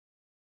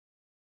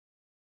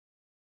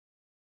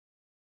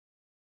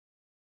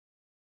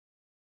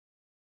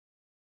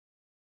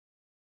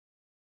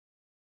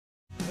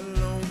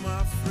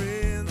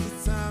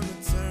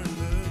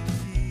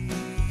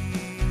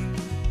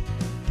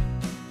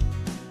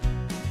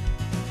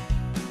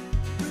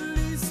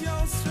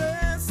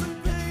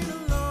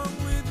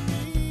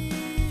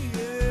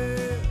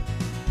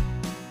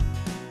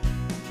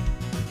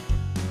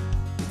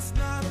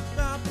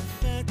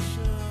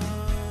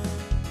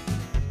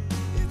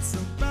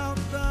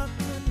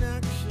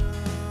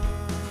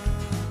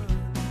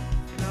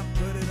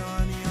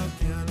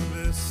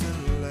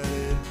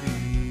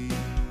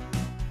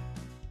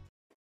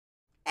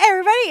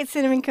it's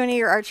Cinnamon Coney,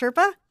 your art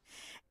Sherpa.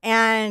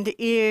 And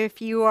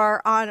if you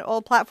are on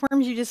old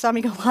platforms, you just saw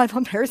me go live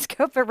on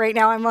Periscope, but right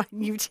now I'm on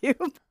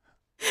YouTube.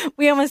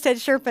 We almost had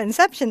Sherpa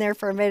Inception there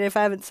for a minute if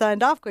I haven't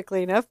signed off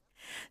quickly enough.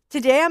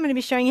 Today I'm going to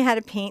be showing you how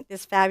to paint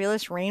this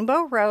fabulous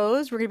rainbow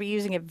rose. We're going to be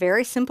using a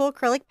very simple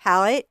acrylic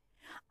palette.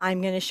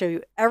 I'm going to show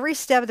you every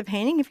step of the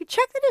painting. If you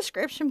check the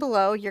description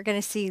below, you're going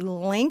to see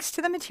links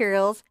to the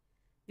materials.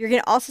 You're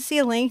going to also see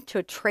a link to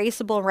a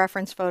traceable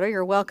reference photo.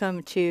 You're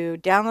welcome to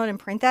download and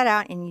print that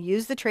out and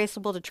use the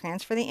traceable to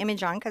transfer the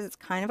image on because it's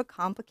kind of a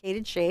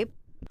complicated shape.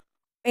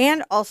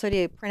 And also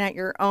to print out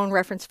your own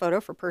reference photo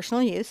for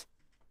personal use.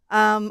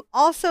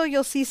 Also,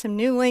 you'll see some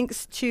new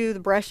links to the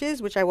brushes,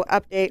 which I will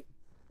update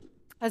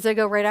as I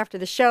go right after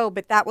the show,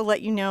 but that will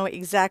let you know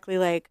exactly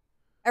like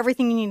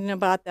everything you need to know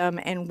about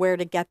them and where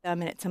to get them.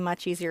 And it's a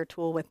much easier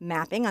tool with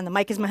mapping. On the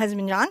mic is my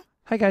husband, John.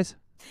 Hi, guys.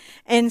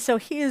 And so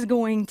he is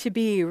going to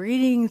be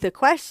reading the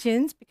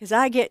questions because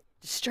I get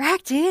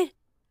distracted.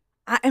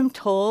 I am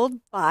told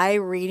by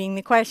reading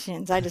the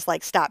questions. I just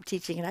like stop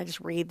teaching and I just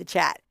read the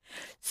chat.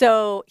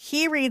 So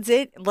he reads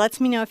it, lets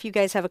me know if you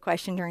guys have a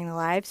question during the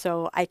live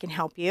so I can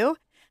help you.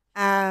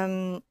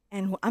 And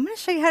I'm going to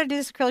show you how to do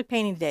this acrylic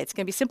painting today. It's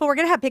going to be simple. We're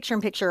going to have picture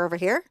in picture over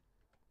here.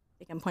 I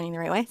think I'm pointing the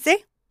right way.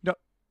 See? No.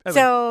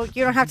 So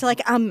you don't have to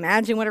like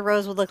imagine what a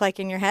rose would look like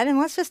in your head. And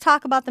let's just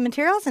talk about the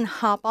materials and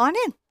hop on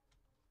in.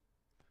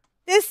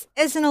 This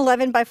is an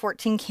 11 by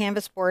 14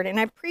 canvas board, and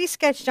I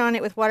pre-sketched on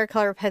it with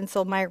watercolor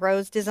pencil my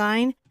rose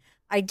design.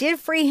 I did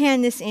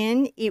freehand this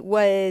in. It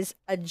was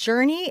a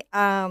journey.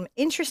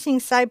 Interesting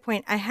side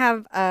point, I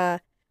have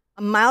a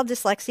mild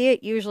dyslexia.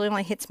 It usually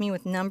only hits me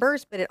with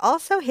numbers, but it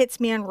also hits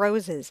me on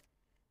roses.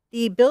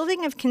 The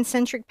building of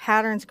concentric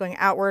patterns going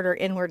outward or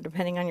inward,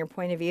 depending on your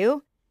point of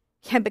view,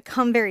 can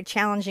become very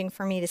challenging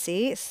for me to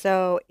see.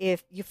 So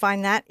if you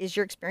find that is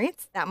your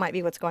experience, that might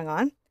be what's going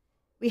on.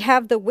 We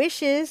have the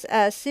wishes.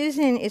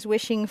 Susan is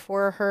wishing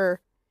for her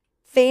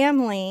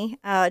family,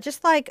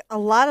 just like a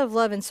lot of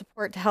love and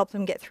support to help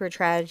them get through a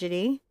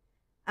tragedy.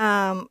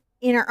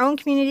 In our own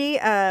community,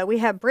 we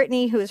have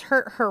Brittany, who has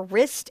hurt her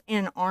wrist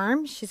and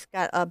arm. She's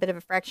got a bit of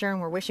a fracture, and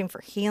we're wishing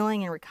for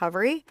healing and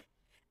recovery.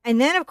 And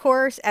then, of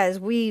course, as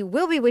we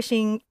will be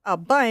wishing a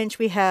bunch,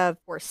 we have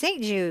for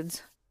St.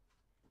 Jude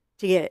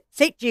to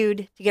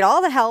get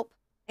all the help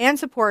and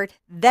support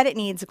that it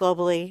needs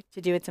globally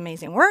to do its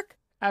amazing work.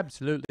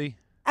 Absolutely.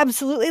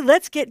 Absolutely.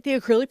 Let's get the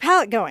acrylic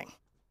palette going.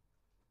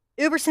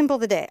 Uber simple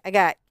today. I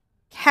got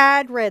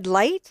CAD red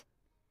light.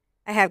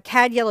 I have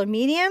CAD yellow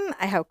medium.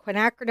 I have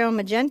quinacridone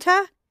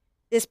magenta.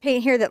 This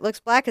paint here that looks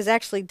black is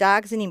actually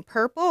dioxazine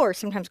purple, or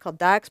sometimes called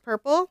Diox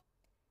purple.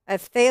 I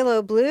have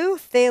phthalo blue,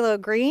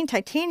 phthalo green,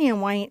 titanium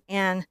white,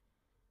 and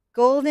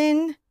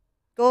Golden's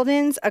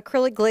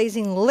acrylic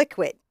glazing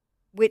liquid,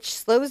 which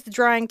slows the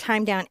drying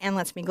time down and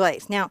lets me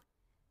glaze. Now,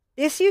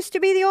 this used to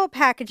be the old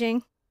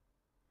packaging.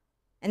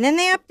 And then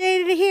they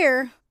updated it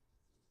here.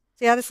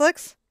 See how this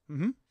looks?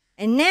 Mm-hmm.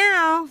 And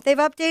now they've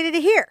updated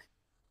it here.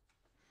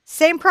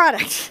 Same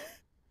product.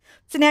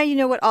 So now you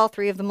know what all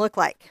three of them look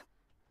like.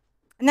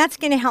 And that's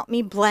going to help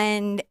me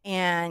blend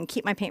and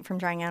keep my paint from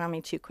drying out on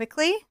me too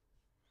quickly.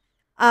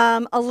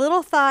 A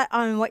little thought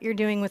on what you're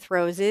doing with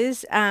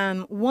roses.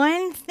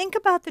 One, think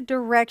about the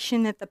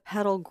direction that the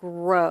petal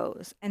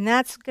grows. And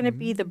that's going to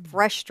be the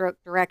brushstroke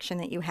direction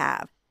that you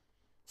have.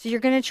 So you're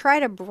going to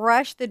try to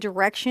brush the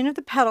direction of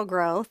the petal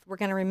growth. We're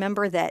going to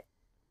remember that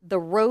the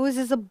rose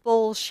is a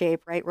bowl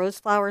shape, right?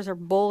 Rose flowers are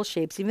bowl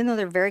shapes. Even though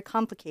they're very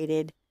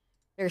complicated,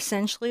 they're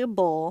essentially a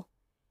bowl.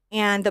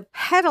 And the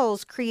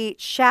petals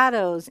create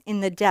shadows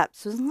in the depth.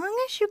 So as long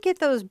as you get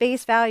those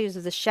base values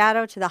of the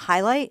shadow to the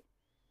highlight,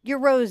 your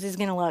rose is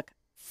going to look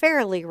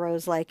fairly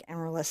rose-like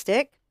and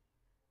realistic.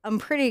 I'm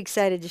pretty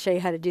excited to show you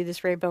how to do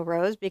this rainbow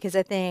rose because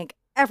I think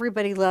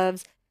everybody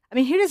loves. I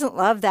mean, who doesn't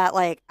love that?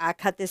 Like, I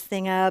cut this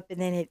thing up and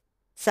then it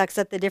sucks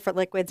up the different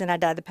liquids and I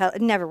dye the pellet.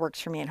 It never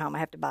works for me at home. I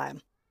have to buy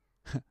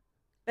them.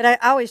 But I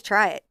always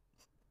try it.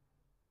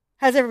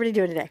 How's everybody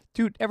doing today?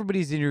 Dude,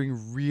 everybody's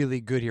doing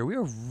really good here. We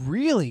have a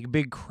really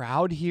big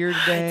crowd here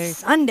today. It's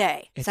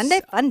Sunday.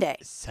 Sunday fun day.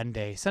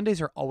 Sundays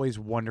are always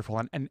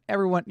wonderful. And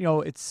everyone, you know,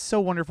 it's so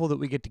wonderful that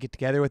we get to get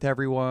together with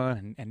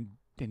everyone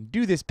and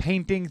do this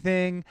painting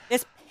thing.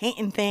 This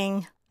painting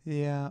thing.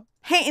 Yeah.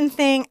 Painting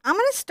thing. I'm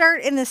going to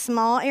start in the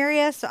small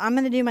area. So I'm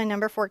going to do my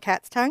number 4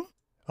 cat's tongue.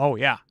 Oh,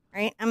 yeah.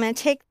 Right. I'm going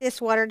to take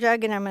this water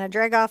jug and I'm going to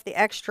drag off the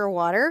extra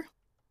water.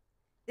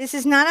 This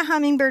is not a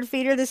hummingbird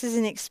feeder. This is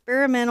an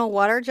experimental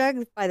water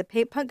jug by the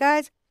Paint Puck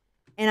guys.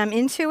 And I'm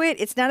into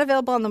it. It's not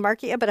available on the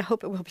market yet, but I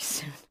hope it will be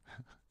soon.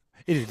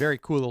 It is a very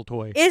cool little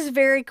toy. It is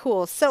very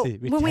cool. So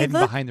when we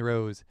look behind the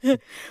rose.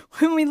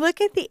 When we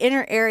look at the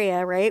inner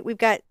area, right, we've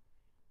got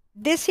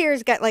this here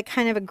has got like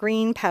kind of a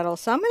green petal.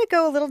 So I'm going to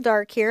go a little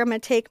dark here. I'm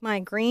going to take my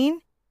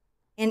green.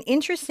 And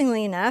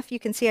interestingly enough, you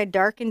can see I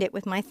darkened it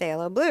with my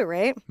phthalo blue,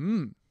 right?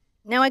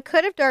 Now I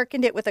could have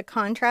darkened it with a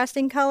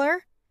contrasting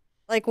color,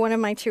 like one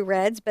of my 2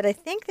 reds, but I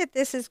think that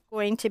this is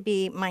going to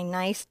be my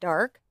nice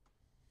dark.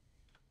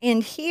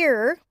 And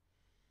here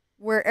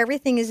where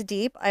everything is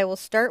deep, I will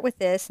start with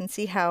this and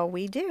see how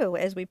we do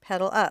as we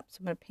petal up. So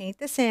I'm going to paint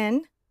this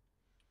in.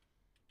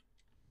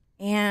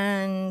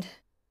 And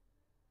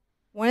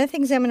one of the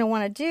things I'm going to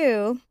want to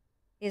do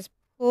is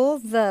pull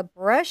the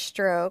brush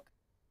stroke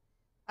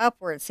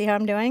upwards. See how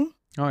I'm doing?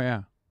 Oh,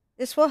 yeah.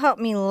 This will help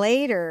me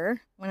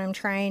later when I'm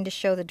trying to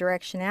show the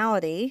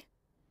directionality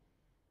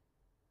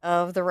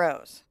of the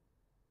rose.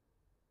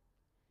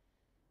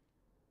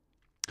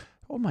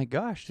 Oh my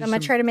gosh. So I'm going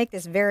to try to make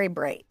this very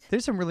bright.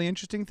 There's some really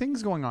interesting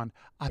things going on.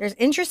 There's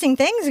interesting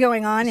things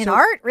going on in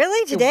art,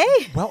 really, today?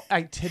 Well,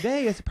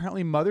 today is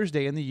apparently Mother's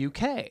Day in the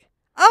UK.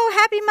 Oh,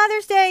 happy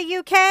Mother's Day,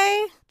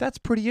 UK. That's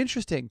pretty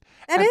interesting.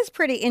 That is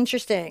pretty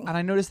interesting. And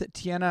I noticed that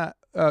Tiana,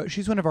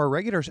 she's one of our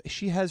regulars.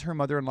 She has her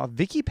mother-in-law,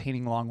 Vicky,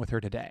 painting along with her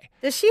today.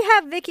 Does she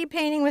have Vicky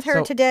painting with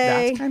her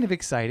today? That's kind of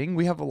exciting.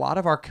 We have a lot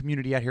of our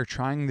community out here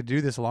trying to do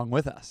this along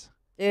with us.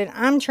 Dude,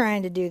 I'm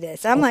trying to do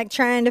this. I'm like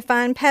trying to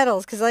find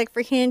petals because I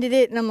freehanded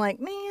it and I'm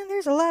like, man,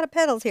 there's a lot of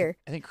petals here.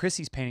 I think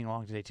Chrissy's painting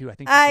along today too. I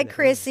think. Hi,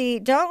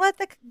 Chrissy. Don't let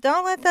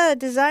the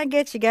design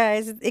get you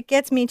guys. It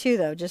gets me too,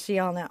 though. Just so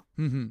y'all know.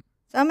 Mm-hmm.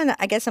 So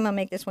I guess I'm gonna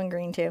make this one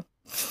green too,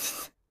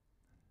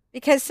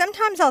 because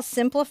sometimes I'll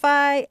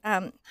simplify.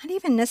 Not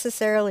even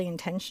necessarily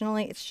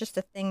intentionally. It's just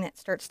a thing that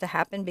starts to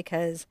happen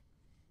because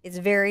it's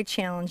very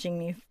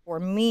challenging for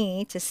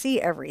me to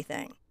see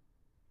everything.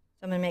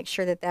 So I'm gonna make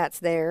sure that that's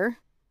there.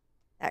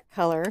 That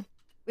color.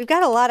 We've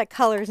got a lot of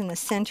colors in the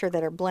center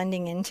that are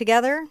blending in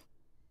together.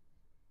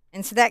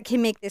 And so that can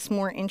make this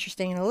more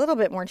interesting and a little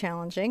bit more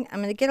challenging.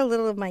 I'm going to get a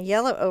little of my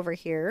yellow over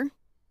here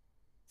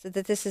so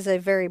that this is a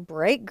very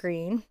bright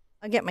green.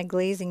 I'll get my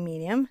glazing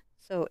medium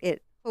so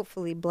it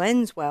hopefully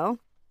blends well.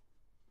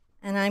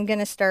 And I'm going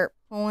to start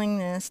pulling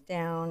this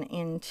down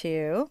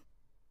into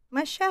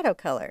my shadow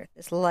color,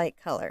 this light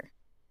color.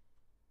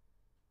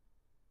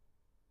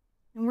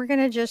 And we're going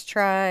to just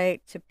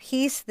try to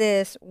piece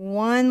this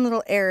one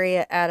little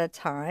area at a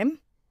time.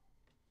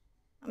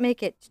 Not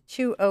make it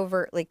too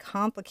overtly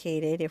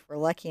complicated if we're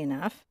lucky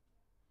enough.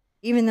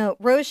 Even though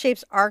rose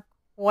shapes are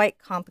quite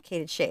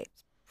complicated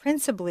shapes.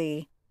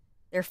 Principally,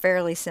 they're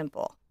fairly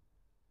simple.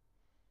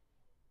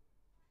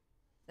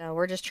 So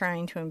we're just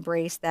trying to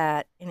embrace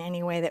that in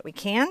any way that we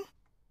can.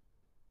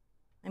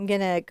 I'm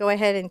going to go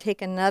ahead and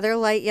take another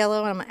light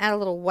yellow and I'm going to add a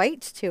little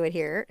white to it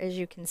here, as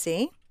you can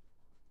see.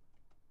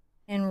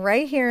 And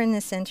right here in the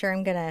center,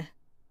 I'm going to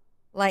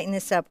lighten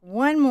this up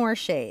one more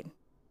shade.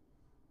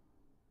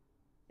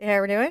 See how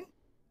we're doing?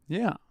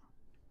 Yeah.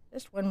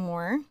 Just one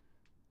more.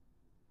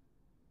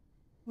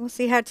 We'll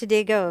see how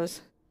today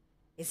goes.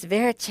 It's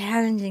very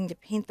challenging to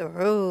paint the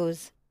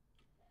rose.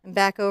 And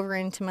back over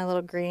into my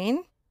little green.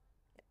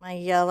 Get my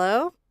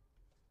yellow.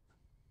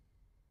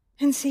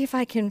 And see if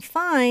I can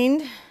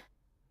find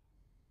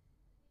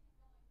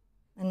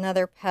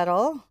another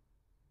petal.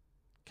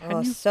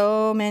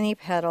 So many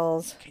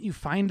petals. Can you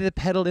find the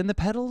petal in the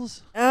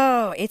petals?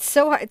 Oh, it's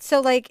so hard.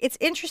 So, like, it's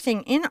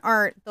interesting. In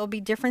art, there'll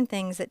be different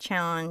things that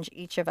challenge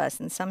each of us.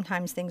 And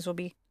sometimes things will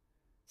be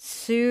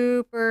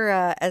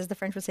super, as the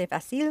French would say,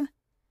 facile.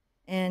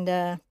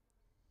 And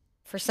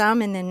for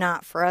some, and then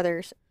not for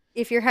others.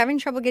 If you're having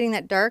trouble getting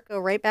that dark, go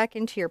right back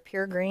into your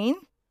pure green.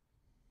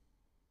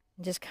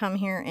 And just come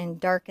here and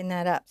darken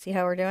that up. See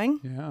how we're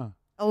doing? Yeah.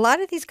 A lot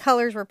of these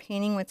colors we're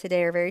painting with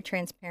today are very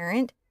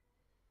transparent.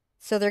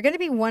 So they're going to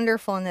be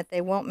wonderful in that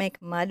they won't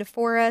make mud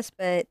for us,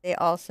 but they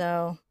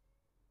also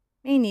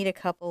may need a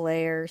couple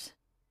layers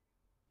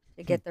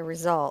to get the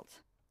result.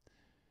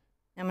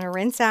 I'm going to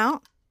rinse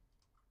out.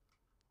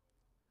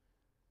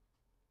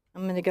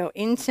 I'm going to go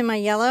into my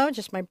yellow,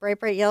 just my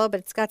bright, bright yellow, but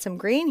it's got some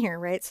green here,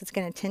 right? So it's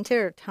going to tint it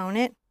or tone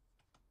it.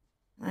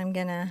 I'm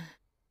going to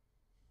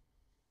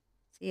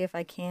see if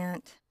I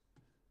can't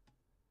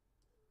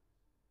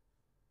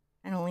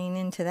kind of lean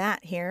into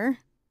that here.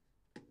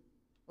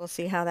 We'll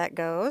see how that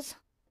goes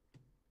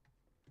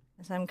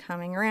as I'm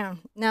coming around.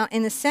 Now,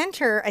 in the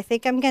center, I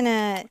think I'm going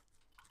to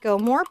go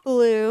more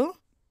blue.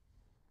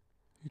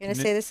 I'm going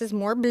to say this is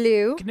more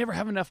blue. You can never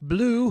have enough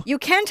blue. You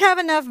can't have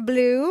enough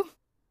blue.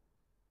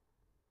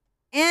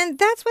 And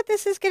that's what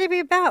this is going to be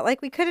about.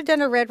 Like, we could have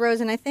done a red rose,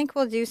 and I think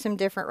we'll do some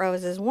different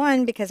roses.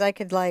 One, because I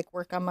could, like,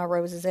 work on my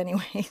roses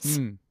anyways.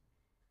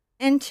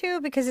 And two,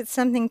 because it's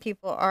something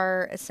people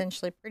are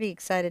essentially pretty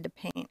excited to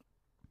paint,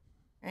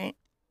 right?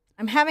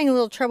 I'm having a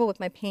little trouble with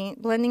my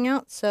paint blending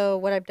out, so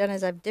what I've done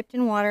is I've dipped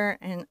in water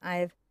and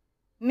I've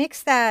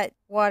mixed that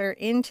water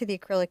into the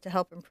acrylic to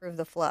help improve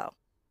the flow.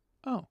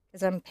 Oh.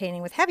 Because I'm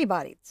painting with heavy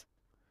bodies.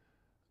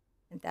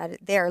 And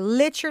they are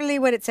literally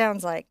what it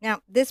sounds like. Now,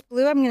 this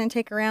blue I'm going to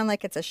take around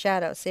like it's a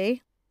shadow,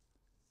 see?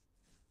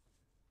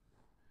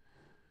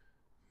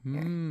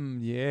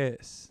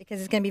 Yes. Because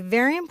it's going to be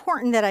very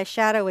important that I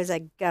shadow as I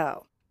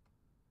go.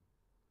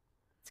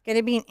 It's going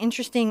to be an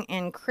interesting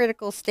and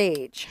critical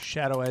stage.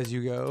 Shadow as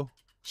you go.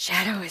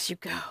 Shadow as you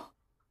go.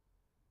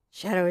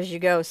 Shadow as you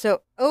go.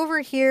 So over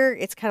here,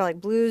 it's kind of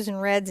like blues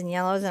and reds and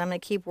yellows, and I'm going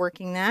to keep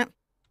working that.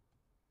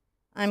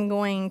 I'm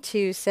going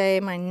to say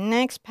my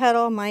next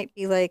petal might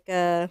be like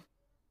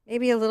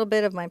maybe a little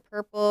bit of my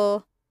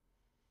purple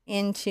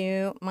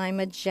into my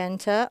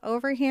magenta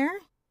over here.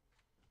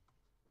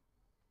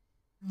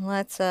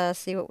 Let's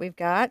see what we've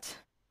got.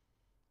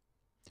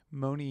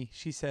 Moni,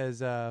 she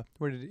says, it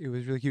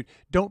was really cute.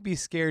 Don't be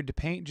scared to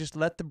paint. Just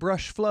let the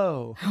brush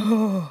flow.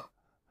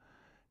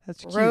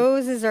 That's cute.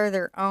 Roses are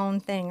their own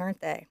thing,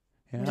 aren't they?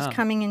 Yeah. I'm just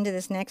coming into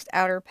this next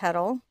outer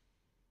petal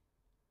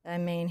that I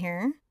made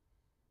here.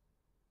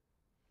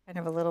 Kind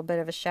of a little bit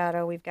of a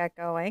shadow we've got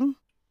going.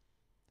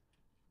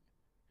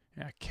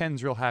 Yeah,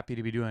 Ken's real happy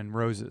to be doing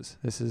roses.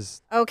 This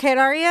is... Oh, Kate,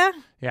 are you?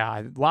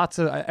 Yeah, lots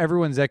of...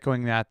 everyone's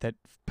echoing that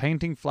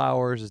painting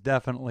flowers is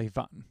definitely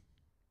fun.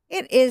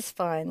 It is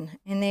fun,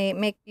 and they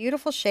make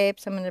beautiful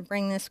shapes. I'm going to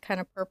bring this kind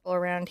of purple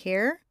around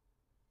here,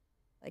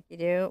 like you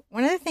do.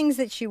 One of the things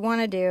that you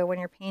want to do when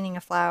you're painting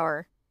a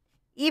flower,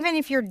 even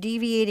if you're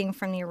deviating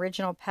from the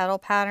original petal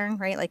pattern,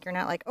 right? Like you're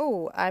not like,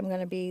 oh, I'm going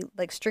to be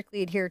like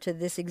strictly adhere to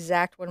this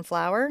exact one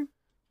flower,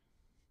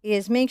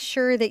 is make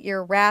sure that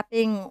you're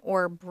wrapping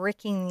or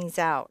bricking these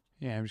out.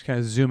 Yeah, I'm just kind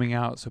of zooming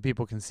out so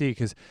people can see,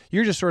 because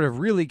you're just sort of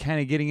really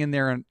kind of getting in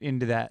there and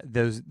into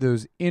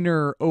those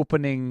inner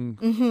opening.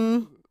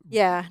 Mm-hmm.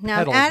 Yeah.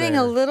 Now I'm adding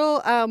a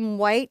little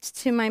white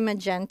to my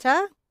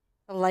magenta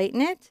to lighten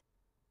it.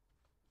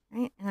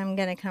 Right, and I'm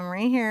going to come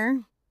right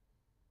here.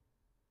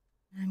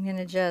 I'm going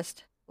to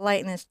just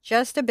lighten this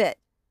just a bit.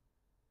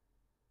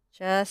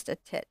 Just a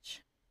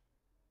titch.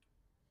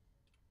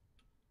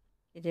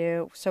 You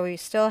do. So we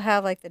still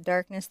have like the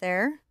darkness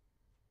there.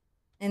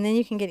 And then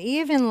you can get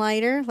even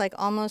lighter, like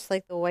almost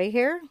like the white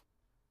here.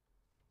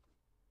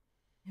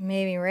 And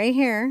maybe right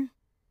here,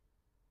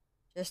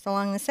 just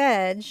along this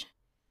edge,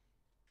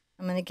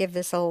 I'm going to give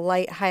this a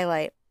light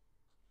highlight.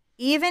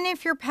 Even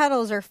if your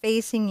petals are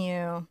facing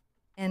you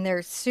and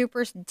they're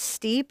super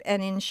steep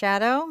and in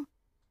shadow,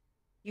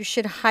 you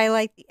should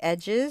highlight the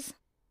edges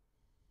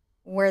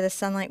where the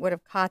sunlight would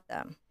have caught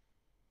them.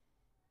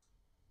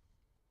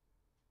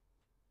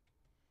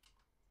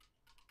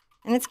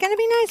 And it's going to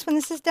be nice when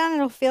this is done.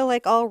 It'll feel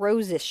like all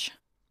rosish,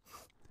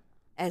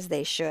 as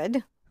they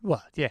should.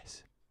 Well,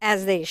 yes.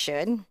 As they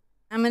should.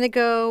 I'm going to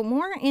go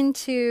more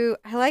into,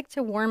 I like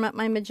to warm up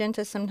my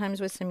magenta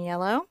sometimes with some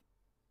yellow.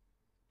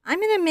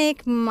 I'm going to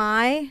make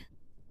my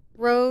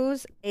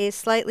rose a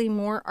slightly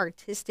more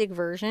artistic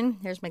version.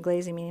 Here's my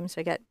glazing medium,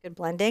 so I got good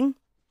blending.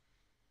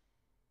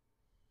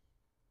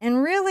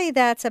 And really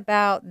that's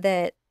about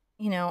that,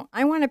 you know,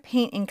 I want to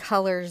paint in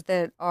colors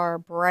that are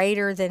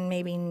brighter than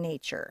maybe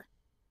nature.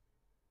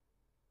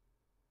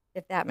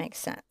 If that makes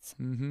sense.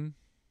 Mm-hmm.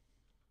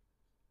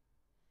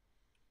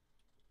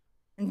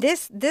 And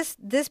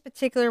this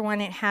particular one,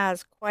 it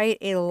has quite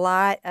a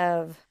lot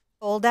of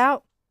fold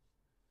out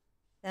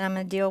that I'm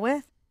going to deal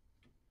with,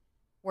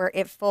 where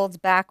it folds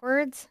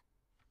backwards.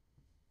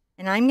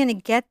 And I'm going to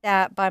get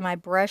that by my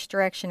brush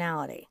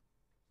directionality.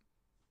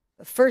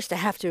 But first I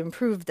have to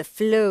improve the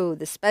flow.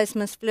 The spice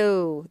must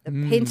flow. The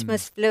paint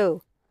must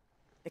flow.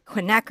 The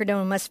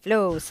quinacridone must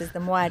flow, says the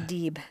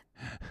Muad'Dib.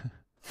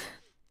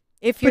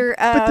 If you're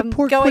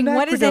going,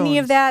 what is any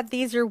of that?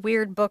 These are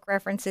weird book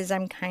references.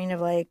 I'm kind of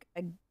like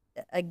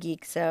a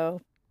geek, so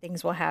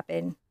things will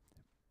happen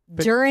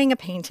during a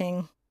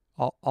painting.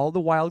 All the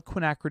wild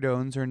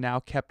quinacridones are now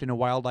kept in a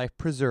wildlife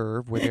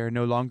preserve where they're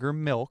no longer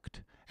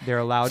milked. They're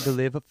allowed to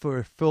live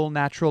for full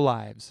natural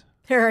lives.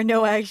 There are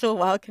no actual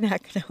wild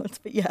quinacridones,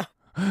 but yeah.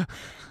 Now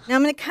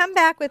I'm going to come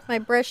back with my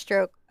brush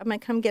stroke. I'm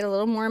going to come get a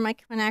little more of my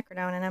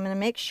quinacridone, and I'm going to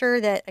make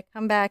sure that I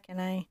come back and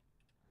I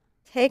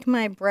take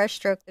my brush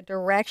stroke the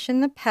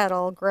direction the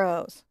petal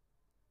grows.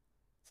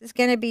 This is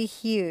going to be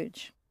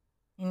huge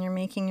when you're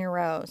making your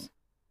rose.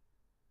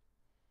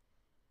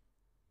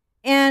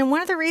 And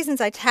one of the reasons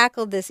I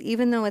tackled this,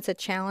 even though it's a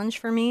challenge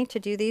for me to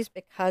do these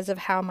because of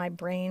how my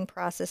brain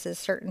processes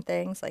certain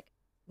things like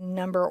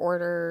number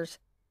orders,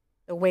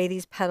 the way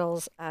these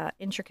petals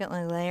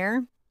intricately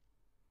layer,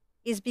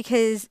 is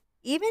because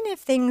even if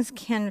things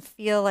can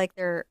feel like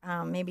they're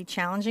maybe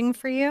challenging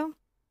for you,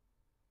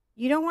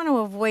 you don't want to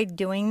avoid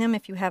doing them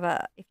if you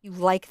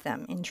like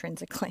them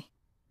intrinsically.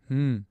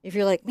 If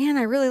you're like, man,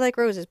 I really like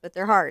roses, but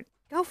they're hard,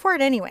 go for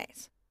it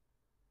anyways.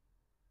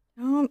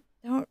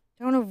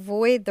 Don't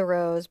avoid the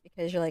rose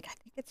because you're like, I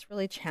think it's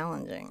really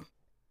challenging.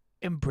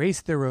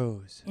 Embrace the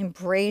rose.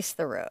 Embrace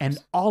the rose. And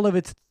all of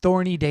its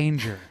thorny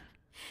danger.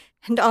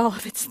 And all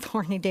of its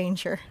thorny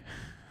danger.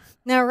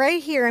 Now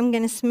right here, I'm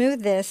going to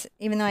smooth this,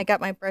 even though I got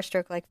my brush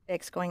stroke like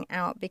fixed going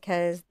out,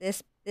 because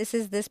this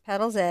is this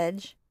petal's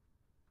edge.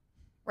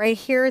 Right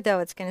here, though,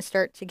 it's going to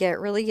start to get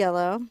really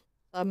yellow.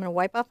 So I'm going to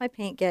wipe off my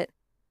paint. See,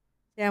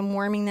 I'm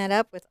warming that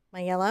up with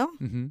my yellow.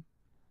 Mm-hmm.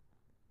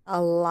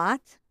 A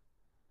lot.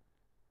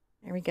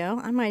 There we go.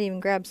 I might even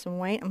grab some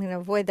white. I'm going to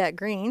avoid that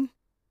green.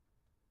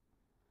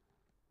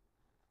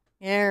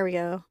 There we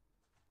go.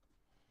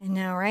 And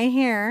now right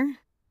here,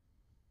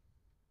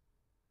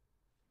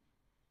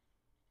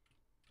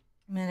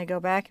 I'm going to go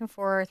back and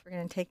forth. We're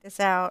going to take this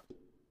out.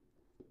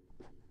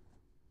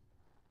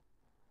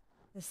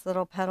 This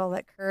little petal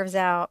that curves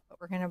out,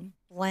 but we're going to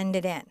blend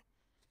it in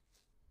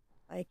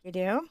like you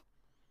do.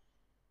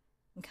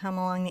 And come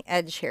along the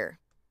edge here.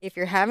 If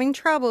you're having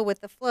trouble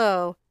with the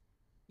flow,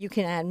 You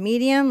can add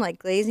medium, like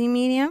glazing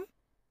medium.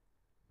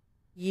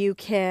 You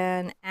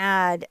can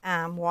add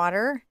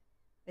water,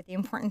 but the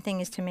important thing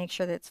is to make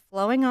sure that it's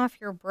flowing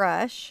off your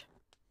brush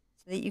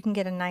so that you can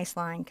get a nice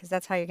line, because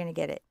that's how you're going to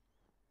get it.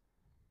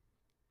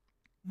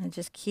 I'm going to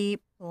just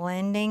keep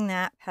blending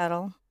that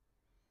petal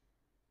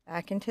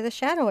back into the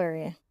shadow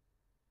area.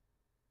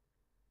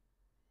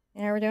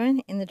 You know what we're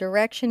doing? In the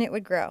direction it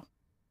would grow.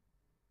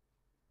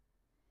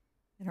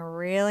 It'll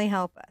really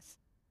help us.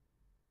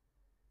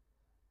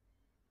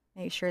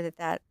 Make sure that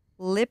that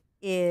lip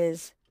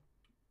is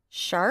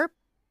sharp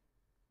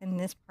and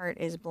this part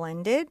is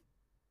blended.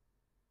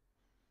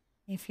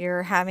 If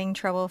you're having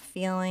trouble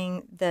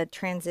feeling the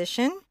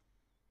transition,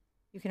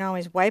 you can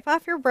always wipe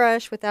off your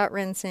brush without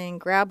rinsing,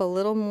 grab a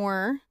little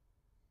more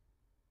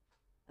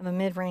of a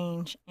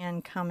mid-range,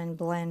 and come and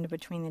blend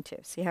between the two.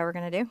 See how we're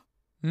going to do?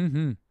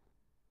 Mm-hmm.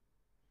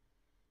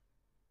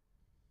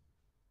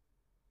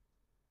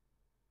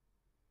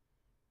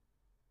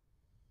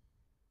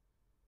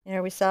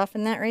 There, we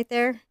soften that right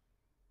there.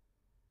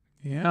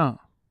 Yeah.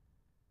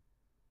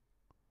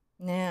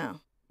 Now,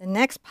 the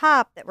next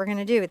pop that we're going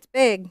to do, it's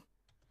big.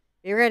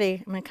 Be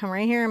ready. I'm going to come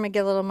right here. I'm going to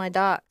get a little of my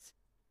dots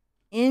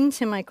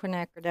into my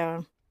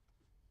quinacridone.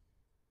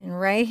 And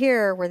right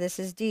here, where this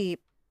is deep,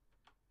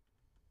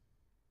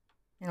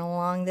 and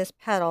along this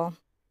petal,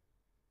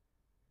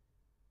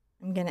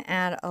 I'm going to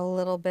add a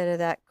little bit of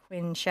that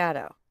quin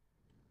shadow.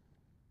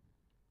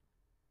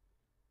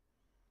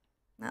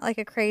 Not like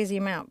a crazy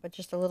amount, but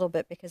just a little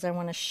bit, because I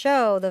want to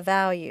show the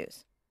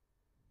values.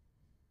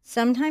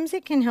 Sometimes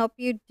it can help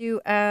you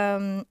do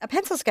a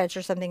pencil sketch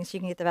or something so you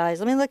can get the values.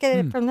 Let me look at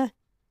it from the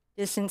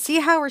distance. See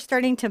how we're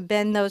starting to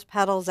bend those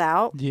petals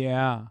out?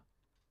 Yeah.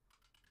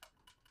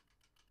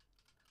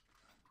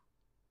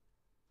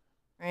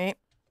 Right?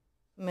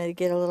 I'm going to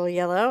get a little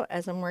yellow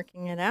as I'm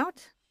working it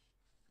out.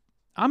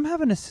 I'm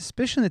having a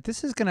suspicion that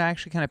this is going to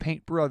actually kind of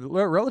paint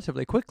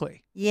relatively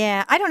quickly.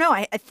 Yeah, I don't know.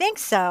 I think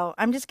so.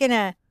 I'm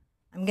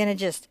going to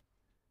just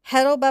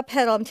petal by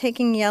petal. I'm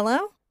taking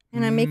yellow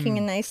and I'm making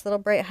a nice little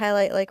bright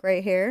highlight like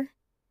right here.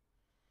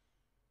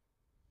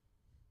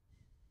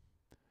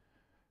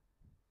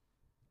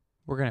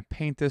 We're going to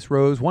paint this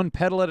rose one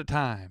petal at a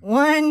time.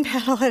 One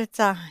petal at a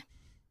time.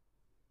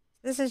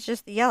 This is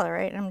just the yellow,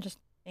 right? I'm just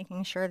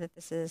making sure that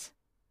this is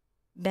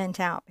bent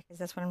out, because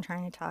that's what I'm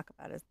trying to talk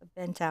about, is the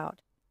bent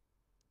out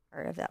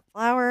part of that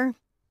flower.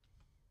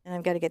 And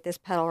I've got to get this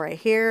petal right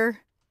here.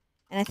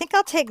 And I think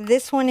I'll take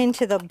this one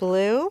into the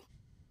blue,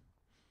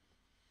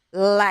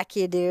 like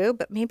you do,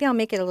 but maybe I'll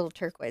make it a little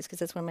turquoise, because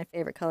that's one of my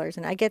favorite colors.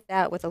 And I get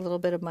that with a little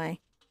bit of my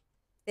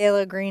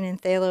phthalo green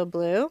and phthalo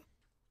blue.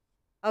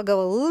 I'll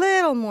go a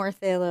little more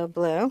phthalo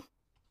blue.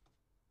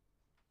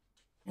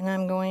 And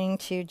I'm going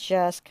to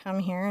just come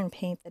here and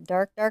paint the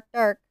dark, dark,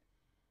 dark.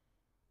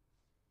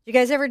 You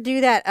guys ever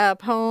do that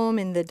poem,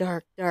 in the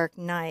dark, dark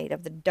night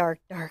of the dark,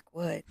 dark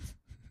woods?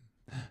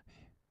 I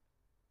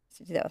used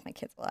to do that with my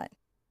kids a lot.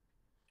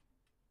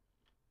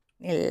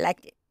 They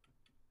liked it.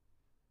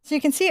 So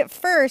you can see at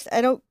first,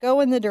 I don't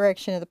go in the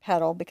direction of the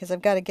petal because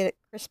I've got to get it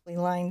crisply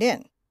lined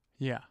in.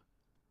 Yeah.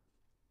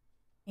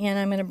 And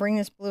I'm going to bring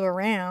this blue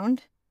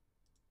around,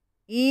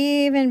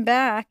 even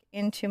back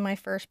into my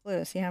first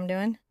blue. See how I'm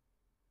doing?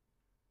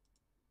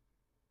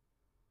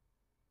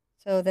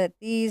 So that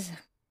these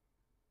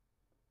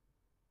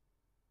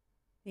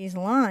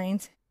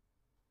lines,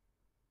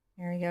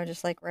 here we go,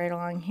 just like right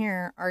along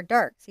here, are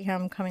dark. See how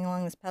I'm coming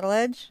along this petal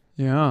edge?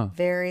 Yeah.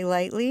 Very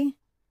lightly.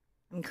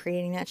 I'm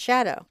creating that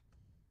shadow.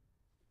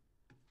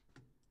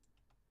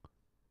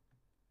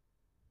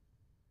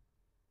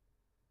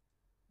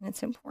 And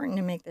it's important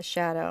to make the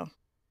shadow.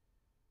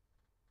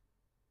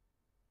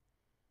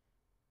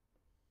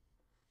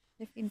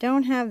 If you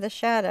don't have the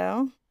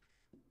shadow,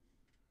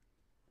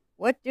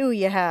 what do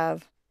you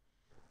have?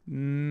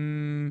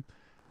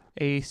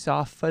 A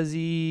soft,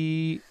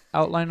 fuzzy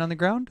outline on the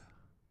ground?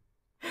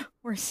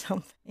 Or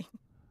something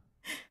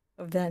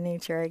of that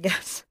nature, I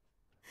guess.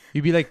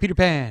 You'd be like Peter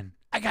Pan.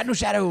 I got no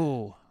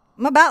shadow.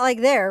 I'm about like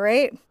there,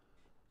 right?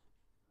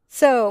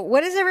 So,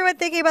 what is everyone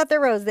thinking about their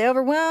rose? They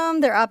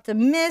overwhelmed? They're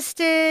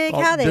optimistic?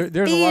 How are they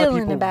there's feeling a lot of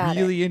people about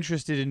really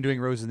interested in doing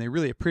roses, and they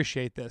really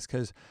appreciate this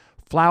because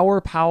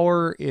flower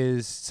power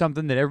is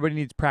something that everybody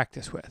needs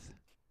practice with.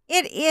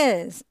 It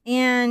is.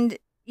 And,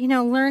 you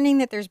know, learning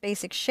that there's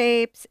basic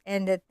shapes,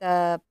 and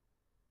that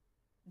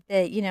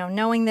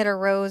knowing that a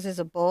rose is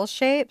a bowl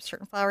shape,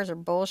 certain flowers are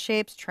bowl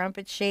shapes,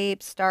 trumpet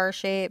shapes, star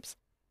shapes,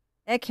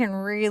 that can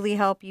really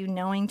help you,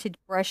 knowing to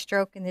brush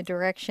stroke in the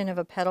direction of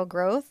a petal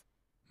growth.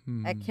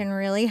 That can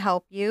really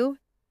help you.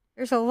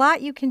 There's a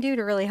lot you can do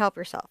to really help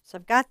yourself. So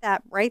I've got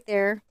that right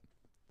there.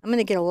 I'm going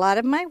to get a lot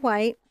of my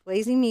white,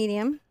 glazing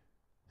medium.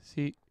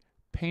 See,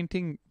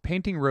 painting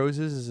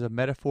roses is a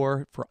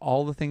metaphor for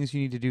all the things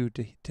you need to do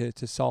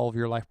to solve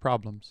your life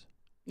problems.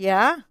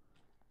 Yeah?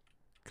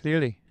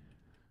 Clearly.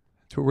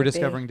 That's what we're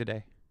discovering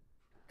today.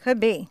 Could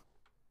be.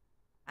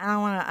 I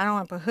don't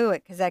want to poo-hoo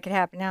it, because that could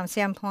happen now. See,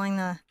 I'm pulling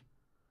the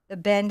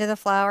bend of the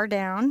flower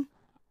down,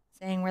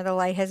 saying where the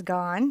light has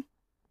gone.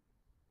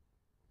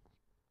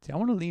 See, I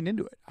want to lean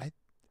into it.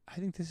 I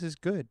think this is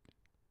good.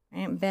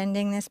 And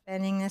bending this,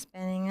 bending this,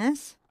 bending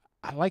this.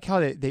 I like how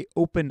they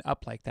open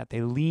up like that.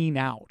 They lean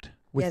out.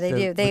 With yeah, they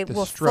do. They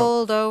will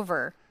fold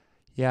over.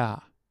 Yeah.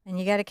 And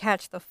you got to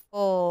catch the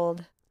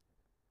fold.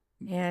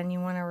 And you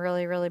want to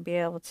really, really be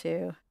able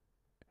to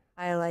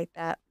highlight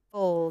that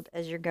fold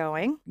as you're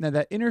going. Now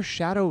that inner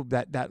shadow,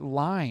 that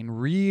line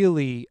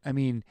really, I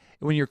mean,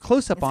 when you're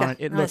close up on it,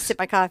 it looks. Sip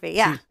my coffee.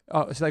 Yeah.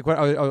 So like what?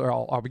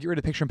 I'll get rid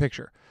of picture in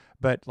picture.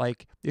 But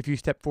like if you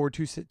step forward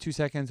 2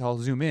 seconds, I'll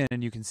zoom in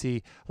and you can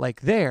see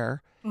like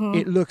there,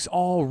 it looks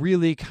all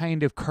really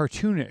kind of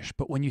cartoonish.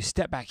 But when you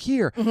step back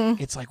here,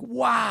 it's like,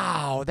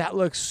 wow, that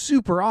looks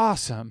super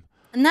awesome.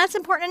 And that's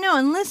important to know.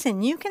 And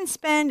listen, you can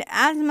spend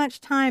as much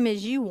time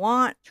as you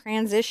want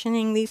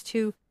transitioning these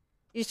two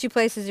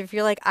places. If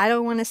you're like, I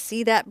don't want to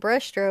see that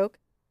brush stroke,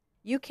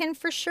 you can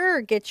for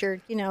sure get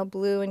your,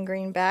 blue and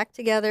green back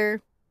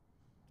together,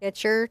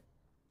 get your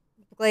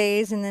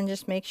glaze, and then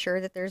just make sure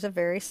that there's a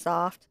very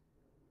soft,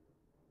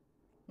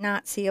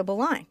 not seeable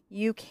line.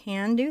 You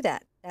can do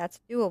that.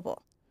 That's doable.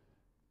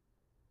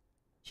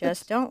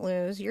 Just don't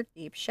lose your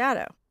deep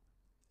shadow.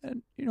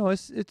 And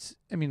it's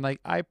I mean, like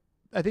I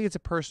think it's a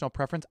personal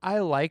preference. I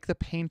like the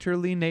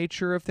painterly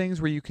nature of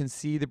things where you can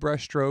see the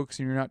brush strokes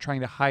and you're not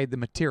trying to hide the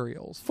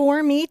materials.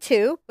 For me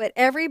too, but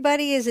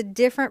everybody is a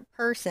different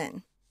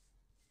person.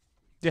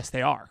 Yes,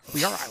 they are.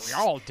 We are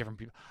all different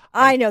people.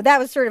 I know that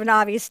was sort of an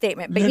obvious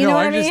statement, but you know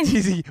what I mean? I'm just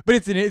teasing.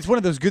 But it's one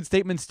of those good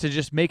statements to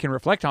just make and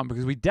reflect on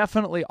because we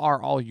definitely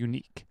are all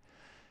unique.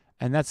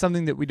 And that's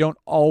something that we don't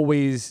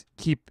always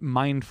keep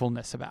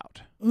mindfulness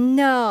about.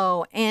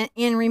 No, and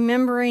in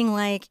remembering,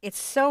 like, it's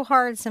so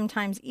hard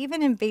sometimes,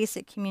 even in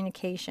basic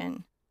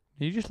communication.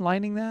 Are you just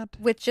lining that?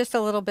 With just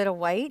a little bit of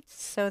white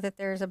so that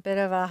there's a bit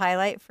of a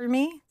highlight for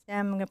me. So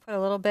I'm going to put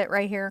a little bit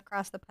right here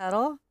across the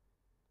petal.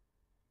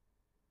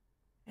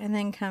 And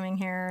then coming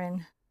here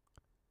and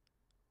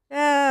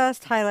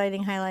just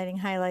highlighting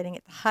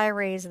at the high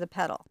raise of the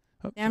petal.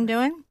 See what I'm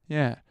doing?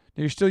 Yeah.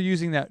 You're still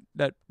using that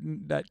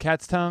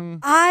cat's tongue?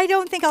 I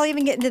don't think I'll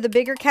even get into the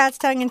bigger cat's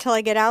tongue until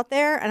I get out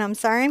there. And I'm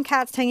sorry I'm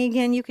cat's tongue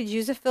again. You could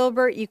use a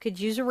filbert. You could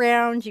use a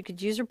round. You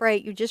could use a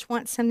bright. You just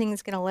want something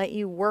that's going to let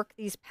you work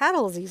these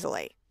petals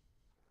easily.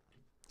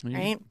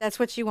 Right? That's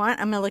what you want.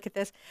 I'm going to look at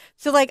this.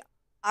 So, like,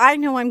 I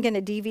know I'm going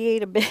to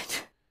deviate a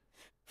bit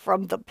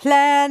from the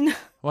plan.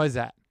 Why is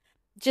that?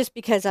 Just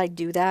because I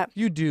do that.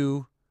 You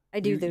do. I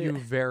do.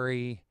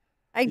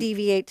 I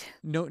deviate.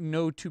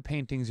 No two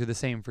paintings are the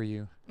same for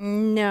you.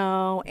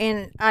 No,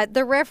 and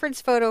the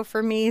reference photo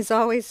for me is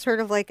always sort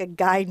of like a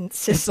guidance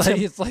system.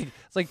 It's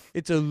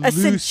a loose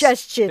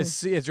suggestion.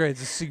 It's right.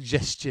 It's a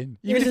suggestion.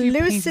 There's a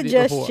loose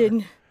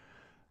suggestion.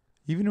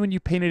 Even when you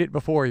painted it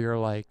before, you're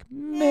like,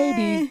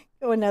 maybe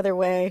go another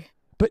way.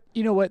 But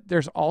you know what?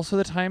 There's also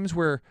the times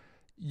where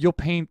you'll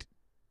paint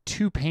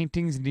two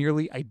paintings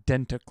nearly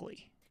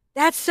identically.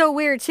 That's so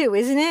weird too,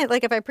 isn't it?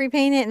 Like if I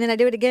pre-paint it and then I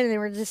do it again, and then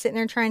we're just sitting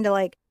there trying to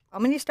like. How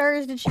many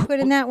stars did you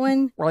put in that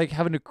one? We're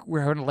having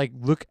to like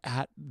look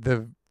at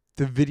the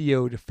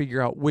video to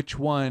figure out which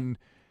one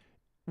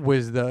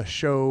was the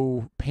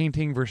show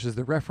painting versus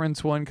the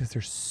reference one because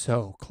they're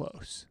so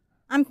close.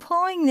 I'm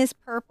pulling this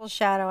purple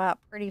shadow out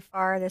pretty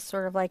far, this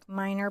sort of like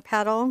minor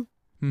petal.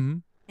 Mm-hmm.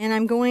 And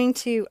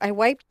I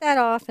wiped that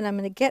off and I'm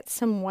going to get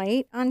some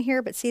white on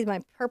here. But see,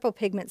 my purple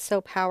pigment's so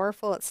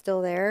powerful, it's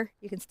still there.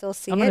 You can still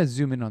see it. I'm going to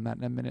zoom in on that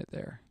in a minute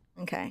there.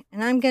 Okay,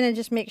 and I'm going to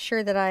just make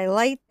sure that I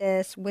light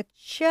this with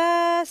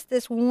just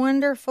this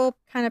wonderful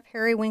kind of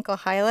periwinkle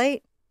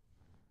highlight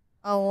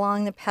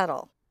along the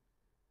petal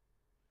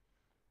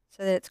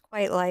so that it's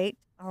quite light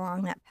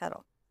along that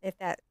petal. If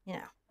that,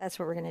 that's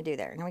what we're going to do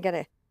there. And we got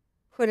to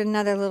put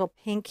another little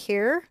pink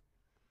here.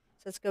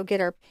 So let's go get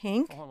our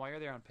pink. Hold on, while you're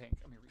there on pink,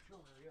 I'm going to reach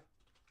over here.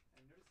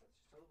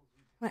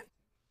 What?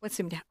 What's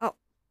zoomed down? Oh.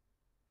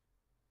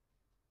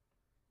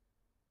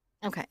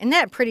 Okay, and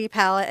that pretty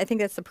palette, I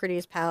think that's the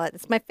prettiest palette.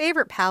 It's my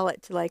favorite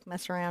palette to like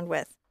mess around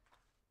with.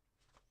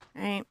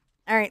 All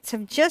right, so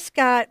I've just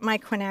got my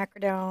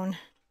quinacridone.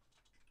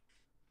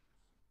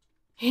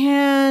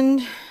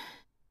 And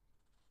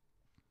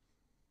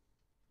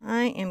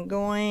I am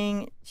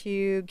going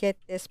to get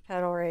this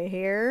petal right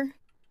here.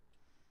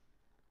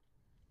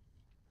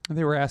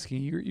 They were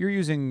asking, you're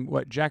using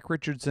what, Jack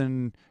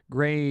Richardson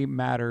Gray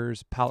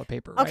Matters palette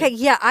paper, right? Okay,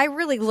 yeah, I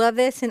really love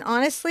this. And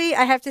honestly,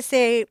 I have to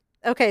say,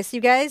 okay, so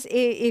you guys,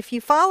 if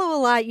you follow a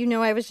lot,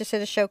 I was just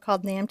at a show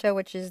called NAMTO,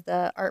 which is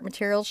the art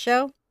materials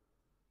show.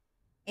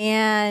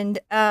 And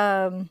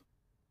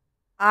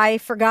I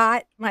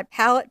forgot my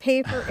palette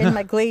paper and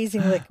my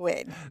glazing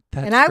liquid.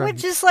 And I would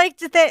just like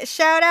to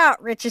shout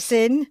out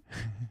Richeson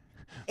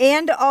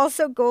and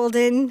also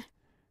Golden,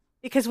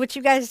 because what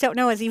you guys don't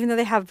know is even though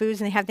they have booths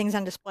and they have things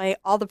on display,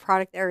 all the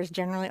product there is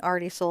generally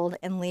already sold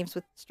and leaves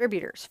with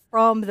distributors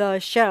from the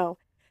show.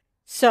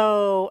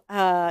 So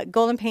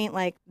Golden Paint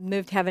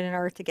moved heaven and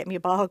earth to get me a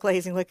bottle of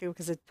glazing liquid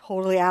because it's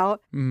totally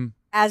out. Mm-hmm.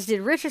 as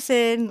did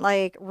Richeson,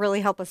 like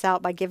really help us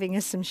out by giving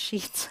us some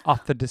sheets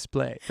off the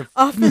display.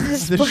 off the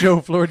display. The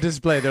show floor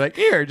display. They're like,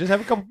 here, just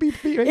have a couple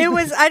beep. It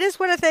was, I just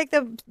want to thank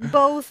them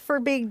both for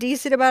being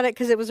decent about it,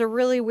 because it was a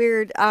really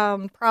weird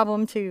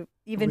problem to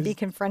even be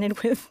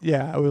confronted with.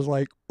 Yeah, I was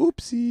like,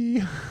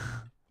 oopsie.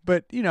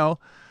 But, you know,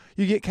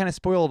 you get kind of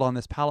spoiled on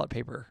this palette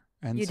paper.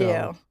 And You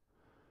so do.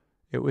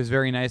 it was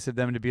very nice of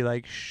them to be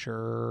like,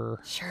 sure.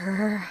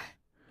 Sure.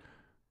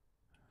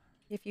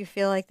 If you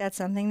feel like that's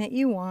something that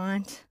you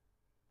want.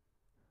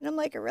 And I'm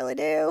like, I really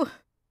do.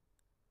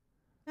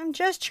 I'm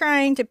just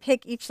trying to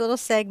pick each little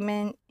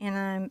segment, and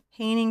I'm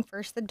painting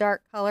first the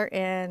dark color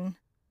in.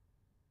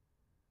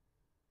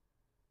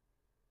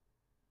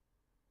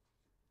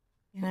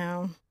 You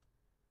know,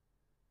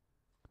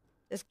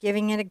 just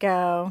giving it a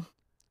go.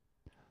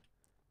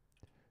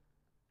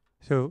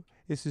 So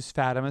this is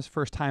Fatima's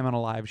first time on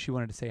a live. She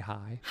wanted to say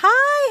hi. Hi,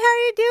 how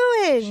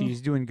are you doing? She's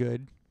doing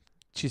good.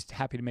 She's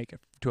happy to make it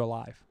to a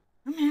live.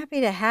 I'm happy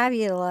to have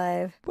you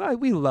alive. Well,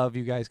 we love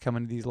you guys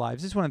coming to these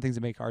lives. This is one of the things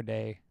that make our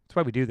day. That's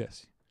why we do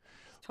this.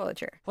 Totally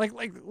true. Like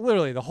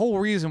literally, the whole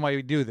reason why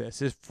we do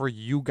this is for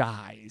you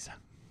guys.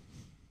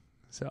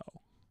 So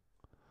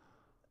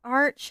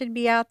Art should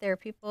be out there.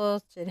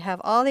 People should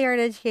have all the art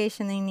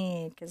education they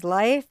need, because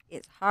life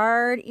is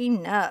hard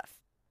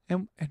enough.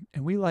 and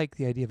we like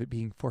the idea of it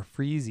being for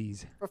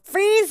freezies. For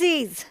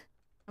freezies!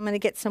 I'm going to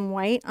get some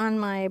white on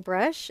my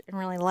brush and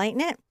really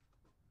lighten it.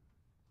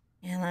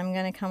 And I'm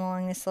going to come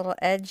along this little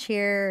edge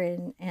here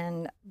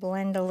and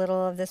blend a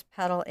little of this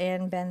petal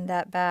in, bend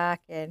that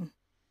back, and...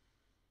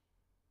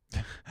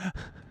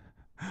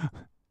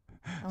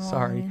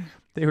 Sorry.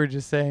 They were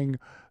just saying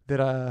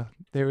that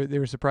they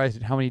were surprised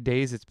at how many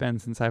days it's been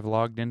since I've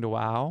logged into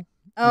WoW.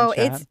 Oh,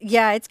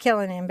 it's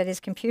killing him, but his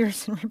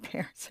computer's in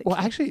repair. So Well,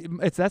 actually,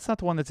 that's not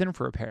the one that's in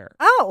for repair.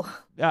 Oh,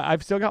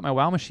 I've still got my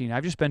WoW machine.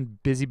 I've just been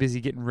busy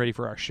getting ready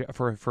for our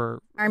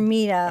for our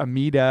meetup. A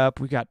meetup.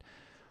 We got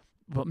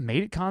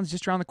Made It Con's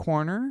just around the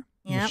corner.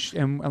 Yep.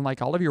 And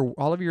like all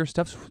of your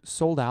stuff's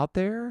sold out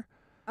there.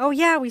 Oh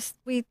yeah, we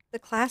the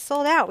class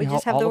sold out. We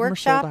just have the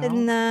workshop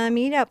and the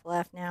meetup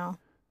left now.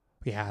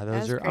 Yeah,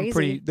 those are crazy. I'm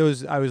pretty.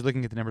 Those I was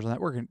looking at the numbers on that.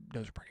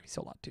 Those are probably gonna be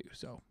sold out too.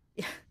 So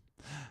yeah,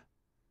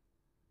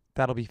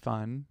 that'll be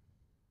fun.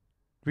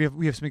 We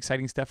have some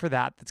exciting stuff for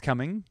that's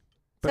coming.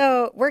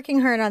 So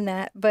working hard on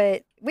that,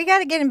 but we got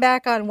to get him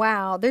back on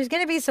WoW. There's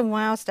going to be some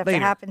WoW stuff later.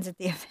 that happens at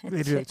the event.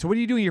 Later. So what are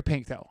you doing with your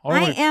pink though?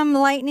 I am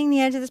lightening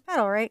the edge of this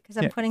petal, right? Because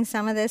I'm putting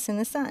some of this in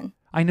the sun.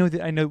 I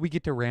know we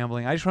get to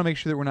rambling. I just want to make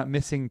sure that we're not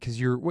missing, because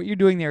what you're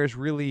doing there is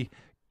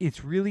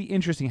it's really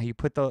interesting how you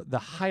put the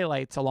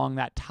highlights along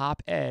that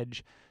top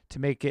edge to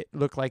make it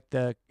look like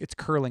it's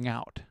curling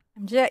out.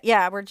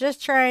 We're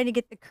just trying to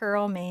get the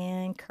curl,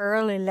 man,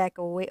 curling like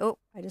a way. Oh,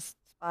 I just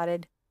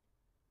spotted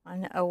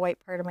on a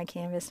white part of my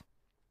canvas.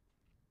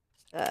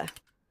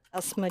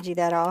 I'll smudgy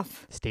that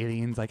off.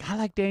 Stalien's like, I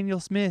like Daniel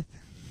Smith.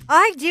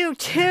 I do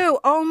too.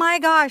 Oh my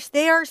gosh,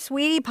 they are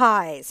sweetie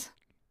pies.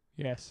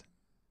 Yes.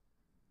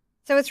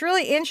 So it's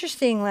really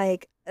interesting,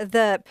 like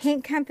the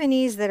paint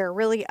companies that are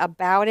really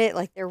about it,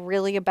 like they're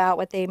really about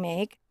what they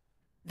make,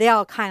 they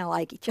all kind of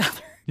like each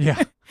other.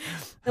 Yeah.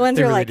 The ones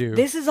who are really like,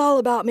 this is all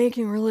about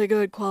making really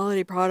good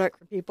quality product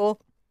for people.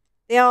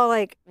 They all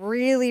like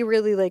really,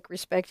 really like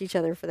respect each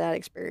other for that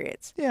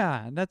experience.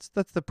 Yeah, and that's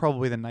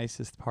probably the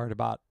nicest part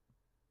about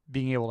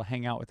being able to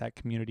hang out with that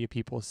community of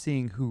people,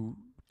 seeing who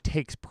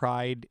takes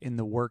pride in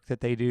the work that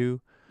they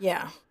do.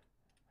 Yeah.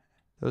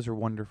 Those are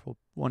wonderful,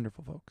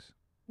 wonderful folks.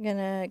 I'm going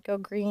to go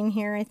green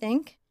here, I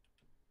think.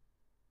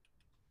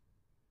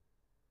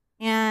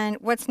 And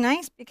what's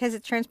nice, because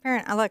it's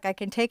transparent, look, I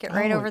can take it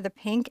right over the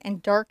pink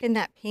and darken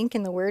that pink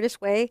in the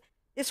weirdest way.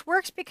 This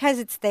works because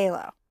it's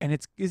phthalo. And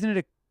isn't it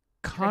a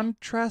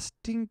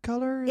contrasting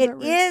color?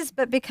 It is,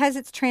 but because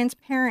it's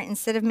transparent,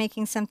 instead of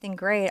making something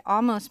gray, it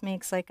almost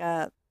makes like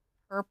a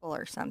purple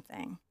or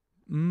something.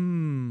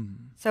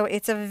 So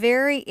it's a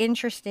very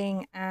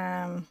interesting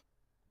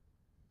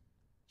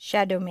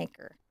shadow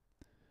maker.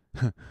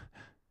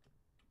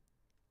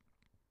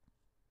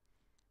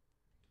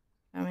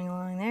 Coming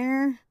along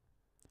there.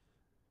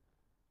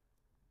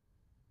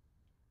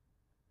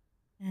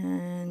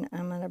 And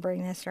I'm going to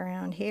bring this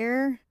around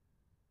here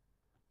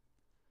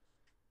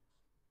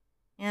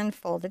and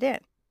fold it in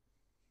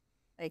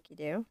like you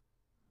do.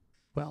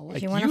 Well,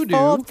 like you want to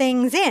fold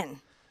things in,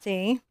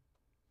 see?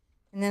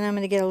 And then I'm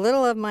going to get a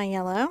little of my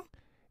yellow.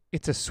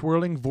 It's a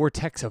swirling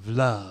vortex of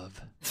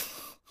love.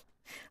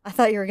 I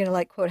thought you were going to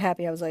like quote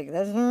happy. I was like,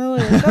 that's not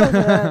really a show for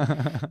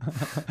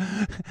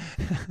that.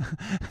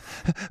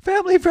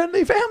 Family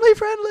friendly, family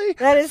friendly.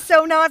 That is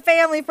so not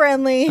family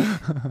friendly.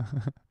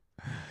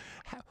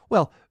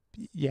 Well,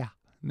 yeah,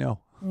 no.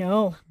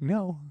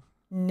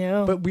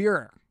 But we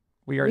are.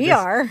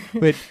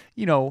 But,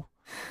 you know.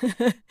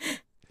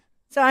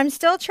 So I'm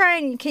still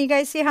trying. Can you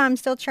guys see how I'm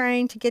still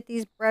trying to get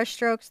these brush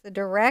strokes the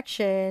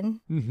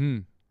direction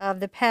of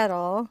the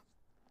petal?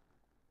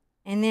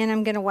 And then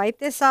I'm going to wipe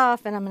this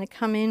off, and I'm going to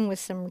come in with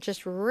some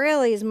just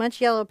really as much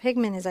yellow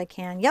pigment as I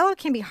can. Yellow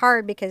can be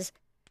hard because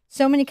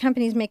so many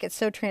companies make it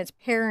so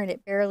transparent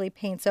it barely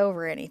paints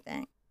over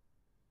anything.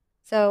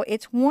 So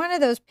it's one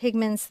of those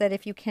pigments that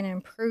if you can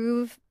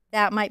improve,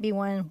 that might be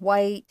one.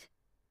 White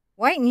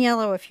and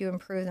yellow, if you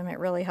improve them, it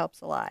really helps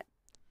a lot.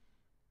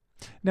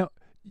 Now,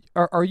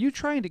 are you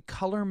trying to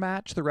color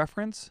match the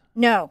reference?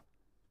 No.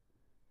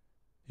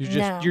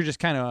 You're just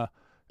kind of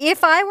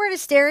if I were to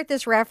stare at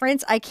this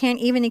reference, I can't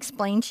even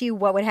explain to you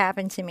what would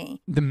happen to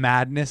me. the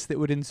madness that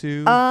would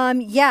ensue.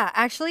 Yeah,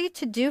 actually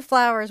to do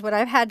flowers, what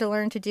I've had to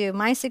learn to do,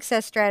 my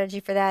success strategy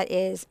for that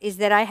is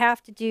that I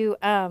have to do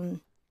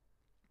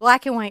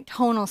black and white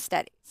tonal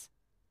studies.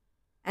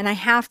 And I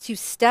have to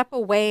step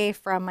away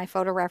from my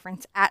photo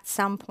reference at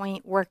some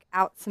point, work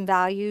out some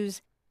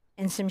values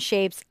and some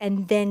shapes,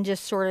 and then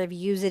just sort of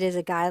use it as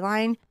a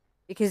guideline.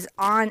 Because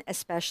on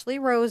especially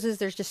roses,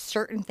 there's just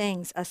certain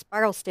things,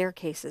 spiral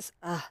staircases.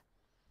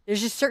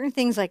 There's just certain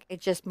things like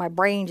my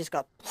brain just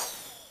goes.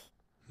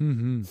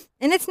 Mm-hmm.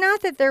 And it's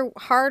not that they're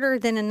harder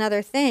than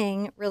another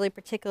thing, really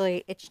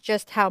particularly. It's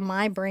just how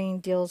my brain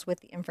deals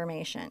with the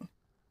information.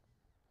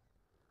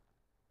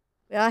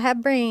 We all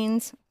have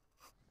brains,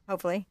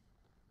 hopefully.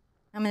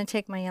 I'm going to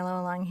take my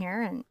yellow along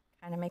here and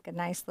kind of make a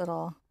nice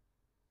little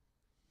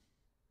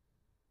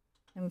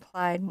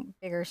implied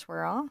bigger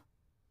swirl.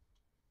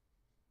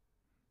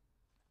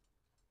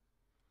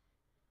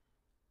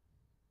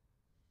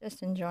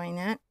 Just enjoying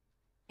that.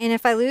 And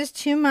if I lose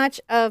too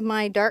much of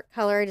my dark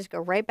color, I just go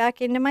right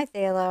back into my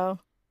phthalo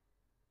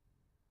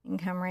and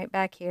come right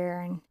back here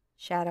and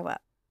shadow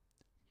up.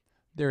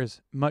 There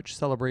is much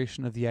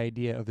celebration of the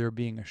idea of there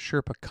being a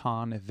Sherpa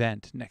Con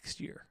event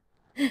next year.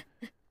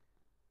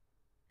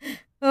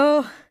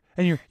 Oh.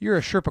 And you're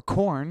a Sherpa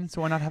corn,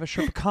 so why not have a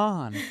Sherpa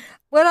Con?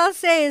 What I'll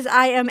say is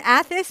I am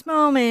at this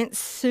moment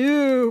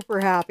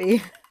super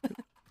happy.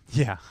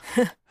 Yeah.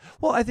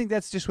 Well, I think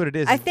that's just what it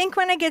is. I think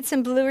when I get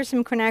some blue or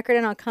some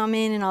quinacridone, I'll come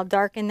in and I'll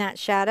darken that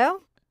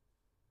shadow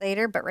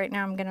later. But right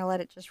now I'm going to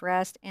let it just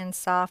rest and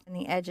soften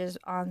the edges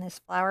on this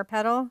flower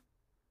petal.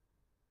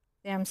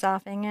 See, I'm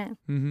softening it.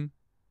 Mm-hmm.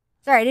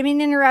 Sorry, I didn't mean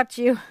to interrupt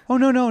you. Oh,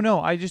 no.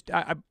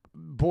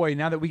 Boy,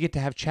 now that we get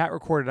to have chat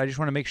recorded, I just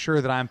want to make sure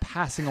that I'm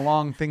passing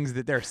along things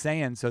that they're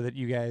saying so that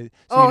you guys.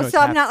 So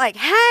I'm not like,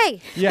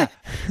 hey. Yeah.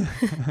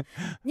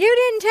 You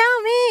didn't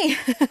tell me.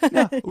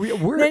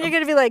 No, then you're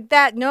going to be like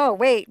that. No,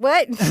 wait,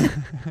 what? All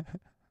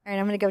right,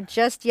 I'm going to go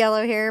just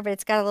yellow here, but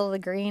it's got a little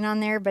green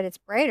on there, but it's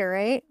brighter,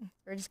 right?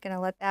 We're just going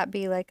to let that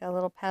be like a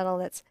little petal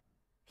that's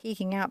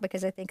peeking out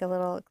because I think a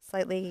little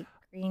slightly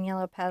green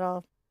yellow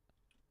petal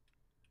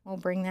will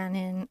bring that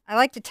in. I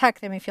like to tuck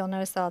them. If you'll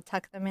notice, I'll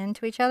tuck them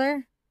into each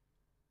other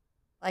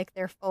like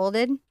they're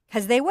folded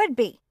because they would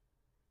be.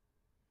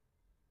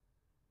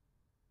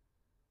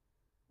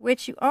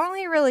 Which you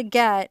only really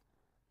get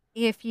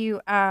if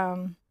you,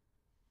 and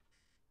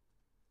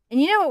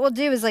you know what we'll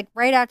do is like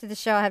right after the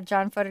show, I'll have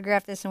John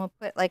photograph this and we'll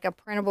put like a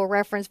printable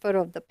reference photo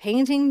of the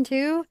painting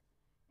too.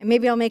 And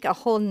maybe I'll make a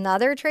whole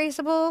nother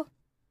traceable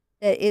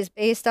that is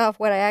based off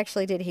what I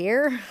actually did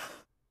here.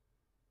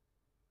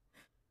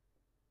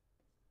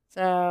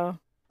 So,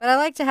 but I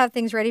like to have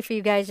things ready for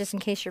you guys just in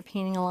case you're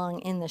painting along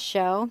in the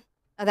show.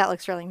 Oh, that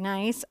looks really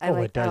nice. I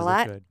like that a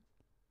lot. Look good.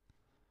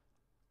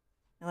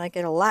 I like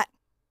it a lot.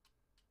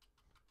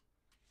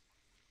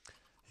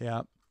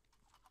 Yeah.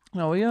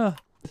 Oh, yeah.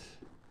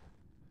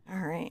 All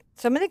right.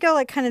 So I'm going to go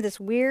like kind of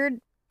this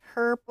weird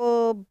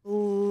purple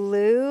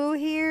blue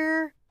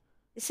here.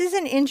 This is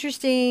an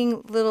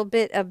interesting little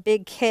bit of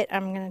big kit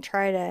I'm going to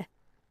try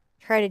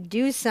to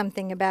do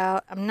something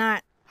about.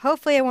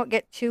 Hopefully I won't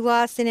get too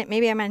lost in it.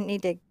 Maybe I might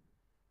need to,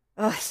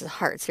 this is a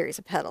hard series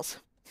of petals.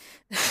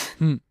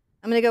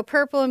 I'm going to go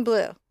purple and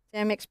blue. So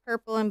I mix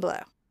purple and blue.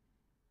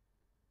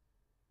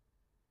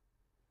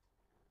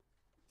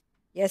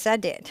 Yes, I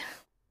did.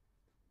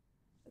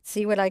 Let's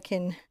see what I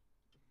can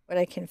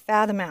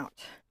fathom out.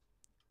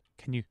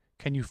 Can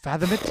you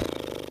fathom it?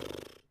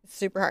 It's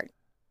super hard.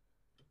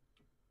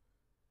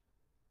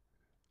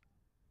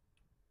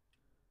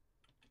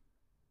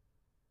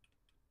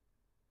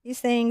 These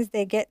things,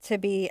 they get to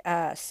be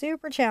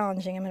super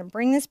challenging. I'm going to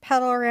bring this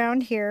petal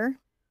around here.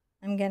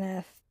 I'm going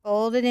to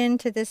fold it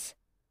into this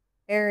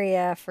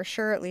area for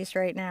sure, at least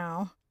right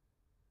now.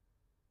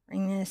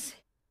 Bring this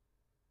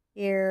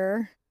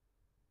here.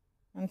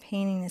 I'm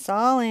painting this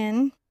all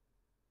in.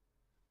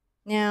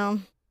 Now,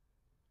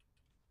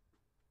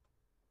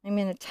 I'm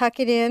going to tuck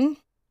it in.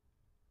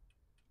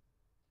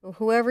 So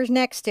whoever's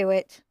next to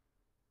it.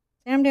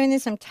 See, I'm doing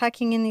this, I'm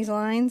tucking in these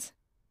lines.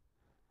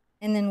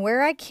 And then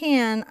where I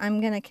can,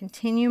 I'm going to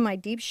continue my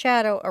deep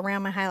shadow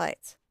around my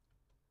highlights.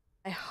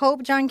 I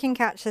hope John can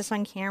catch this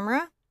on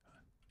camera.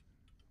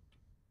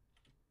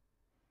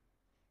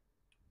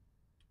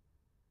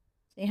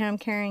 See how I'm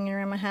carrying it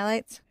around my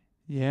highlights?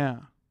 Yeah.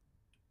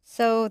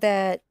 So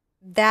that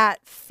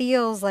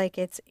feels like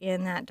it's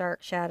in that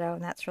dark shadow,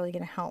 and that's really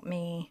going to help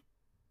me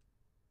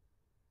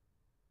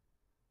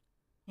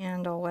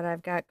handle what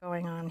I've got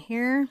going on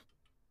here.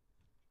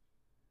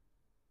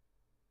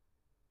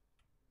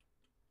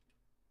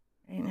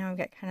 Right now I've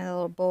got kind of a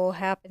little bowl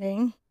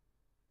happening.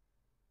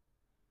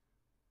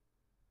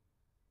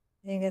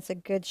 think that's a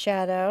good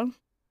shadow.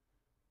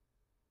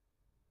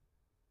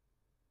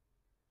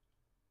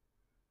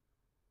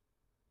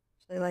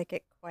 Actually like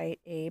it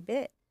quite a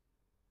bit.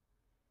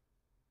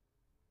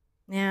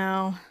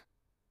 Now,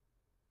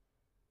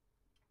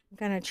 I'm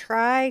going to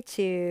try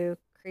to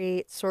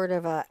create sort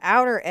of an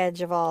outer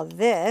edge of all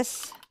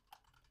this.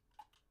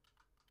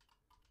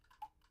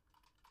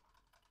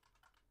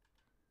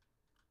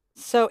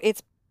 So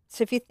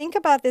if you think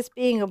about this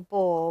being a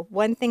bowl,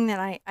 one thing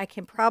that I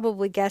can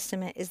probably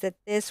guesstimate is that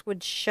this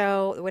would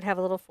have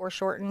a little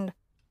foreshortened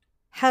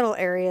petal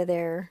area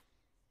there.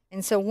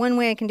 And so one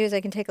way I can do is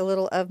I can take a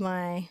little of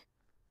my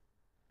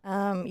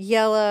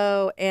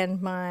yellow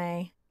and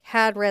my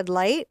cad red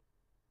light,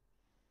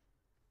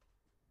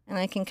 and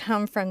I can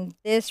come from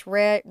this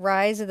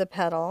rise of the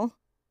petal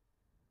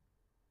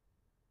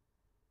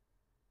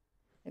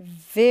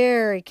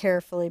very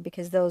carefully,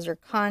 because those are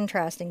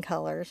contrasting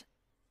colors.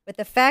 But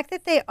the fact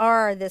that they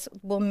are, this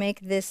will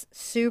make this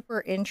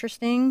super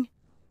interesting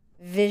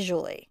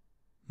visually.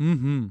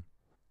 Mm-hmm.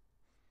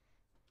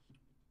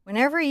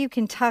 Whenever you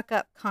can tuck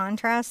up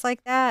contrast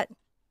like that,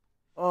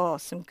 oh,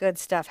 some good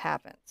stuff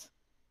happens.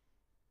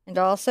 And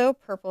also,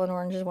 purple and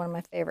orange is one of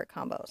my favorite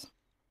combos.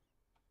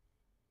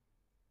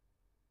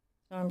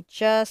 So I'm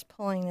just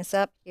pulling this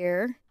up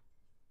here.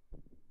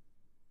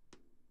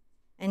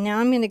 And now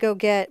I'm going to go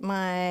get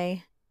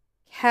my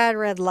cad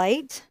red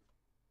light.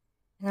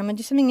 And I'm going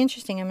to do something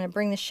interesting. I'm going to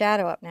bring the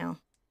shadow up now.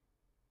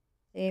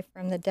 See,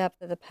 from the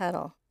depth of the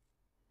petal.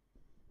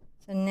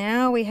 So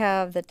now we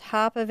have the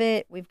top of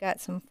it. We've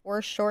got some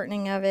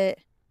foreshortening of it.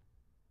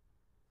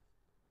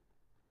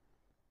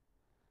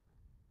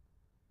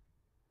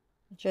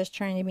 Just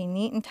trying to be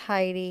neat and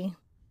tidy.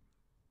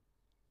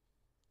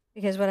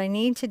 Because what I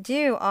need to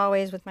do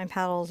always with my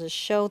petals is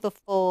show the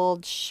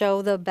fold,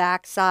 show the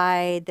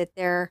backside, that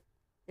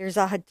there's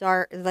a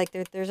dark, like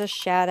there's a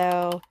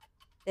shadow,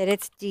 that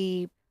it's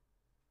deep.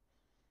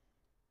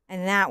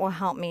 And that will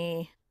help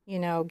me, you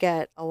know,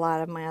 get a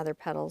lot of my other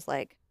petals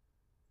like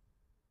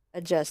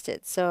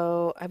adjusted.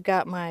 So I've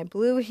got my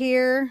blue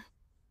here.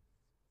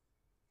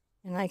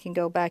 And I can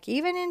go back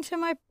even into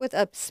with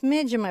a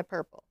smidge of my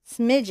purple.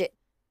 Smidge it.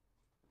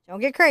 Don't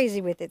get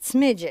crazy with it.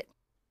 Smidge it.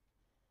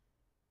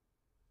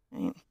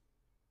 Right.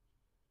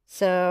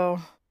 So,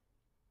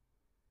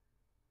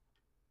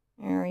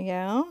 there we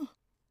go.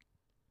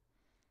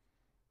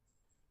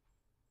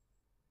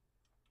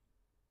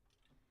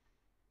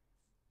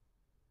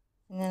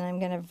 And then I'm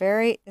going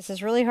to this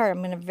is really hard.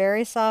 I'm going to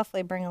very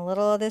softly bring a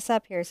little of this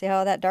up here. See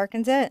how that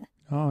darkens it?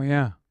 Oh,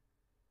 yeah.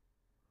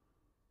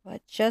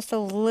 But just a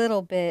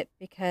little bit,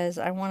 because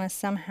I want to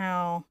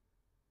somehow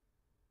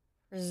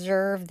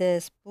preserve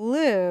this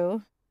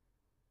blue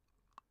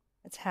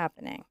that's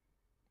happening.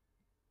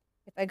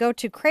 If I go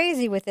too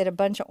crazy with it, a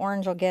bunch of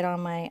orange will get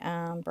on my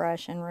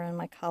brush and ruin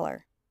my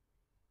color.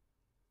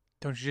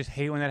 Don't you just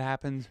hate when that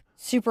happens?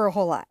 Super a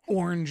whole lot.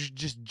 Orange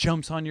just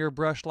jumps on your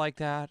brush like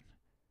that.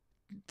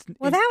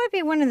 Well, that would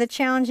be one of the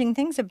challenging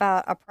things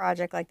about a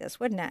project like this,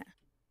 wouldn't it?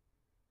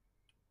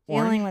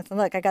 Dealing with,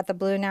 look, I got the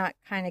blue now. It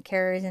kind of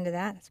carries into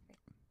that. That's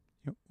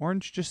great.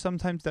 Orange just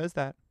sometimes does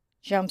that.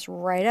 Jumps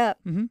right up.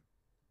 Mm-hmm.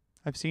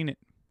 I've seen it.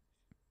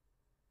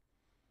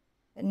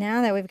 But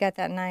now that we've got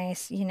that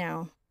nice, you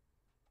know,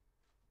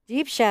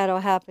 deep shadow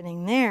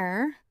happening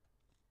there,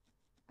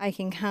 I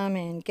can come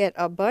and get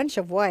a bunch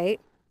of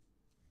white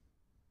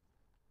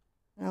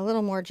and a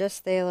little more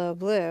just phthalo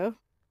blue,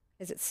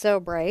 because it's so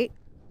bright,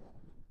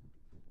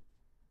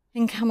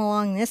 and come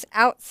along this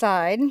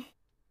outside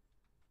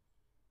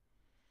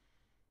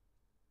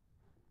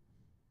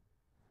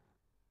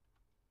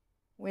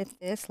with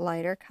this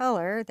lighter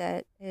color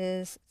that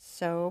is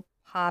so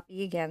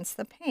poppy against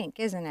the pink,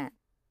 isn't it?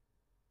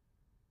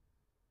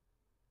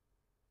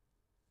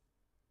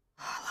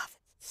 Oh, I love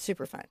it. It's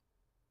super fun.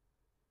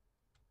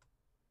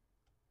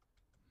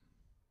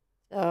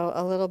 So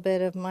a little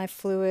bit of my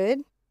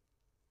fluid.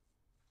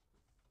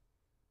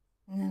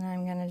 And then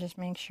I'm going to just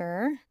make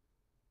sure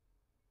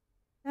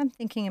I'm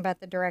thinking about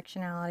the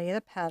directionality of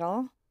the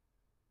petal.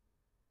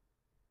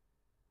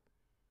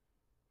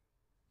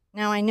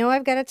 Now I know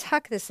I've got to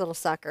tuck this little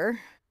sucker.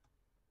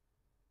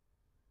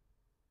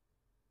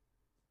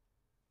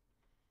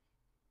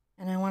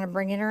 And I want to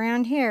bring it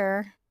around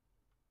here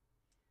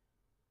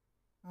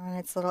on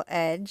its little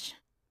edge.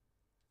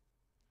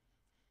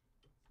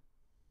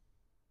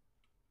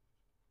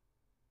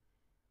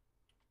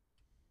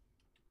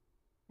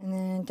 And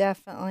then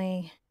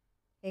definitely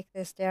take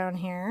this down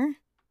here.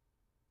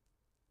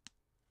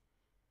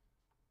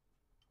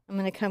 I'm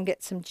going to come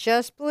get some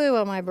just blue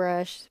on my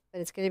brush, but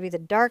it's going to be the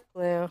dark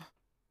blue.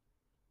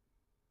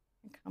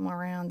 And come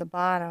around the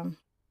bottom.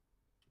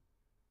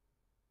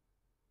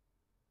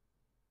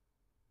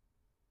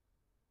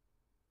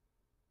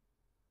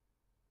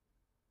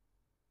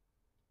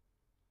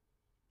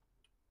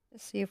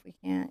 Just see if we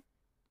can't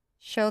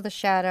show the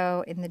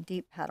shadow in the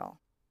deep petal.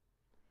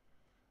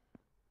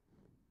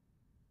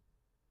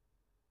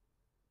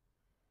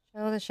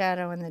 Show the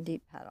shadow in the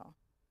deep petal.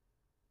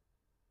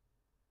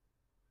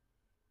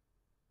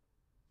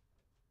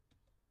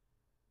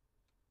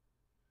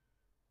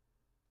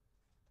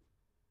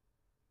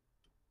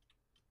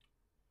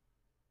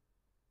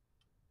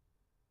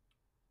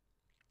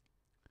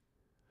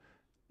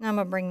 Now I'm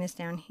going to bring this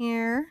down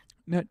here.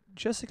 Now,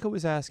 Jessica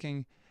was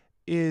asking,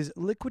 is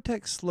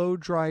Liquitex Slow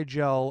Dry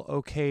Gel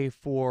okay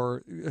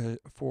for the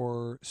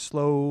flow?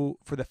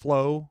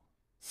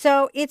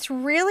 So it's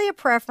really a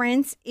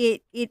preference.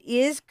 It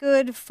is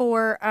good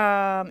for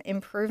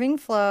improving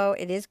flow.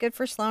 It is good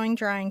for slowing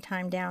drying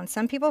time down.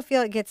 Some people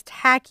feel it gets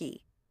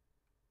tacky,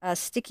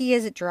 sticky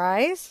as it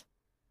dries.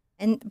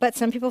 But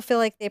some people feel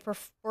like they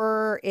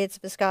prefer its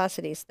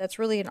viscosity. So that's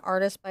really an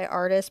artist by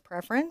artist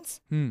preference.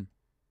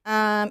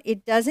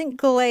 It doesn't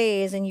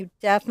glaze, and you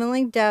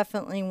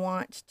definitely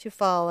want to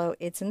follow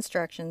its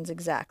instructions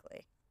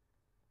exactly.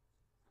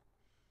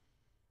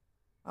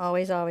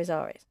 Always, always,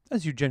 always.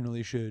 As you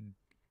generally should.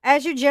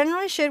 As you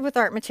generally should with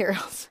art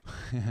materials.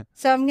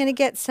 So I'm going to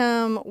get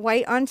some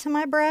white onto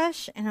my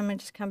brush, and I'm going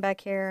to just come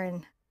back here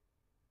and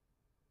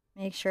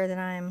make sure that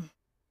I'm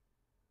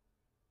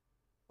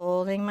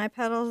folding my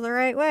petals the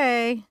right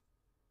way.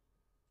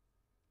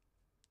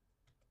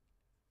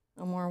 A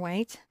little more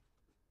white.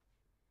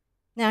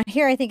 Now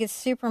here I think it's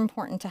super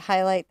important to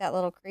highlight that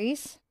little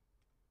crease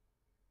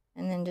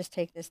and then just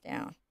take this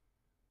down.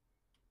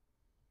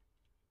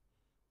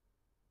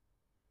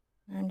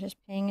 I'm just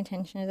paying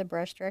attention to the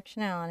brush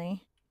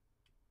directionality,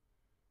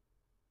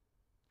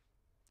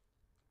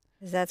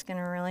 because that's going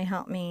to really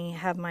help me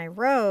have my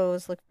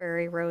rose look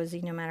very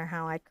rosy no matter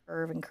how I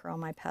curve and curl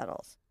my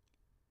petals.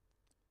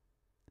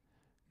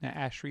 Now,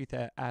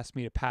 Ashrita asked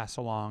me to pass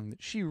along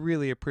that she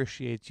really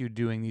appreciates you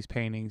doing these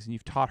paintings, and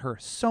you've taught her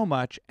so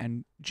much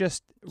and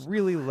just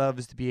really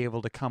loves to be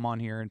able to come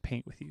on here and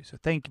paint with you. So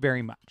thank you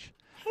very much.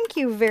 Thank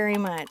you very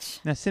much.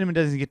 Now, Cinnamon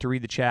doesn't get to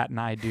read the chat, and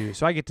I do.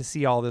 So I get to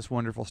see all this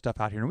wonderful stuff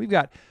out here. And we've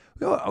got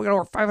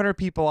over 500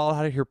 people all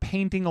out here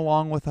painting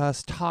along with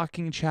us,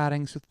 talking,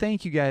 chatting. So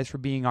thank you guys for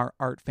being our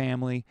art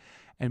family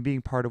and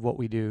being part of what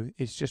we do.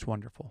 It's just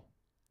wonderful.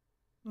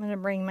 I'm going to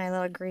bring my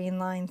little green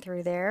line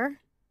through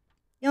there.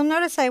 You'll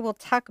notice I will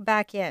tuck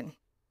back in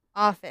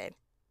often.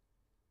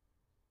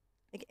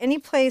 Like any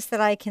place that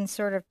I can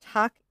sort of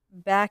tuck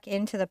back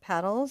into the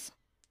petals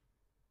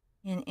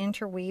and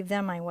interweave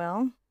them, I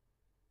will.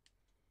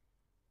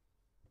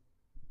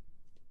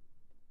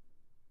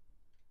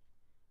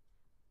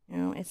 You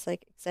know, it's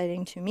like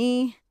exciting to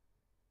me.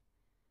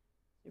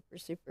 Super,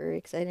 super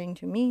exciting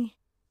to me.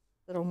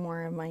 A little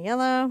more of my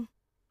yellow.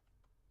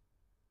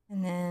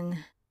 And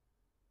then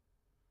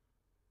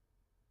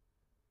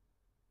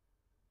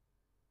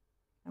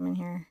come in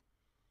here.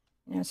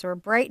 You know, so we're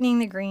brightening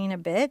the green a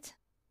bit.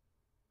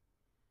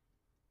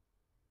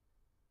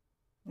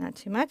 Not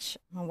too much.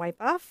 I'm going to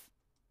wipe off.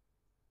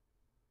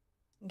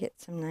 Get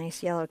some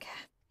nice yellow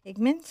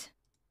pigment.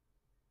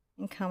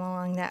 And come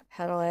along that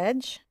petal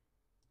edge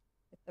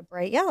with the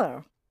bright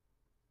yellow.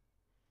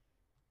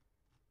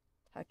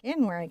 Tuck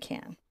in where I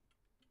can.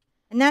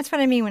 And that's what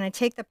I mean when I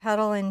take the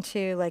petal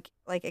into like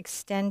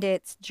extend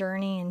its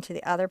journey into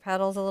the other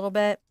petals a little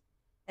bit.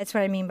 That's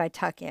what I mean by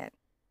tuck in.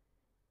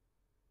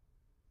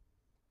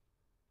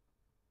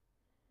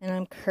 And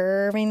I'm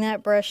curving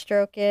that brush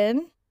stroke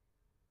in.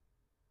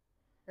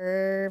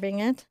 Curving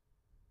it.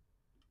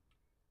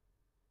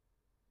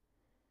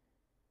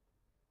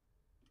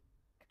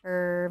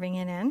 Curving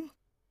it in.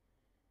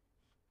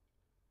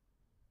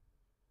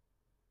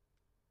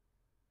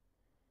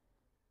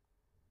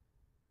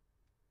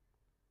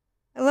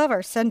 I love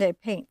our Sunday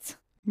paints.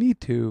 Me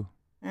too.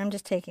 I'm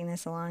just taking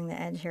this along the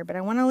edge here, but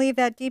I want to leave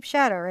that deep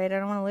shadow, right? I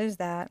don't want to lose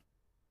that.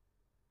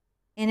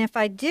 And if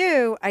I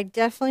do, I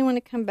definitely want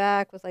to come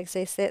back with, like,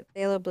 say,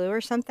 phthalo blue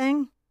or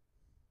something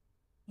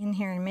in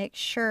here and make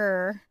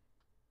sure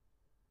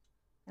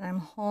that I'm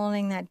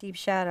holding that deep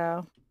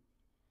shadow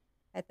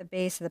at the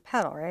base of the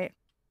petal, right?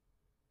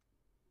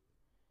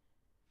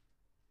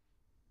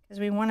 Because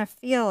we want to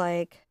feel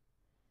like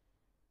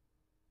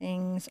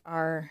things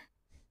are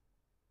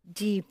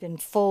deep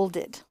and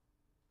folded.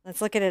 Let's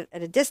look at it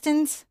at a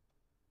distance.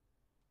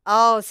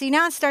 Oh, see,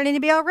 now it's starting to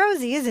be all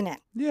rosy, isn't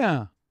it?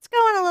 Yeah. It's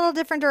going a little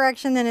different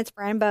direction than it's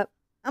prime, but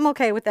I'm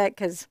okay with that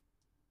because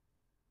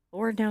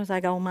Lord knows I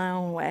go my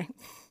own way.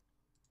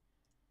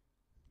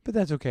 But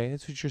that's okay.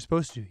 That's what you're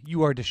supposed to do.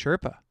 You are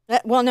TheArtSherpa.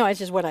 Well, no, it's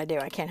just what I do.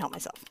 I can't help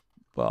myself.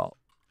 Well,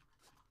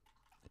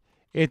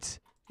 it's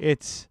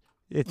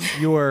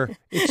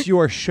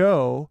your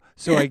show,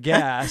 so I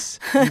guess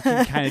you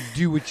can kind of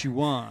do what you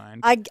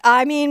want.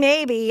 I mean,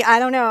 maybe. I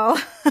don't know.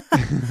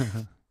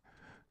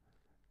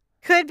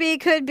 Could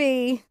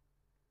be.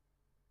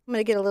 I'm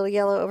going to get a little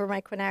yellow over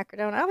my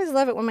quinacridone. I always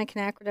love it when my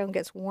quinacridone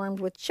gets warmed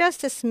with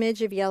just a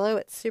smidge of yellow.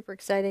 It's super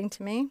exciting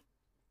to me.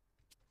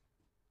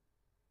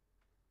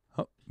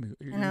 Oh,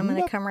 and I'm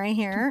going to come right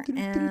here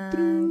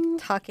and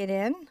tuck it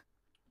in,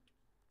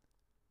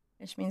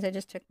 which means I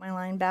just took my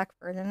line back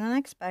further than I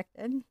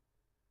expected.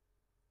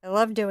 I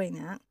love doing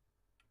that.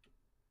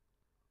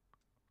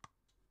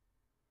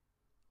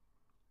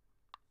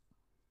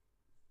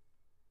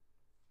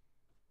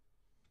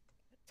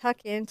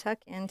 Tuck in, tuck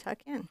in,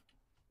 tuck in.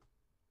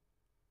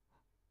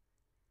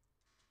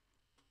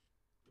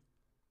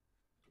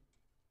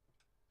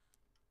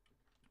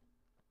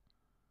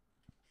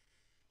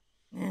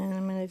 And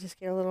I'm going to just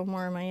get a little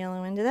more of my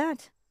yellow into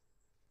that.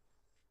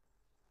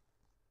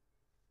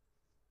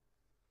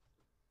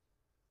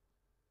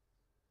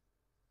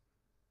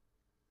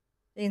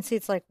 You can see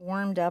it's like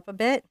warmed up a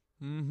bit.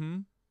 Mm-hmm.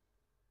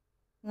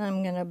 And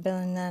I'm going to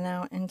blend that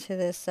out into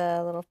this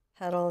little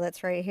petal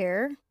that's right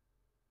here.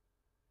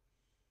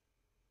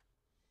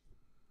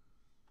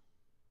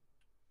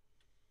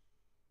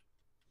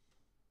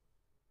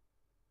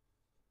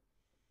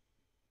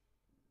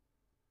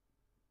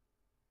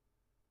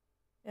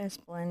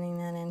 Just blending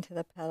that into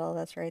the petal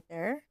that's right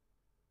there.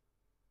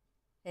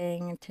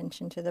 Paying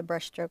attention to the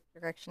brushstroke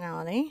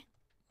directionality.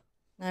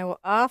 And I will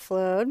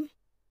offload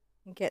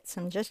and get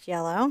some just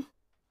yellow.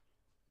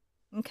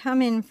 And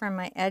come in from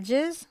my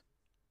edges.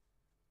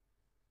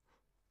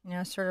 You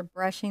know, sort of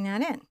brushing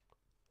that in.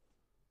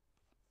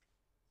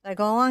 So I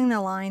go along the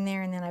line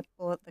there and then I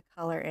pull the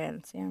color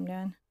in. See what I'm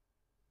doing?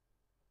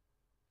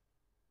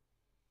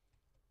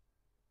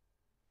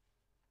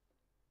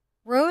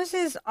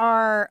 Roses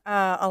are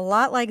a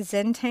lot like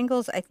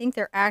Zentangles. I think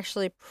they're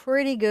actually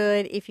pretty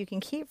good if you can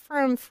keep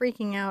from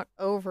freaking out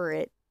over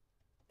it.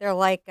 They're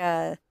like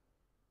Zentangles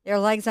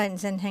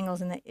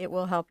in that it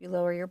will help you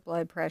lower your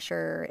blood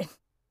pressure and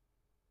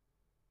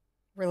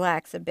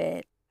relax a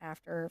bit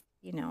after,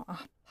 you know, a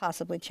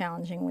possibly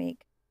challenging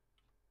week,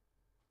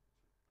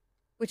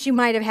 which you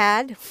might have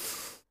had.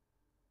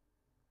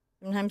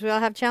 Sometimes we all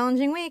have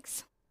challenging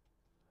weeks.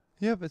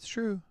 Yep, it's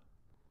true.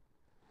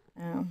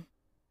 The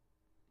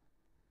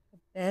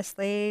best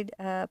laid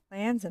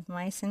plans of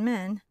mice and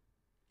men.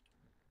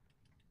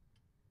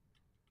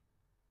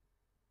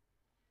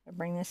 I'll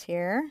bring this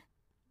here.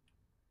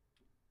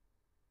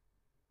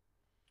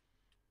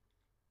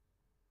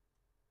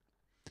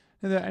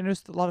 And I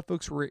noticed a lot of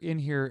folks were in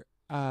here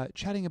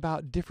chatting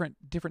about different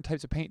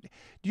types of paint.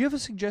 Do you have a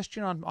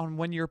suggestion on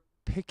when you're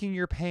picking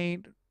your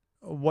paint,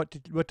 what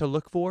to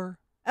look for?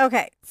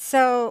 Okay,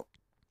 so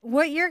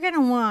what you're going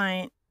to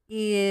want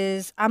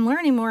is, I'm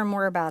learning more and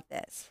more about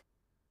this.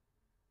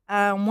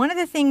 One of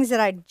the things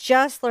that I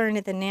just learned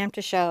at the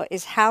NAMTA show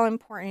is how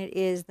important it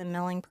is the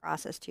milling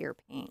process to your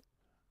paint.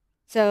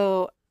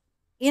 So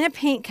in a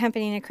paint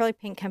company, an acrylic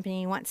paint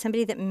company, you want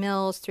somebody that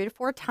mills 3 to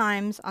 4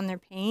 times on their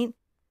paint.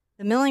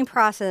 The milling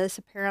process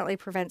apparently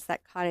prevents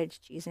that cottage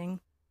cheesing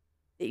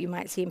that you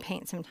might see in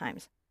paint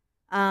sometimes.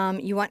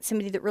 You want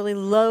somebody that really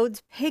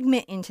loads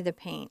pigment into the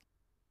paint.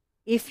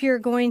 If you're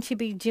going to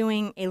be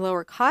doing a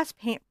lower cost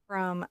paint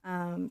from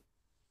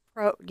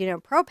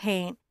Pro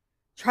Paint,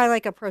 try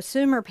like a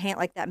prosumer paint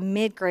like that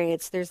mid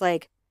grades. There's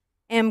like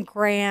M.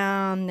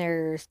 Graham,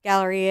 there's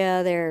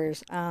Galleria,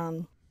 there's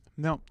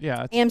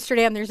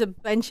Amsterdam. There's a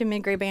bunch of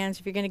mid grade brands.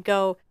 If you're going to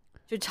go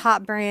to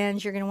top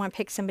brands, you're going to want to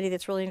pick somebody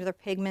that's really into their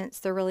pigments.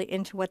 They're really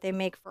into what they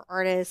make for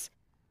artists.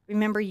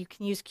 Remember, you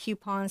can use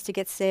coupons to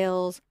get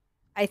sales.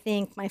 I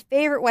think my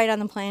favorite white on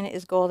the planet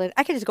is golden.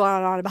 I could just go on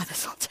and on about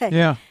this all day.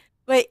 Yeah.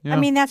 But, I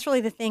mean, that's really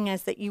the thing,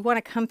 is that you want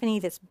a company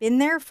that's been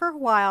there for a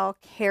while,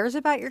 cares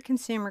about your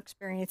consumer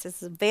experience,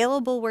 is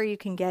available where you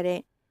can get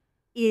it,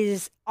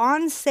 is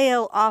on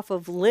sale off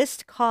of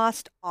list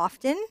cost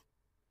often,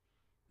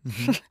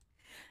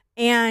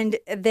 and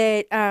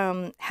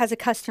that has a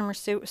customer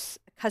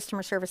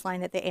service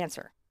line that they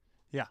answer.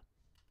 Yeah.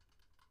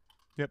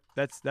 Yep,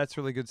 that's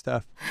really good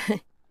stuff.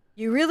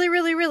 You really,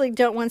 really, really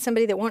don't want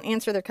somebody that won't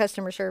answer their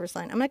customer service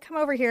line. I'm going to come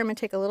over here. I'm going to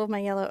take a little of my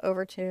yellow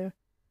over to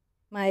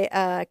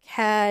my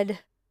CAD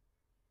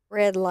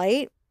red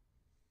light,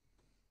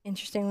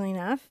 interestingly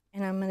enough,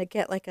 and I'm going to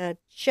get like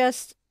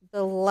just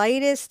the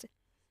lightest,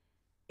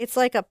 it's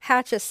like a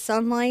patch of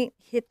sunlight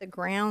hit the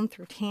ground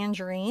through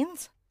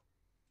tangerines.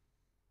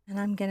 And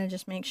I'm going to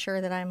just make sure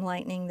that I'm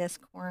lightening this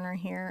corner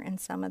here and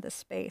some of the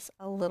space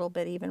a little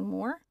bit even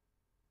more,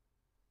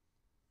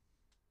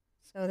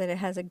 so that it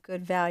has a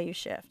good value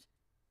shift.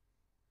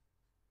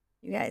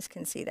 You guys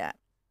can see that.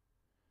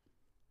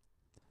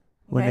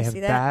 When they have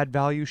bad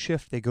value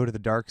shift, they go to the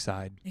dark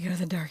side. They go to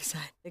the dark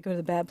side. They go to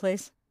the bad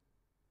place.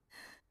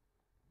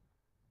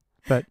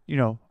 But, you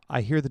know,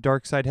 I hear the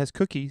dark side has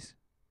cookies.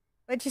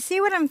 But you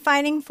see what I'm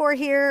fighting for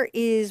here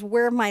is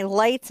where my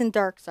lights and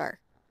darks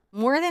are.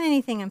 More than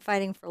anything, I'm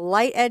fighting for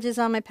light edges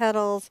on my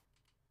petals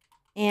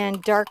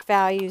and dark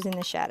values in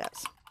the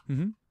shadows.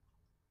 Mm-hmm.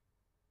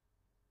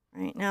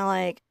 Right now,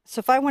 like, so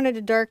if I wanted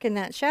to darken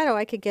that shadow,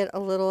 I could get a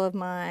little of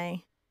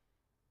my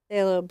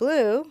phthalo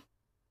blue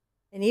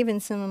and even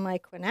some of my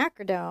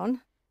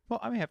quinacridone. Well,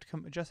 I may have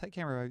to adjust that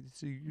camera.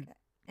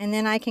 And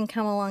then I can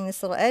come along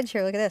this little edge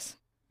here, look at this,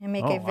 and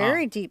make a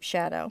very deep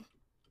shadow.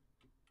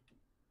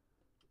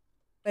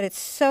 But it's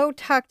so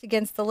tucked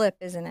against the lip,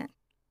 isn't it?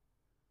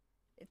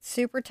 It's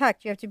super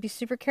tucked. You have to be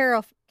super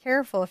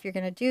careful if you're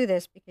going to do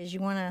this, because you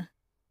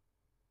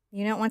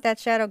don't want that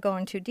shadow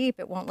going too deep.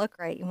 It won't look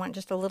right. You want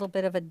just a little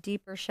bit of a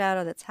deeper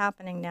shadow that's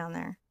happening down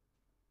there.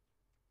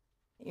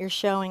 You're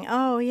showing,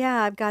 oh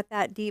yeah, I've got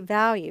that deep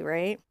value,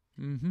 right?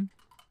 Mm-hmm.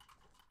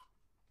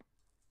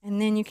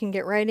 And then you can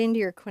get right into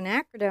your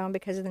quinacridone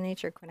because of the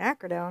nature of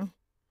quinacridone.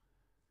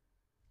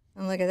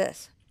 And look at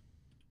this.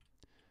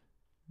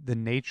 The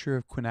nature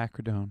of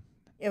quinacridone.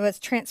 It was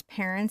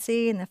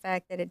transparency and the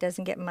fact that it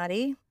doesn't get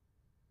muddy.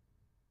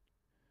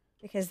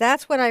 Because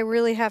that's what I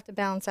really have to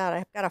balance out.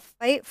 I've got to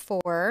fight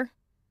for.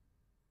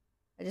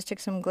 I just took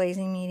some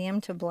glazing medium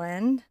to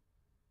blend.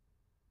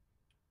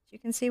 You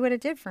can see what it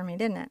did for me,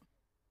 didn't it?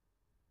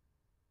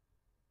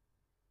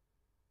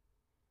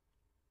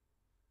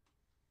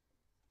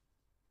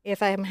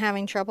 If I'm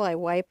having trouble, I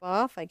wipe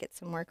off. I get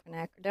some more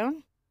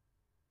quinacridone,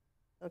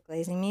 little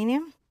glazing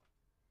medium.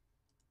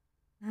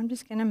 I'm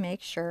just going to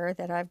make sure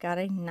that I've got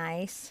a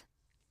nice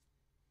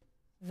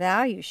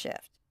value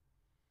shift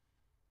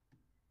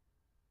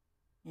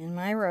in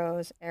my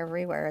rose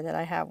everywhere that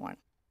I have one.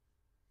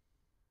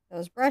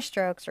 Those brush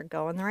strokes are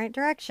going the right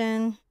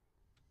direction.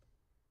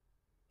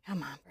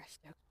 Come on, brush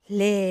stroke.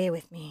 Play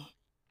with me.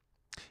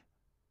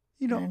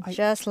 You know, I'm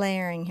just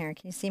layering here.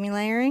 Can you see me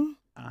layering?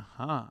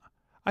 Uh-huh.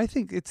 I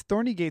think it's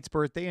Thornygate's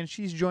birthday, and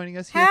she's joining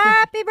us here.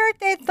 Happy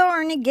birthday,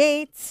 Thorny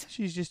Gates.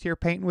 She's just here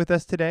painting with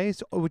us today,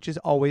 which is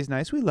always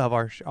nice. We love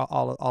our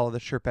all of the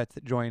Sherpettes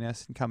that join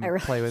us and come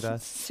and play with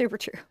us. Super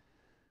true.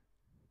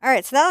 All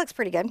right, so that looks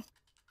pretty good.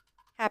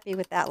 Happy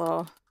with that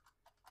little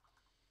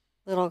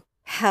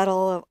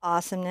petal of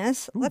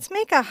awesomeness. Ooh. Let's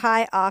make a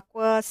high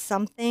aqua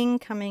something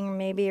coming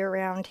maybe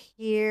around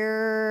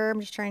here. I'm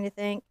just trying to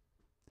think.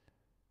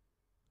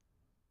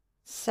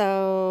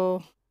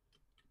 So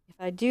if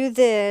I do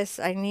this,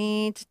 I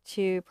need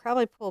to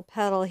probably pull a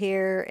petal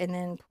here and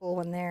then pull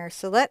one there.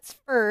 So let's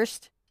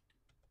first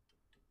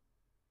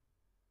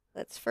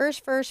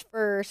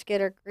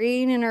get our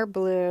green and our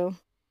blue.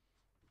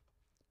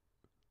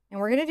 And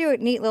we're going to do a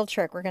neat little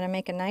trick. We're going to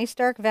make a nice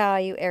dark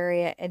value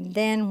area. And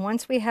then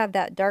once we have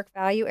that dark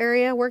value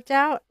area worked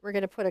out, we're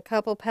going to put a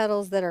couple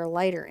petals that are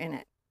lighter in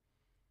it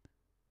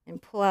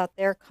and pull out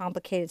their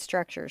complicated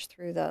structures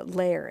through the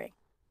layering.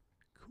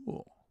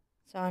 Cool.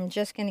 So I'm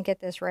just going to get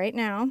this right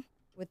now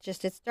with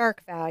just its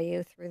dark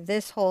value through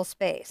this whole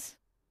space.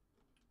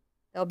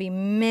 There'll be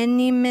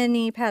many,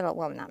 many petals.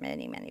 Well, not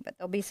many, but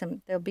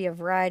there'll be a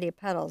variety of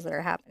petals that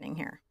are happening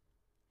here.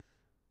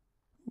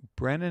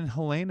 Brent and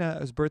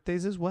Helena's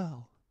birthdays as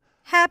well.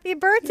 Happy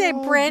birthday,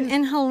 Brent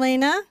and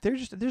Helena.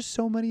 There's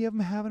so many of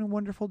them having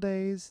wonderful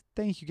days.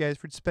 Thank you guys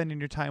for spending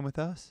your time with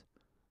us.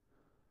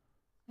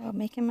 Oh,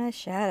 making my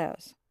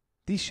shadows.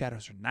 These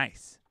shadows are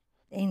nice.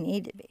 They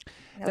need to be.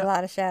 A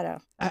lot of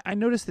shadow. I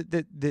noticed that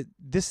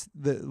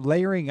the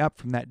layering up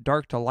from that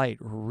dark to light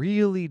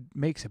really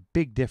makes a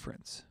big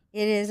difference.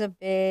 It is a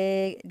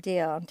big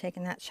deal. I'm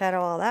taking that shadow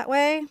all that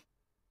way.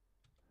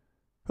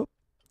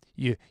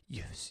 You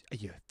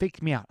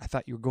faked me out. I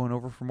thought you were going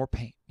over for more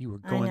paint. You were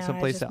going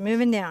someplace else.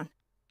 Moving down.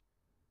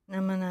 And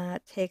I'm going to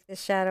take the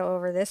shadow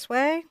over this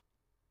way.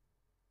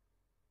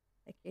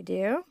 Like you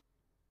do.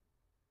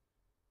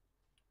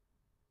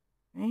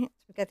 All right. So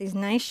we've got these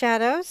nice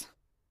shadows.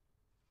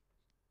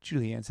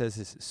 Julianne says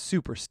this is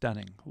super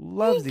stunning.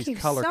 Loves these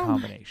color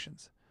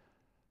combinations.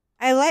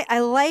 I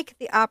like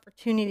the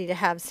opportunity to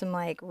have some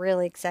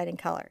really exciting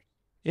colors.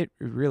 It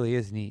really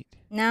is neat.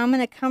 Now I'm going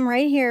to come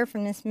right here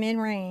from this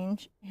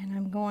mid-range, and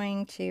I'm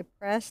going to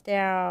press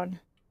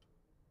down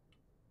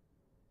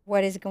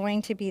what is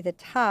going to be the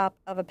top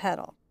of a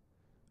petal.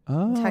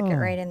 Oh. And tuck it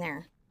right in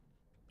there.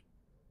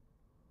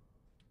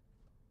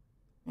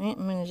 All right,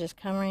 I'm going to just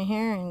come right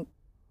here, and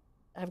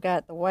I've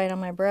got the white on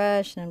my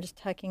brush, and I'm just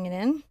tucking it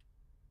in.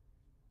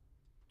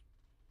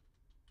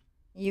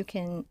 You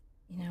can,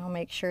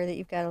 make sure that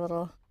you've got a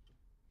little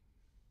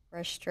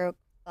brush stroke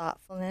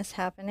thoughtfulness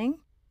happening.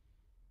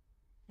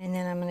 And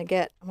then I'm going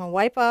to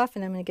wipe off,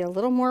 and I'm going to get a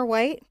little more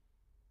white.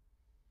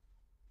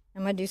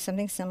 I'm going to do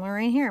something similar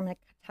right here. I'm going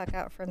to tuck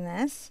out from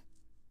this.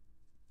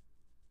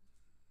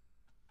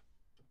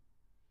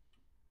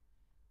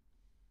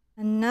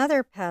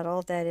 Another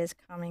petal that is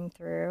coming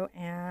through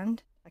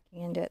and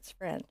tucking into its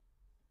friend.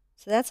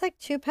 So that's like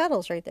 2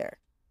 petals right there.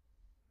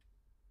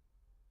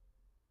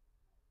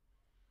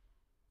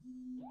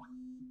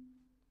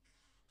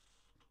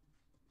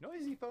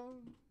 Noisy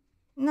phone.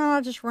 No,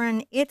 I'll just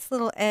run its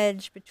little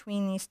edge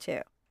between these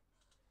 2.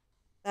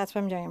 That's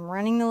what I'm doing. I'm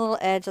running the little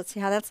edge. Let's see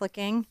how that's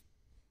looking.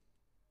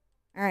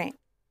 All right.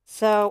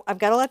 So I've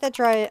got to let that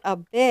dry a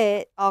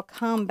bit. I'll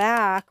come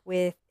back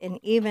with an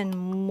even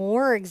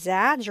more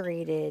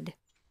exaggerated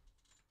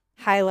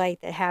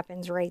highlight that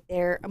happens right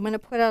there. I'm going to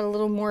put out a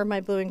little more of my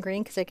blue and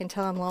green because I can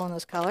tell I'm low on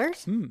those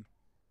colors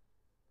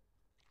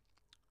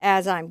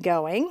as I'm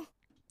going.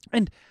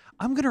 And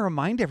I'm going to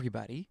remind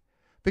everybody,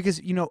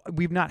 because,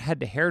 we've not had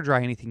to hair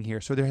dry anything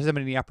here, so there hasn't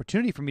been any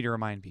opportunity for me to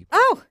remind people.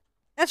 Oh,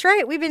 that's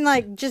right. We've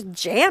been just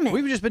jamming.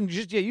 We've just been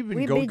you've been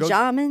We've been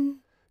jamming.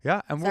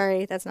 Yeah.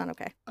 Sorry, that's not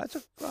okay.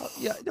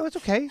 No, it's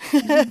okay.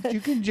 You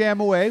can jam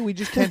away. We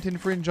just can't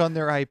infringe on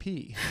their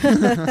IP.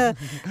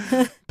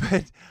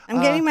 But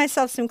I'm getting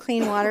myself some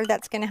clean water.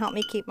 That's going to help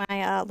me keep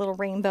my little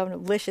rainbow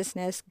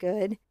deliciousness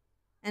good.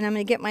 And I'm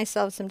going to get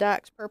myself some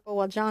Doc's Purple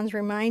while John's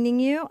reminding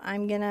you.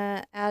 I'm going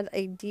to add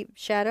a deep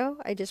shadow.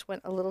 I just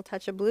went a little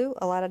touch of blue,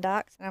 a lot of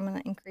Doc's, and I'm going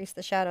to increase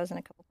the shadows in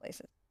a couple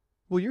places.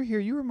 Well, you're here.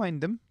 You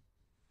remind them.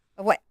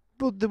 Of what?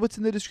 Well, what's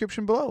in the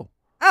description below?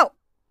 Oh,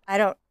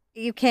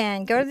 you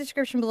can go to the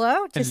description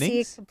below to see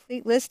a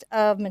complete list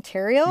of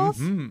materials.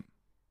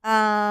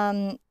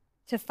 Mm-hmm.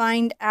 to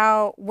find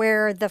out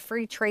where the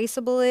free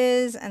traceable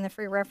is and the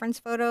free reference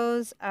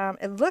photos.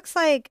 It looks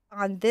like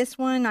on this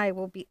one, I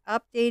will be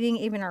updating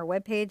even our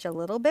webpage a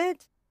little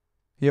bit.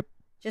 Yep.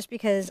 Just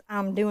because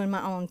I'm doing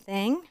my own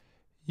thing.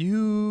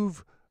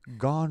 You've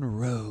gone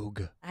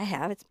rogue. I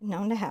have. It's been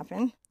known to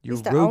happen. You're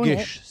Used to own it.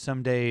 roguish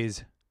some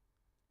days.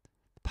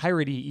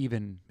 Piratey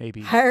even,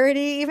 maybe. Piratey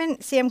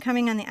even. See, I'm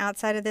coming on the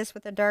outside of this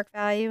with a dark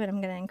value, and I'm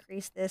going to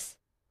increase this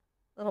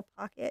little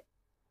pocket.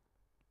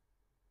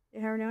 See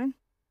how we're doing?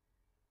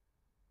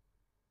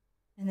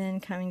 And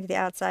then coming to the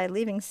outside,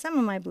 leaving some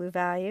of my blue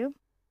value.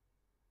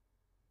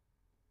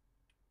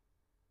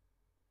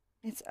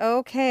 It's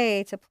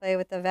okay to play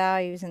with the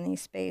values in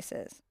these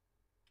spaces.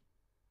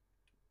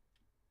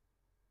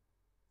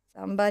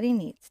 Somebody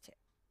needs to.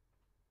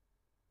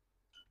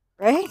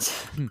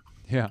 Right?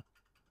 Yeah.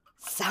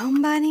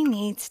 Somebody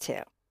needs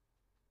to.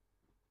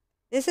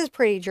 This is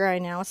pretty dry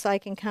now, so I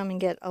can come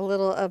and get a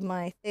little of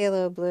my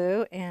phthalo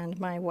blue and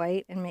my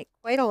white and make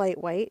quite a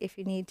light white. If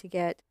you need to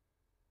get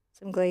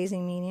some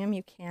glazing medium,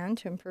 you can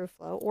to improve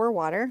flow, or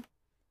water.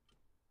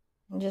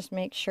 And just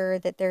make sure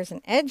that there's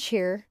an edge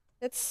here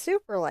that's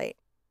super light.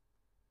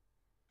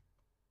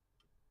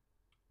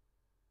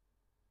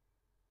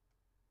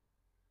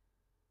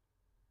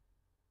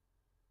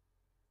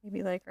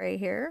 Maybe like right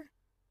here.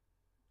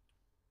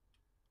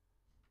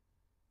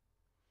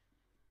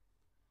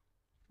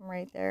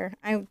 Right there.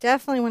 I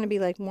definitely want to be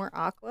like more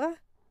aqua,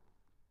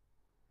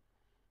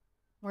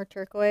 more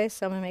turquoise.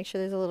 So I'm going to make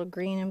sure there's a little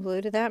green and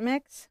blue to that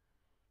mix.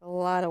 A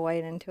lot of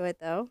white into it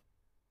though.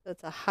 So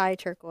it's a high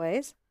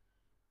turquoise.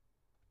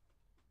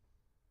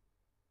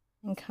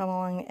 And come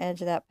along the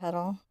edge of that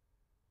petal.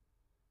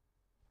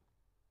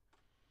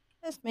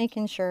 Just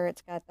making sure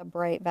it's got the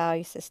bright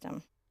value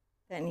system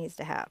that it needs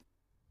to have.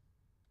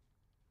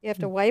 You have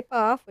to wipe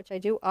off, which I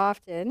do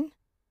often,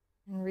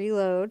 and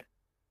reload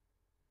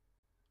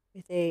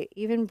with a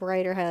even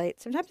brighter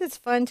highlight. Sometimes it's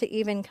fun to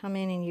even come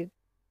in and you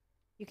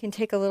can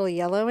take a little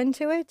yellow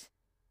into it,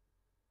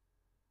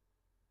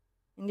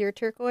 into your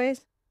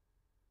turquoise,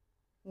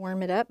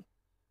 warm it up.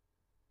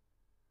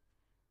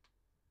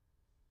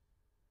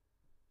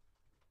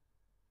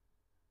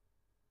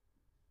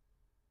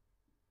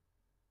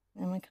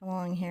 I'm going to come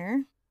along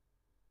here.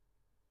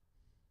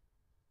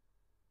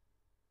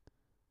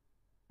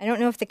 I don't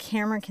know if the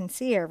camera can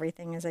see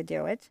everything as I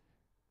do it.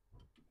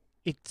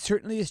 It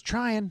certainly is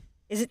trying.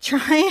 Is it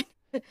trying?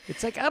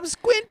 It's like, I'm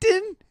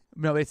squinting.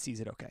 No, it sees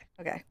it okay.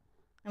 Okay.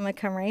 I'm going to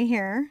come right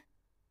here.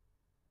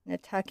 I'm going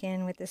to tuck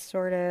in with this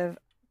sort of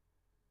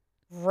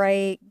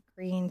bright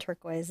green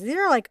turquoise. These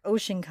are like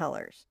ocean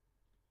colors.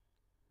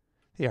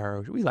 They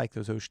are. We like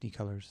those oceany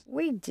colors.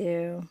 We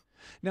do.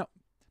 Now,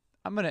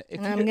 I'm going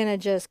to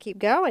just keep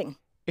going.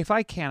 If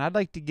I can, I'd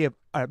like to give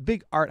a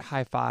big art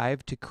high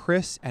five to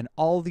Chris and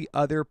all the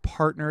other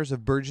partners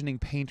of burgeoning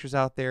painters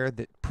out there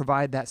that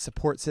provide that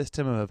support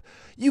system of,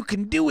 you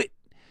can do it.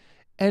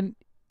 And,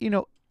 you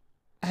know,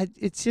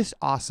 it's just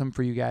awesome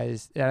for you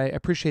guys. And I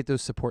appreciate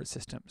those support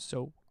systems.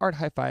 So art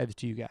high fives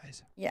to you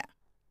guys. Yeah.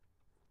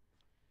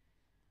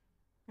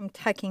 I'm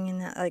tucking in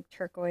that like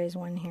turquoise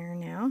one here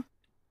now.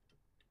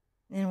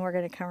 Then we're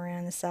going to come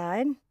around the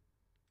side.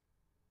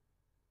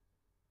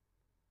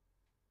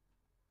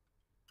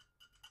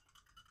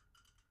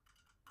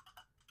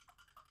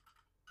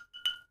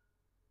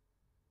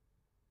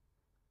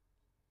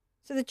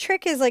 So the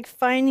trick is like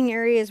finding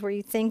areas where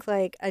you think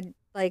like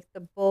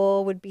the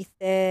bowl would be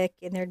thick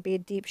and there'd be a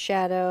deep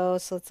shadow.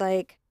 So it's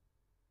like,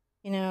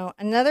 you know,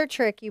 another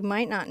trick you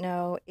might not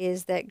know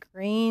is that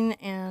green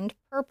and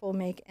purple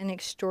make an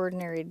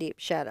extraordinary deep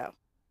shadow.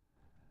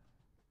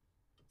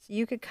 So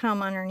you could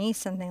come underneath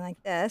something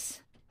like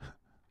this.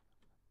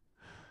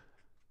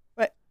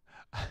 But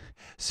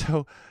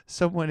so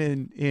someone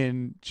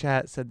in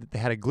chat said that they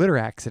had a glitter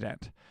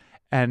accident.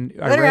 And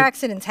glitter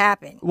accidents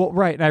happen. Well,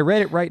 right. And I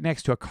read it right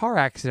next to a car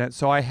accident.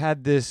 So I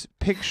had this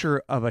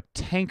picture of a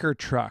tanker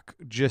truck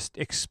just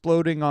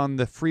exploding on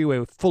the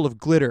freeway full of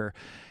glitter.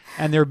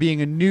 And there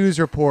being a news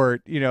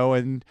report, you know,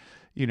 and,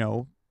 you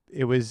know,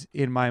 it was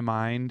in my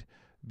mind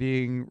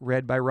being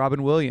read by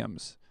Robin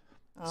Williams.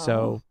 Oh,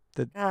 so,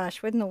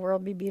 gosh, wouldn't the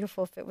world be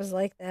beautiful if it was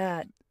like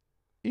that?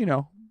 You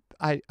know,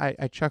 I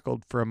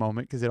chuckled for a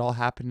moment because it all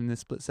happened in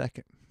this split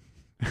second.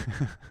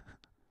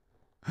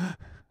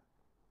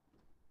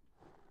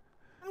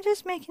 I'm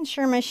just making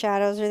sure my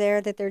shadows are there,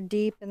 that they're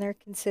deep and they're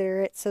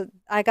considerate. So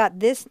I got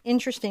this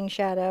interesting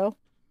shadow,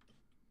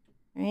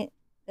 right,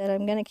 that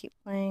I'm going to keep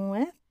playing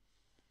with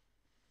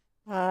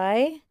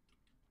by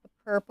the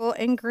purple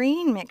and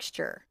green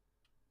mixture.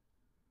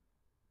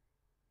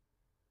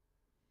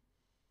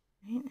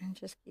 Right, and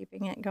just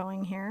keeping it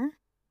going here.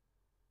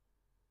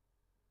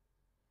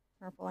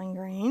 Purple and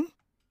green.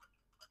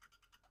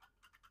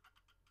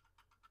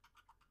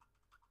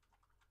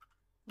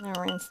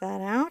 Now rinse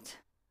that out.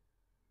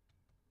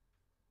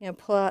 I'm going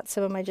to pull out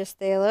some of my just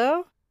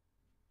phthalo.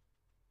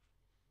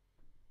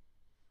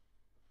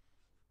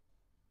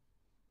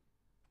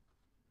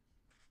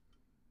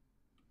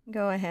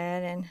 Go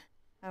ahead and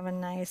have a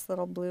nice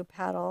little blue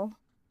petal.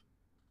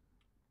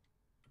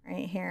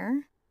 right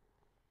here,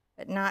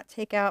 but not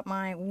take out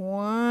my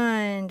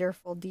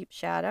wonderful deep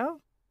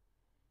shadow.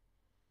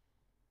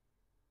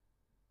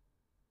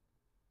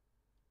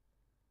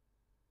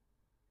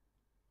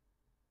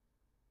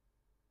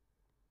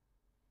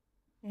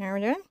 How we're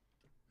doing?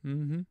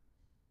 Mm-hmm.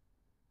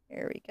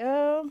 There we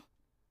go.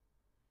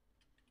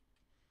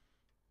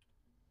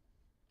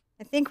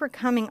 I think we're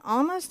coming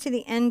almost to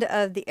the end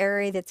of the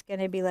area that's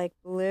going to be like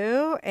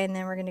blue, and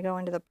then we're going to go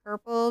into the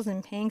purples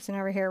and pinks, and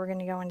over here we're going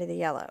to go into the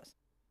yellows.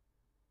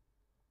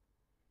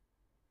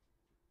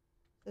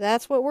 So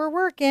that's what we're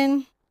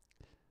working.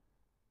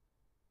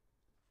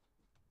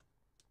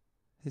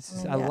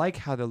 I like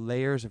how the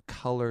layers of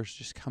colors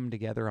just come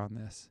together on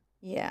this.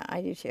 Yeah,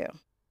 I do too.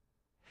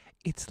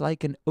 It's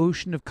like an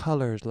ocean of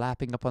colors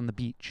lapping up on the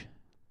beach.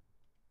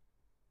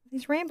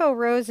 These rainbow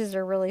roses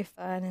are really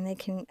fun, and they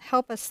can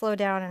help us slow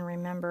down and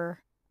remember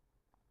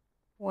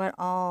what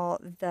all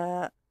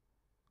the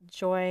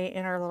joy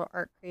in our little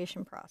art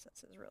creation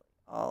process is really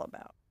all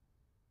about.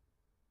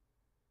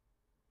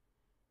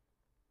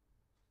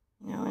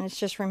 You know, and it's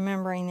just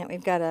remembering that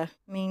we've got to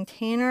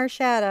maintain our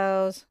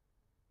shadows.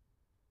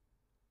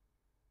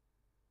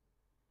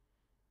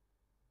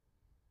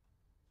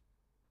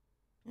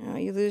 You know,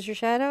 you lose your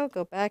shadow,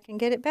 go back and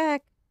get it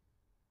back.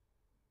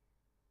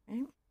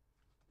 Okay.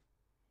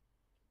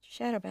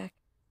 Shadow back.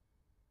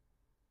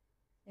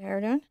 See how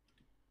we're doing?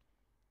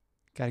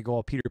 Gotta go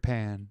all Peter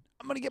Pan.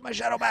 I'm gonna get my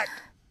shadow back.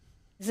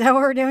 Is that what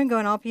we're doing?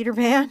 Going all Peter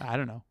Pan? I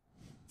don't know.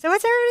 So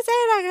what's everybody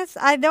saying? I guess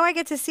I know I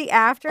get to see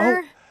after.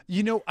 Oh,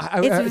 you know,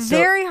 it's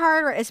very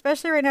hard,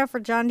 especially right now, for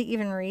John to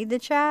even read the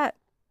chat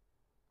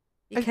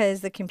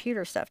because the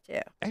computer stuff too.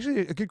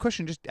 Actually, a good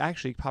question just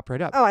actually popped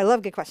right up. Oh, I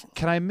love good questions.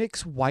 Can I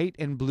mix white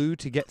and blue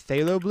to get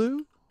phthalo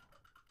blue?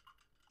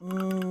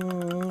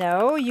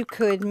 No, you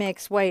could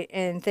mix white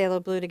and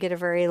phthalo blue to get a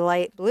very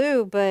light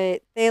blue,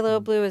 but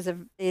phthalo blue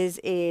is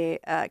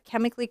a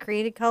chemically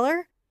created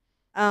color.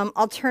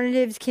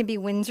 Alternatives can be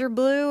Windsor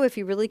blue. If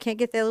you really can't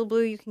get phthalo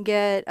blue, you can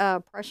get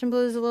Prussian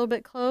blue is a little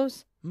bit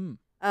close.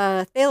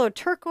 Phthalo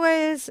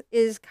turquoise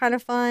is kind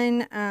of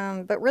fun,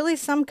 but really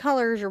some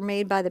colors are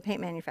made by the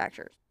paint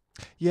manufacturers.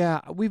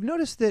 Yeah, we've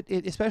noticed that,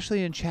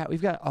 especially in chat,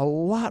 we've got a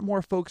lot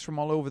more folks from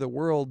all over the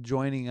world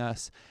joining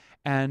us.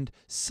 And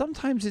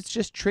sometimes it's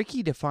just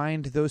tricky to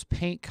find those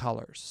paint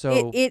colors.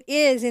 So it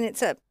is, and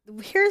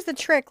here's the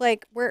trick.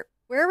 Like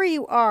wherever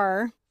you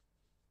are,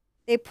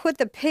 they put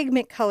the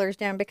pigment colors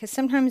down because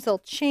sometimes they'll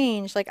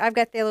change. Like I've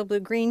got phthalo blue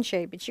green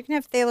shade, but you can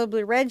have phthalo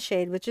blue red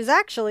shade, which is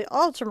actually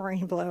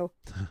ultramarine blue.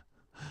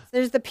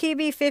 There's the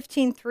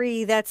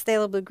PB153, that's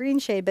phthalo blue green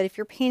shade. But if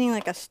you're painting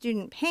like a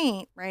student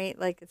paint, right?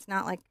 Like it's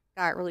not like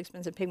got really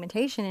expensive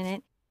pigmentation in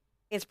it.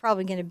 It's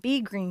probably going to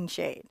be green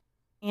shade,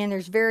 and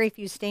there's very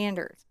few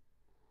standards.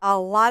 A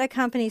lot of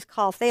companies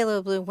call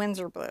phthalo blue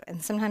Windsor blue,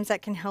 and sometimes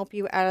that can help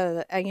you out of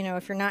the,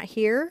 if you're not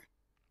here,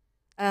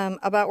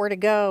 about where to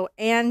go.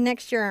 And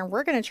next year,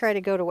 we're going to try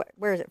to go to,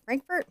 where is it,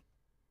 Frankfurt?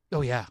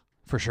 Oh, yeah,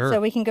 for sure. So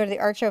we can go to the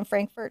art show in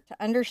Frankfurt to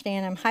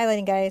understand. I'm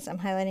highlighting, guys. I'm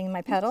highlighting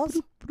my petals.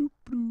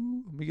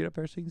 Let me get up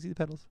there so you can see the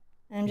petals.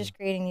 And I'm just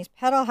creating these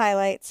petal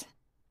highlights.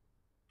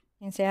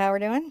 You can see how we're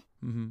doing?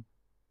 Mm-hmm.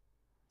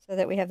 So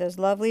that we have those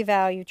lovely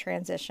value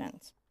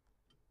transitions.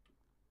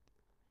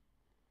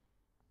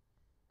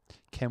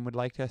 Ken would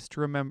like us to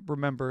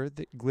remember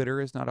that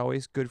glitter is not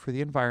always good for the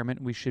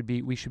environment. We should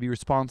be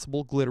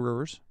responsible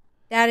glitterers.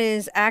 That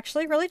is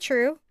actually really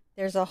true.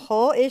 There's a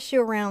whole issue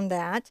around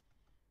that.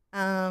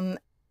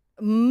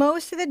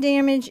 Most of the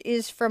damage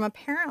is from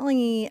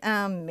apparently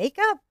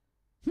makeup.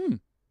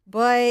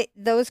 But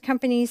those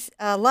companies,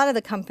 a lot of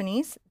the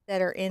companies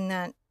that are in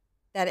that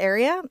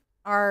area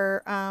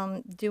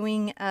are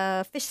doing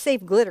fish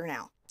safe glitter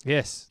now.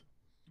 Yes,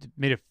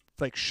 made of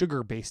like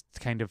sugar-based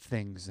kind of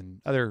things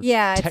and other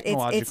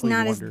it's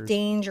not wonders. As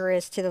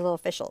dangerous to the little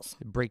fish-els.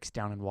 It breaks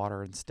down in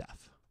water and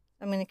stuff.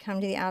 I'm going to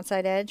come to the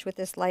outside edge with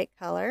this light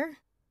color,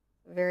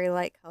 very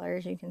light color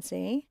as you can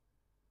see.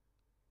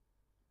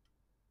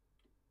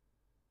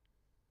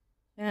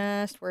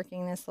 Just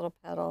working this little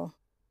petal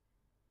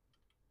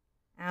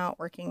out,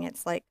 working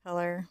its light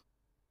color.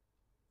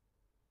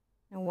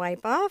 And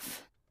wipe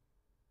off.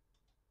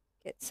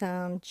 Get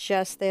some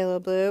just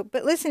phthalo blue.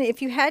 But listen,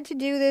 if you had to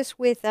do this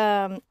with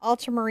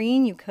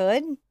ultramarine, you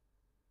could.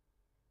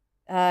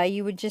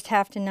 You would just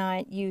have to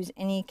not use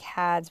any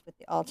CADs with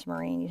the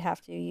ultramarine. You'd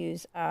have to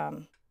use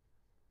the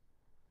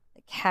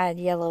CAD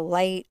yellow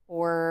light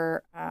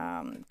or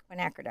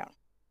quinacridone.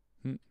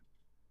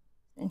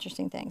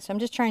 Interesting thing. So I'm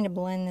just trying to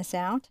blend this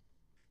out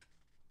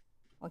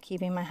while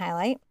keeping my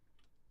highlight.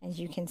 As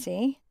you can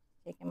see,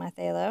 taking my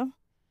phthalo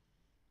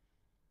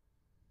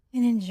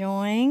and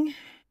enjoying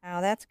how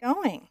that's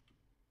going.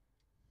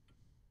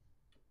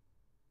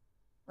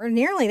 We're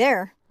nearly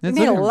there. We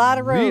made a lot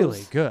of rows.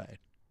 Really good.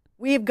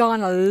 We've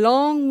gone a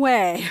long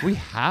way. We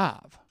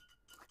have.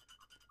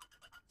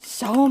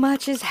 So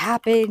much has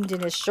happened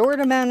in a short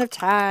amount of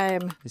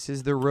time. This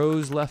is the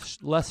rows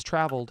less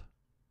traveled.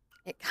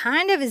 It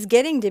kind of is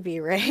getting to be,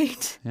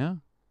 right? Yeah.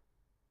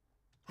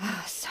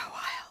 So wild.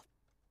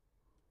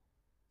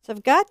 So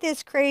I've got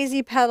this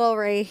crazy petal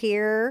right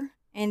here,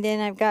 and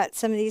then I've got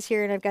some of these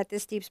here, and I've got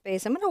this deep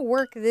space. I'm going to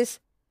work this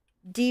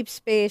deep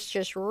space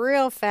just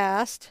real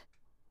fast.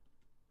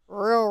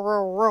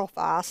 Real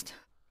fast.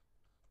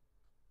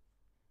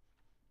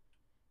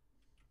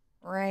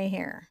 Right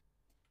here.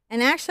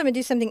 And actually, I'm going to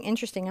do something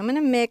interesting. I'm going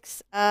to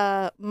mix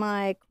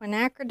my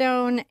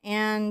quinacridone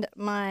and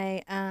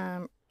my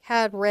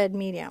CAD red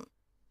medium.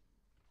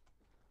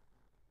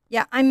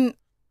 Yeah,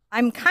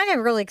 I'm kind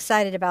of really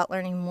excited about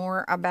learning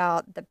more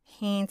about the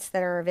paints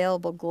that are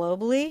available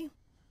globally,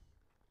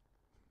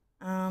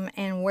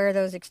 and where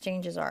those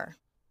exchanges are.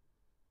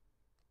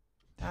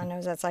 God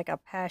knows that's like a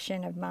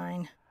passion of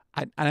mine.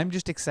 I'm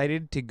just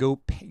excited to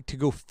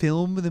go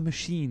film the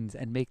machines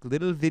and make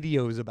little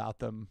videos about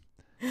them.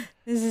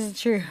 This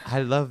is true.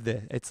 I love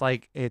this. It's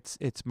like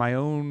it's my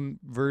own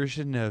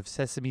version of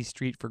Sesame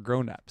Street for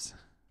grown-ups.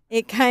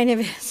 It kind of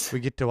is.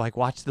 We get to like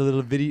watch the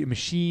little video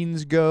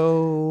machines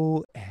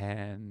go,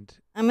 and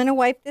I'm going to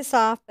wipe this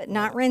off, but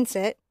not rinse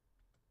it.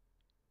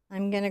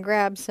 I'm going to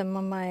grab some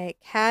of my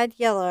CAD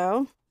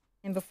yellow,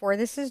 and before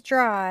this is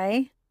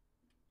dry,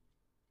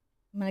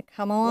 I'm going to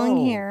come along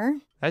here.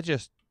 That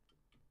just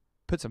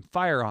put some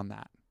fire on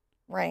that.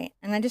 Right.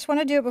 And I just want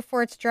to do it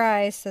before it's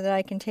dry so that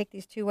I can take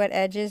these two wet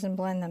edges and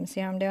blend them.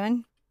 See how I'm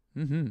doing?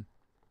 Mm-hmm.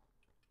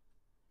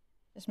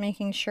 Just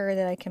making sure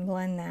that I can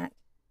blend that.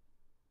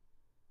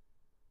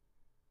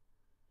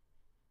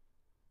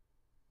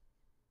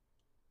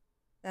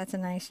 That's a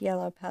nice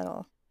yellow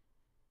petal.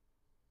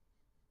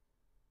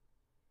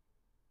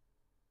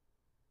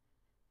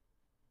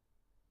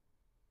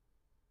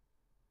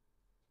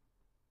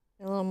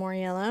 A little more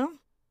yellow.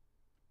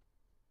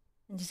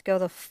 And just go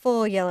the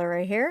full yellow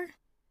right here.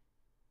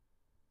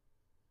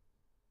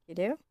 You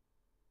do.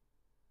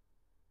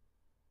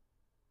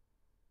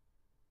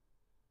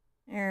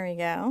 There we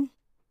go.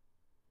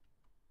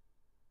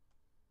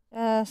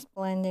 Just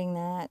blending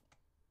that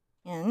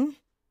in.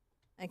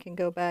 I can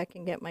go back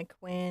and get my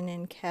Quin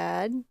and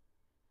CAD.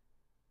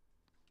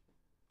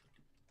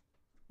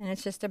 And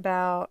it's just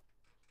about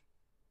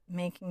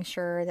making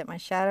sure that my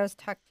shadow's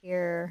tucked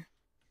here.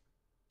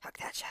 Tuck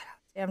that shadow.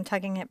 See, I'm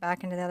tucking it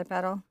back into the other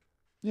petal.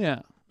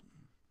 Yeah.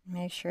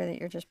 Make sure that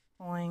you're just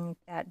pulling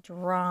that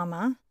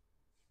drama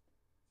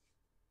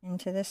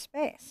into this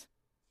space.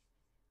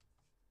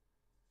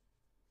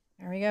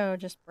 There we go,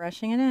 just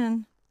brushing it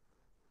in.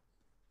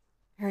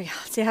 There we go.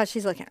 See how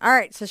she's looking. All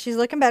right, so she's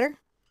looking better.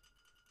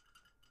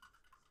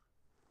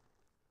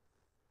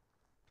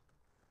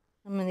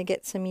 I'm going to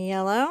get some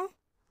yellow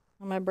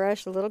on my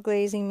brush, a little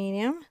glazing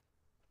medium.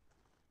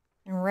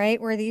 And right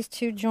where these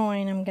two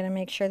join, I'm going to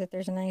make sure that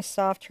there's a nice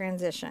soft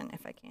transition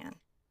if I can.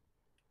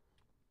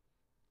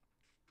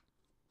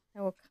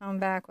 I will come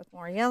back with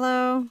more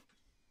yellow.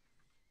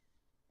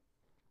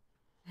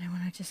 I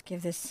want to just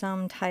give this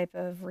some type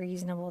of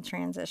reasonable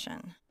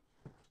transition.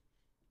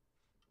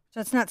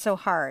 So it's not so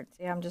hard.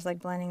 See, I'm just like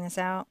blending this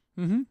out.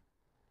 Mm-hmm.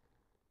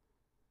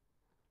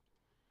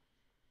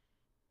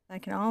 I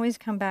can always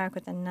come back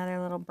with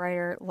another little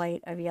brighter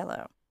light of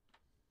yellow.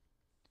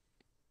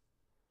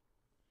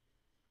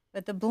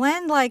 But the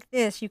blend like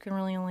this, you can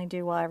really only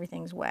do while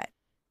everything's wet.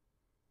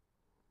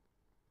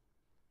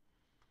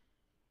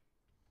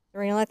 So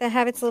we're going to let that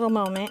have its little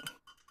moment.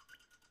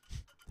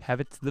 Have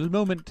its little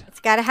moment. It's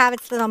got to have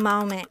its little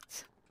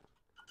moment.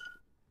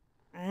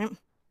 All right.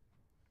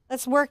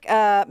 Let's work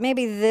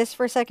maybe this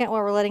for a second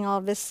while we're letting all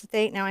of this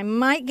state. Now I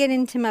might get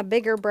into my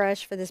bigger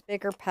brush for this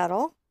bigger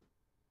petal.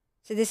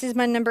 So this is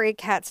my number 8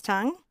 cat's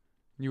tongue.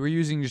 You were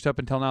using just up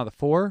until now the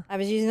 4? I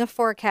was using the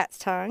 4 cat's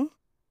tongue.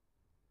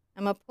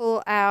 I'm going to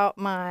pull out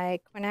my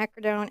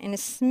quinacridone and a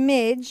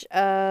smidge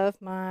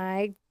of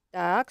my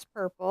Dox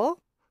purple.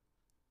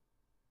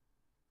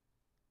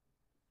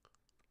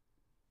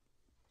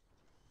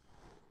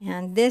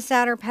 And this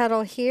outer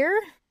petal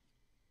here,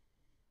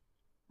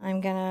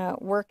 I'm going to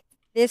work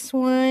this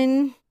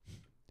one.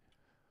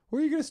 Where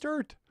are you going to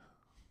start?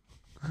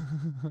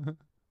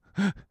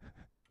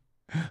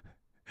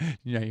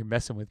 You know, you're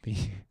messing with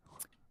me.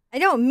 I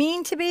don't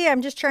mean to be.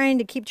 I'm just trying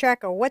to keep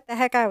track of what the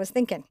heck I was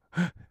thinking.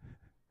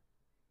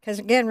 Because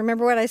again,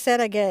 remember what I said?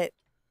 I get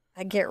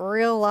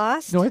real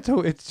lost. No,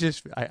 it's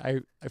just I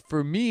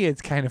for me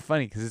it's kind of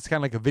funny because it's kind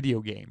of like a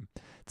video game.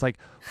 It's like,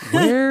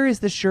 where is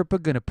the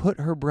Sherpa gonna put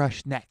her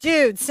brush next?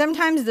 Dude,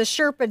 sometimes the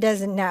Sherpa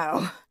doesn't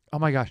know. Oh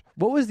my gosh,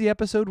 what was the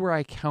episode where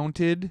I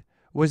counted?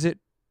 Was it?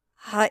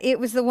 It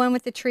was the one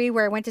with the tree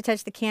where I went to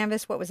touch the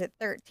canvas. What was it?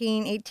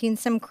 13, 18,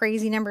 some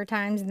crazy number of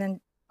times, and then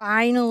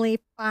finally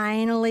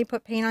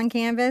put paint on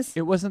canvas.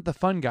 It wasn't the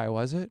fun guy,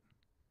 was it?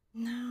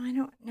 No, I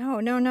don't.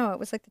 No. It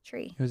was like the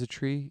tree. It was a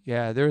tree.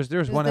 Yeah, there was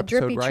one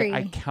episode where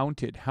I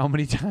counted how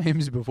many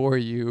times before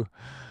you.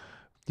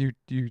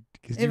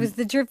 It was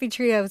the drippy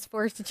tree I was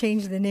forced to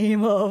change the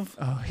name of.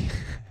 Oh,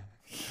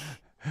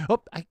 yeah.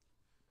 Oh, I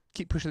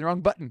keep pushing the wrong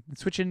button and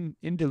switching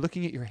into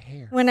looking at your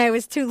hair. When I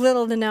was too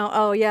little to know,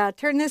 oh yeah,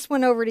 turn this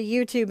one over to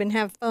YouTube and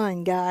have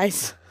fun,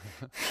 guys.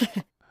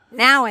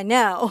 Now I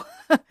know.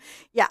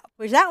 Yeah,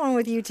 push that one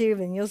with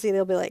YouTube and you'll see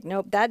they'll be like,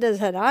 nope, that does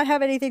not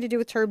have anything to do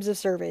with terms of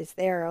service.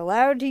 They are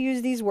allowed to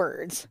use these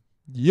words.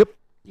 Yep.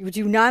 You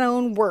do not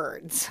own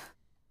words.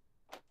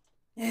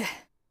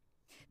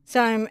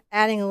 So I'm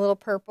adding a little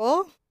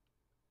purple.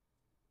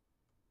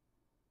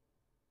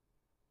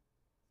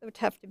 So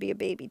tough to be a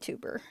baby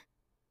tuber.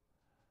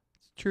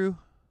 It's true.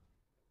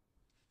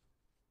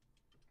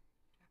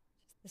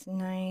 This is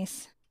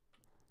nice.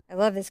 I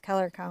love this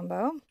color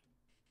combo.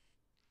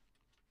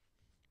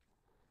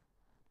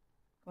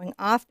 Going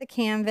off the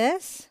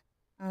canvas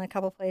on a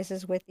couple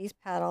places with these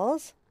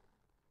petals.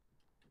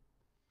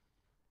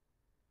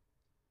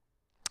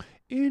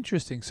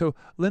 Interesting. So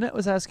Lynette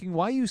was asking,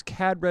 why use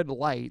CAD red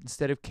light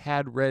instead of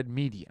CAD red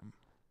medium?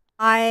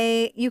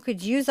 You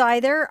could use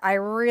either. I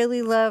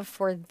really love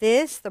for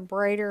this the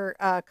brighter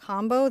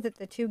combo that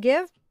the two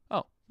give.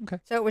 Oh, okay.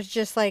 So it was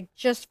just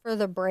for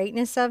the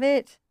brightness of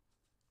it.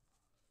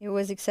 It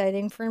was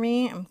exciting for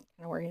me. I'm kind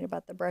of worried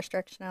about the brush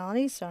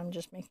directionality, so I'm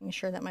just making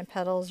sure that my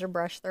petals are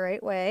brushed the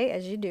right way,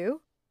 as you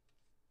do.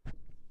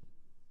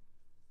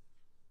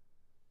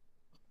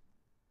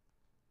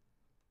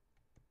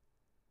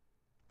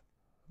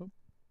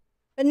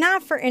 But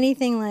not for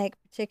anything like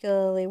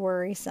particularly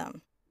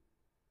worrisome,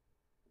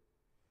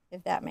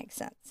 if that makes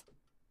sense.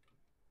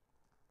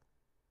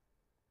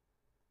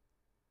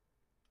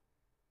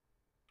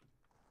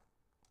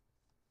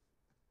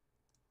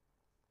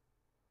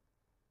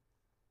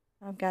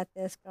 I've got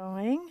this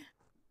going.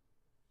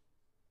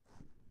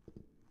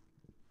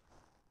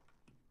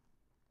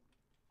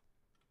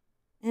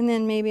 And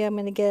then maybe I'm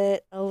going to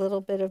get a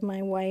little bit of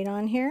my white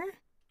on here.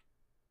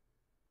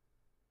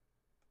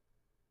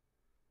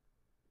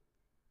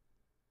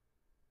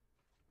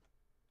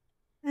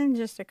 And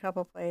just a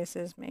couple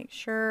places, make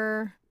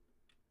sure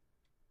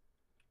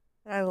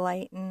that I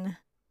lighten.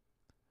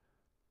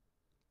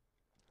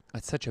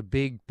 That's such a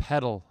big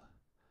petal.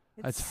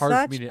 It's It's hard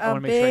for me to. I a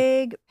want to make sure.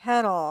 big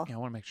petal. I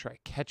want to make sure I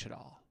catch it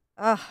all.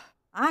 Ugh,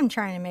 I'm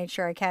trying to make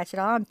sure I catch it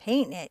all. I'm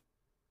painting it.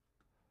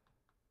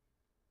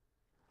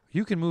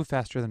 You can move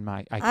faster than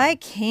my. I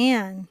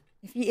can.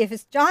 If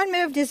it's John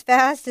moved as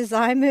fast as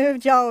I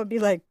moved, y'all would be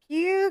like,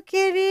 "You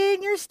get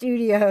in your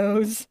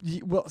studios."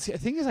 Well, see, the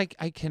thing is, I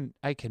can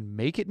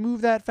make it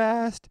move that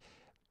fast.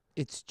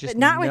 It's just But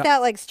not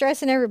without like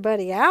stressing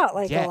everybody out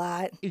like a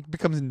lot. It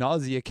becomes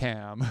nausea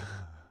cam.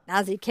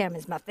 Nausea cam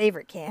is my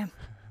favorite cam.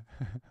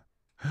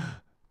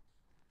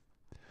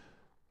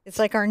 It's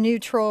like our new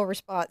troll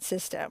response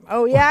system.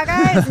 Oh yeah,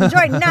 guys,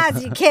 enjoy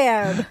nausea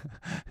cam.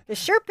 The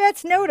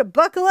Sherpettes know to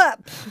buckle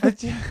up.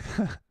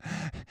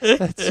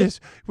 That's just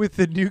with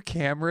the new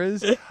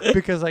cameras,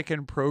 because I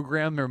can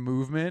program their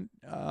movement.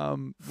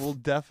 We'll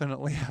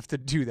definitely have to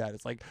do that.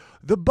 It's like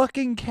the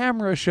bucking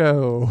camera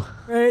show.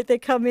 Right? They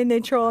come in, they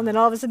troll, and then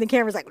all of a sudden the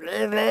camera's like, blah,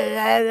 blah,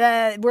 blah,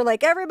 blah. We're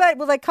like, everybody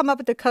will like come up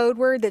with the code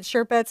word that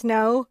Sherpettes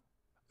know.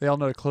 They all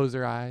know to close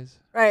their eyes.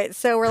 Right.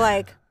 So we're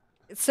like,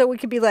 so we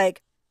could be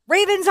like,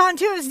 Ravens on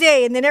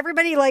Tuesday, and then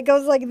everybody like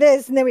goes like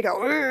this, and then we go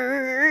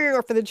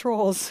for the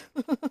trolls.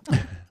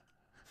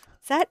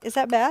 Is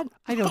that bad?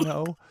 I don't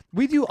know.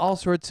 We do all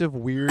sorts of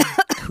weird,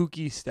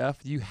 kooky stuff.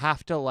 You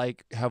have to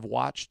like have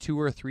watched 2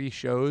 or 3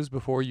 shows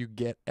before you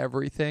get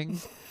everything.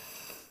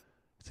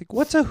 It's like,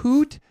 what's a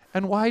hoot,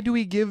 and why do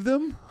we give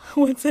them?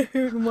 What's a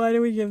hoot, and why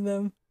do we give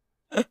them?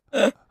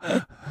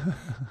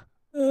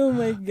 Oh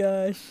my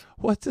gosh.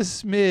 What's a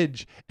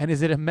smidge, and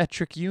is it a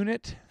metric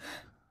unit?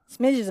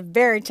 Smidge is a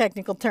very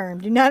technical term.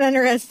 Do not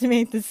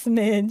underestimate the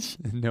smidge.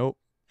 Nope.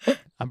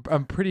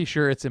 I'm pretty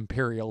sure it's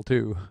imperial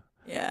too.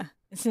 Yeah.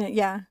 Isn't it?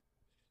 Yeah.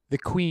 The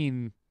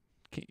queen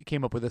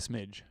came up with a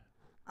smidge.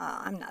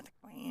 Oh, I'm not the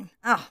queen.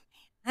 Oh,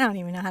 man. I don't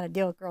even know how to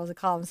deal with girls that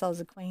call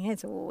themselves a queen.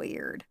 It's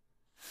weird.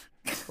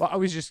 Well, I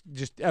was just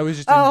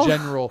Oh. in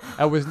general.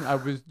 I was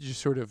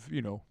just sort of,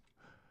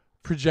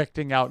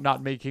 projecting out,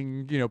 not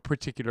making,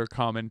 particular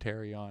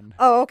commentary on.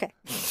 Oh, okay.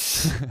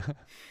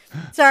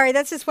 Sorry,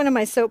 that's just one of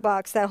my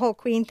soapbox, that whole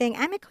queen thing.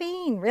 I'm a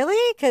queen,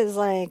 really? Because,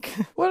 like...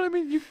 Well, I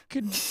mean, you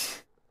could...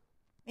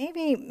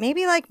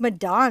 Maybe like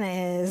Madonna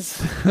is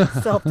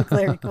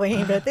self-declared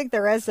queen, but I think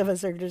the rest of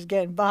us are just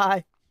getting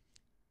by.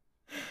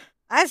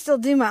 I still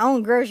do my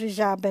own grocery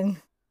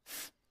shopping.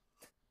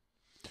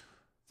 So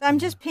I'm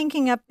just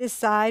pinking up this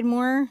side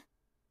more.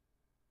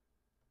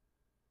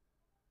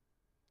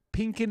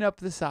 Pinking up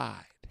the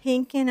side.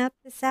 Pinking up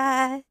the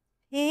side.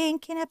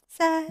 Pinking up the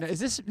sides. Now, is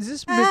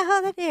this? I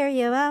hold the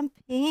stereo. I'm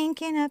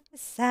pinking up the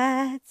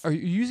sides. Are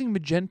you using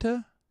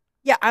magenta?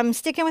 Yeah, I'm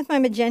sticking with my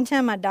magenta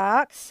and my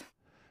docs.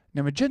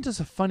 Now magenta's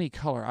a funny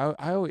color.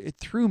 It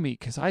threw me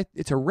because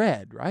it's a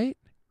red, right?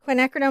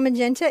 Quinacridone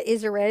magenta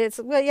is a red. It's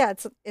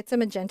a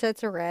magenta.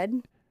 It's a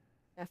red.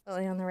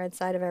 Definitely on the red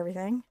side of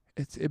everything.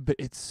 But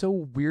it's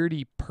so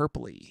weirdy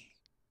purpley,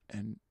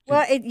 and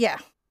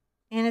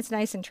and it's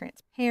nice and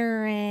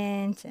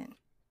transparent and.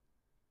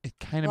 It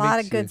kind of a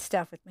lot of good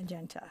stuff with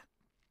magenta.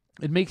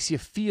 It makes you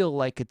feel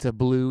like it's a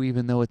blue,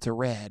 even though it's a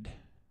red.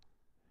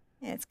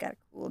 Yeah, it's got a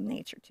cool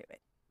nature to it.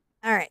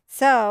 All right,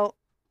 so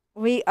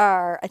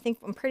I think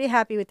I'm pretty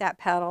happy with that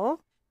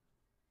petal.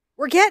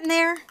 We're getting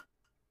there.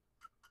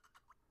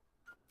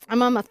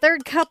 I'm on my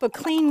 3rd cup of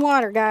clean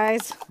water,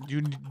 guys.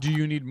 Do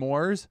you need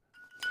mores?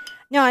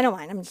 No, I don't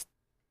mind. I'm just,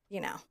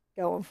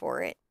 going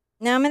for it.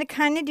 Now I'm going to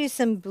kind of do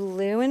some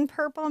blue and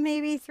purple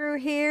maybe through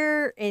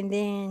here. And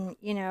then,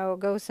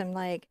 go some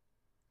like,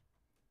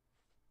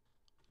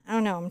 I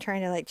don't know. I'm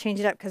trying to like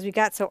change it up because we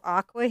got so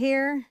aqua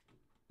here.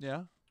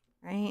 Yeah.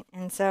 Right.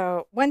 And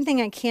so one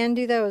thing I can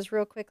do though is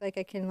real quick, like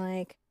I can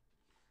like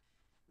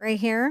right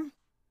here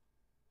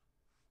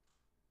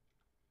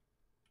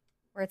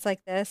where it's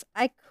like this,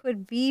 I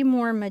could be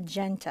more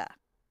magenta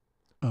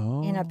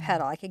in a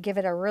petal. I could give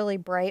it a really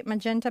bright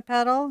magenta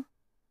petal.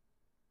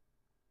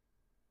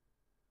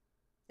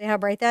 See how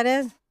bright that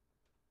is?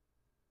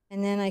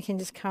 And then I can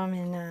just come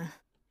and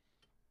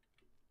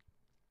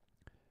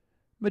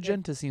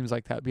Magenta seems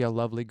like that'd be a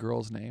lovely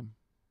girl's name.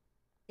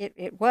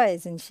 It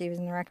was, and she was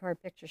in the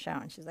Record Picture Show,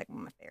 and she's like one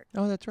of my favorites.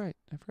 Oh, that's right.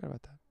 I forgot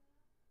about that.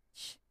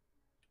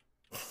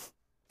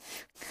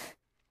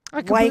 I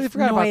completely Wife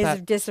forgot about noise that.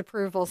 of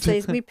disapproval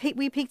says we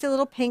peeked a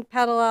little pink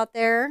petal out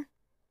there,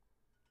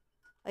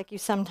 like you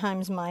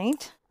sometimes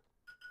might.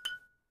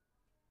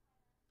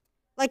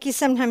 Like you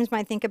sometimes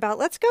might think about,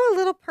 let's go a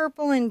little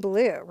purple and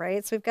blue,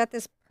 right? So we've got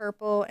this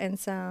purple and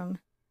some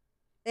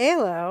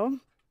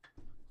phthalo.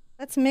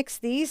 Let's mix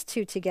these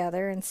two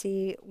together and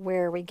see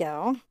where we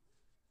go.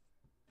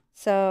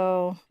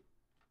 So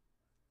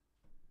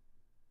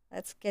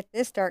let's get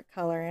this dark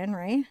color in,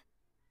 right?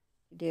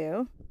 You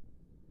do.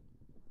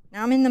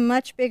 Now I'm in the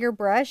much bigger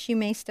brush. You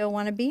may still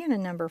want to be in a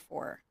number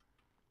 4.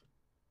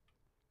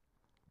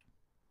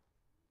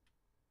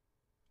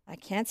 I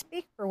can't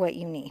speak for what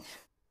you need.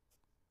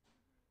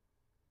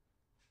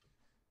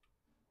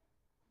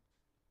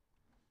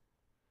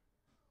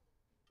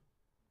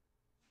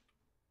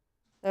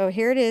 So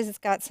here it is. It's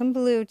got some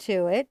blue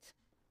to it.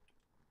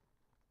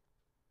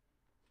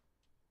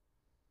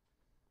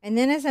 And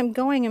then as I'm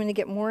going, I'm going to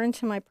get more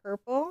into my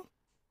purple.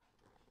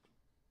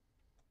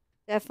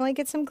 Definitely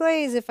get some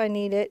glaze if I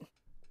need it.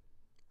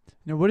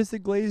 Now, what does the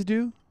glaze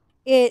do?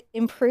 It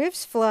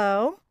improves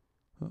flow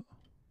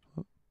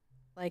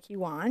like you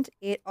want.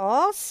 It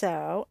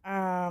also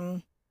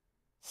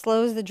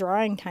slows the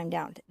drying time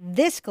down.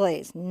 This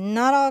glaze,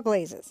 not all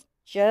glazes,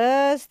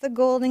 just the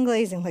golden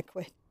glazing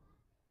liquid.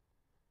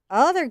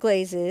 Other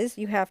glazes,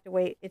 you have to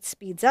wait. It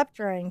speeds up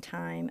drying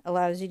time,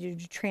 allows you to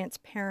do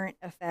transparent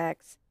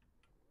effects,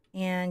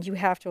 and you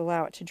have to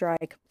allow it to dry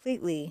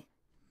completely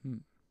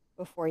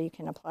before you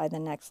can apply the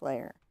next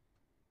layer.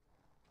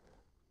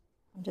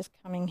 I'm just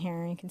coming here,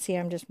 and you can see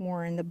I'm just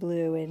more in the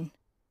blue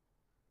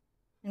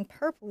and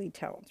purpley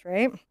tones,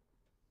 right?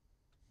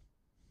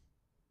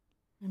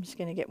 I'm just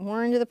going to get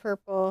more into the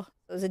purple. So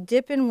there's a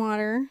dip in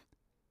water.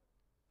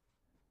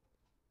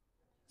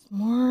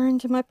 More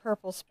into my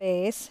purple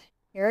space.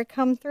 Here I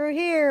come through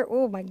here.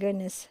 Oh my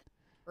goodness.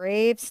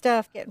 Brave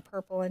stuff getting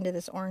purple into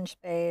this orange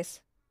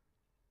space.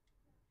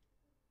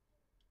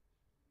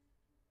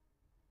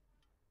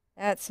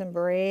 That's some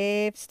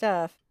brave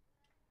stuff.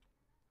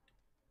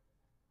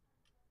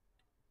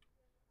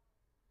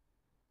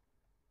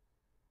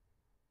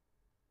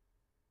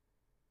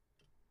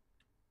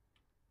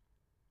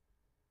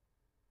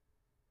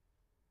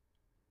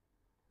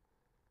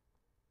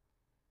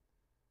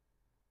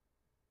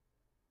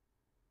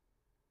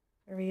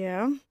 There we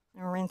go.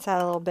 I'll rinse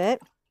out a little bit.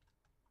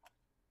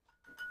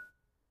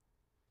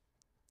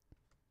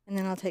 And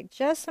then I'll take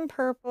just some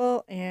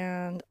purple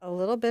and a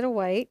little bit of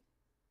white.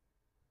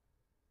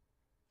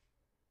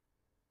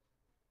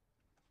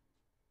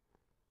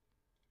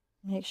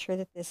 Make sure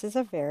that this is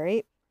a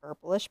very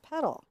purplish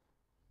petal.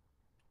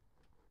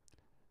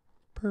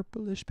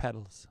 Purplish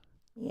petals.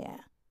 Yeah.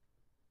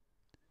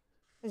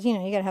 Because, you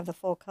got to have the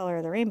full color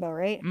of the rainbow,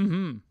 right?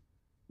 Mm-hmm.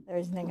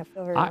 There's nothing I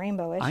feel very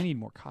rainbowish. I need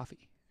more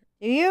coffee.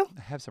 Do you?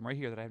 I have some right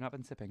here that I have not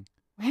been sipping.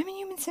 Why haven't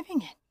you been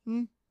sipping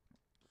it?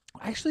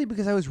 Actually,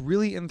 because I was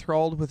really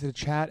enthralled with the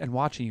chat and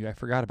watching you, I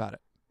forgot about it.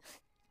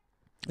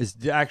 Is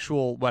the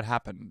actual what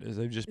happened? Is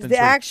I've just been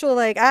I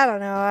don't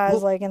know. I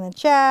was like in the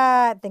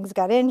chat. Things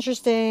got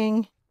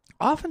interesting.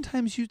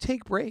 Oftentimes you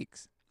take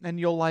breaks and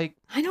you'll I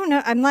don't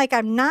know. I'm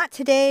not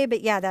today, but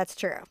yeah, that's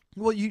true.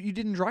 Well, you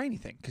didn't draw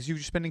anything because you were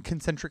just been in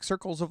concentric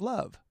circles of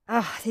love.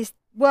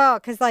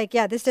 Because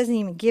this doesn't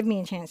even give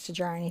me a chance to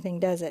draw anything,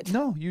 does it?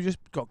 No, you just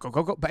go.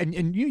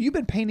 And you've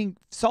been painting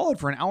solid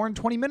for an hour and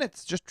 20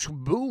 minutes. Just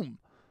boom.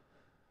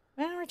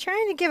 Well, we're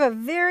trying to give a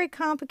very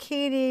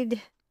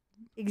complicated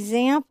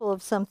example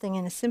of something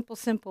in a simple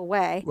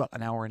way. Well,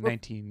 an hour and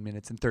 19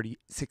 minutes and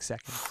 36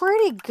 seconds.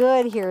 Pretty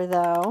good here,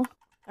 though.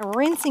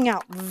 Rinsing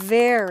out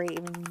very,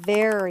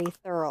 very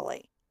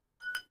thoroughly.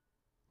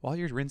 While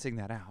you're rinsing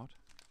that out,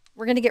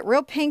 we're going to get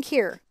real pink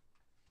here.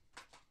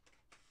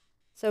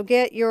 So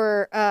get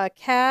your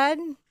CAD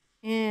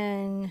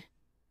and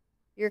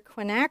your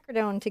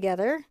quinacridone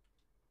together.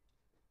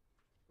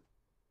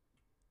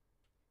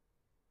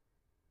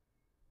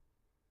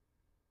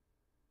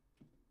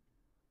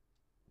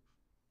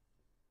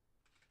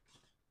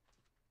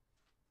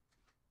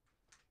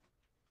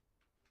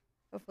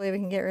 Hopefully we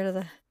can get rid of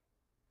the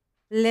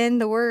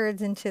blend the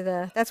words into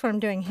the, that's what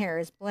I'm doing here,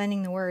 is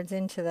blending the words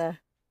into the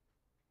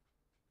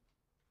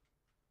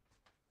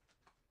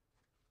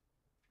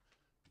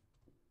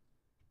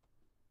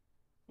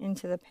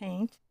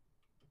paint.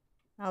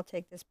 I'll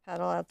take this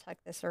petal, I'll tuck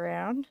this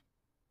around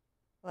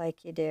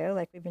like you do,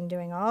 like we've been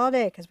doing all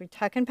day, because we're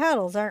tucking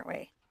petals, aren't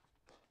we?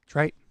 That's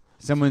right.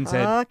 Someone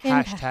said Tucking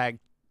hashtag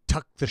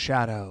tuck the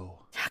shadow.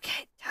 Tuck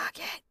it, tuck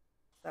it.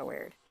 So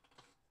weird.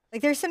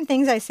 Like there's some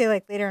things I say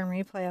like later in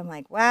replay, I'm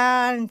like,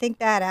 wow, I didn't think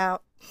that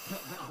out.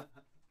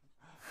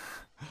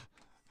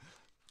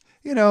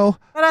 You know.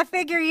 But I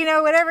figure, you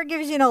know, whatever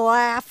gives you a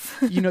laugh.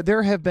 You know,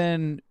 there have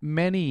been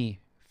many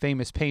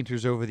famous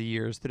painters over the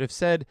years that have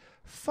said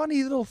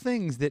funny little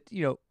things that,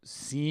 you know,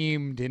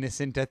 seemed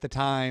innocent at the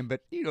time,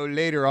 but, you know,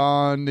 later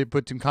on they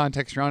put some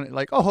context around it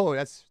like, oh,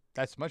 that's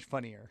much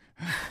funnier.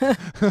 I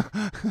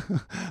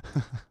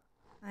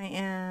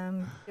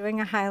am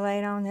doing a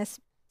highlight on this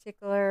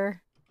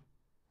particular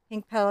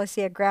pink petal.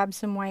 See, I grabbed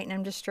some white and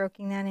I'm just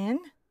stroking that in,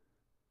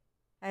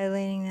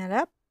 highlighting that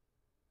up.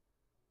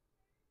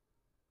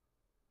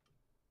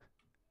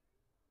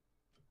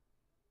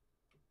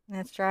 And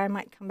that's dry. I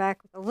might come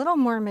back with a little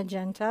more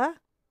magenta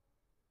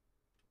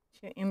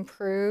to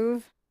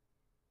improve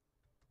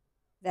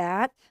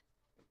that.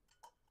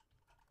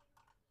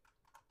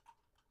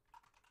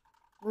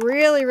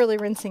 Really, really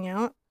rinsing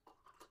out.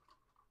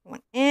 Don't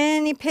want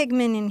any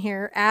pigment in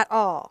here at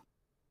all,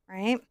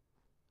 right?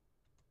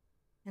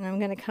 And I'm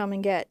going to come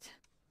and get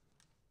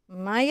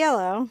my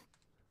yellow.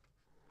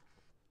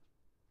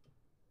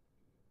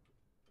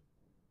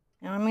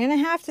 Now I'm going to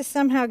have to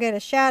somehow get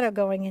a shadow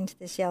going into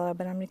this yellow,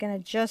 but I'm going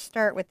to just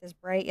start with this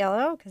bright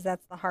yellow because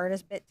that's the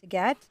hardest bit to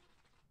get.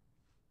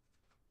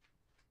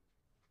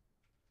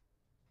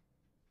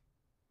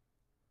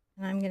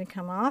 And I'm going to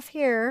come off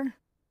here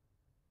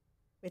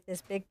with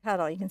this big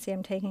petal. You can see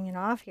I'm taking it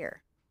off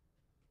here.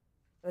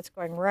 So it's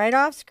going right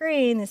off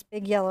screen, this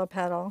big yellow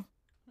petal.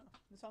 Oh,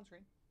 it's on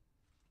screen.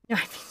 No,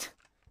 I mean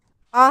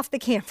off the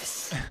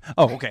canvas.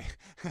 Oh, okay.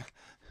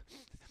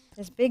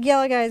 This big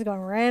yellow guy is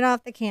going right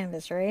off the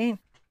canvas, right?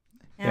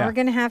 Now we're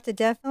going to have to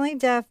definitely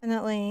get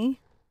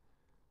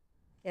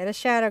a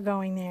shadow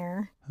going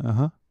there.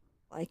 Uh-huh.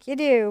 Like you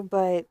do,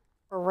 but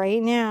for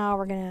right now,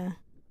 we're going to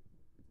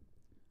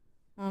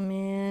come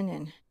in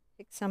and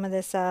pick some of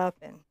this up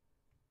and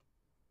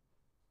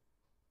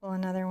pull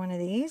another one of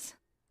these.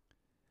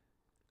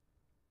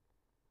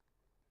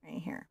 Right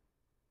here.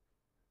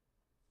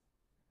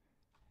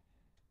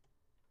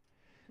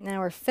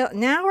 Now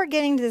we're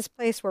getting to this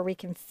place where we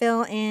can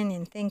fill in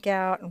and think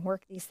out and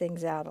work these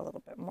things out a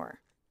little bit more.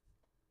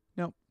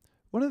 Now,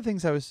 one of the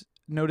things I was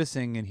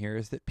noticing in here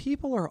is that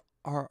people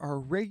are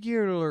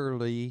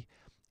regularly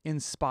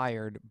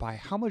inspired by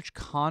how much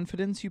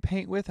confidence you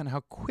paint with and how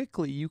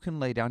quickly you can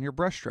lay down your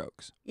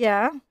brushstrokes.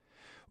 Yeah.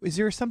 Is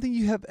there something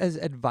you have as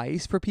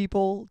advice for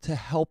people to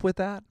help with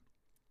that?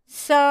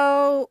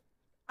 So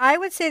I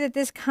would say that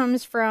this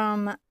comes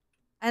from,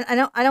 I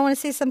don't want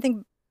to say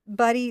something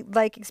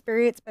buddy-like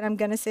experience, but I'm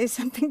going to say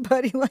something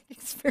buddy-like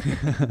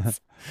experience.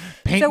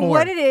 Paint so more.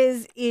 what it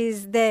is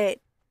that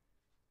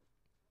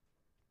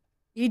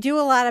you do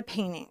a lot of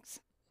paintings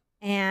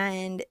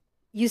and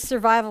you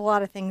survive a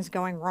lot of things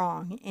going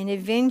wrong. And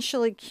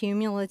eventually,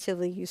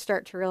 cumulatively, you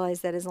start to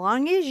realize that as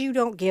long as you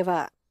don't give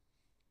up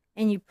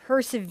and you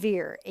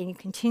persevere and you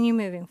continue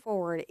moving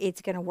forward,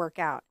 it's going to work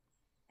out.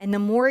 And the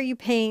more you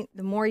paint,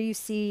 the more you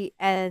see,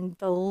 and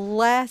the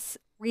less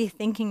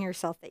rethinking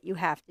yourself that you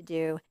have to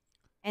do.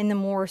 And the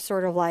more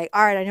sort of like,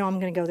 all right, I know I'm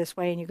going to go this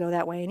way, and you go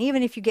that way. And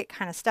even if you get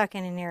kind of stuck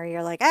in an area,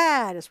 you're like,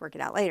 just work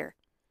it out later.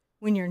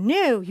 When you're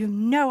new, you have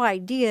no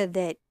idea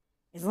that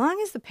as long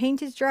as the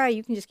paint is dry,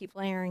 you can just keep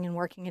layering and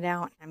working it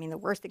out. I mean, the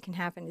worst that can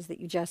happen is that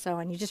you gesso,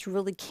 and you just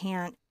really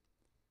can't.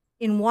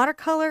 In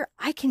watercolor,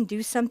 I can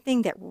do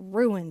something that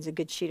ruins a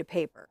good sheet of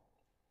paper.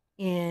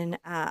 In,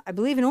 I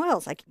believe in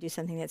oils, I can do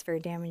something that's very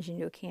damaging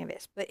to a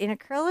canvas. But in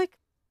acrylic,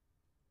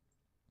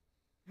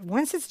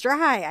 once it's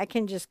dry, I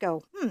can just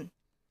go,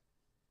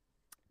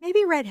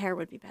 maybe red hair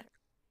would be better.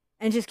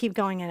 And just keep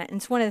going in it. And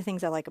it's one of the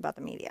things I like about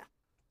the media.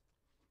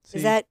 See,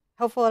 is that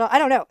helpful at all? I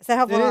don't know. Is that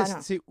helpful at all? I don't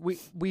know. See,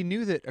 we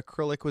knew that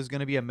acrylic was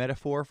going to be a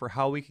metaphor for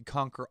how we could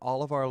conquer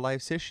all of our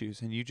life's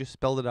issues, and you just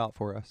spelled it out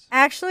for us.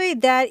 Actually,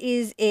 that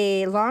is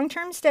a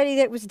long-term study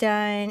that was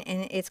done,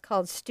 and it's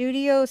called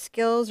Studio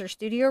Skills or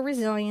Studio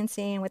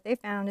Resiliency. And what they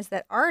found is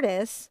that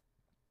artists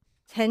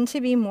tend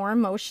to be more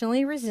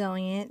emotionally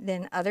resilient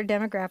than other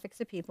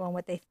demographics of people. And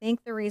what they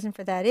think the reason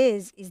for that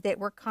is that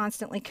we're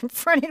constantly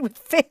confronted with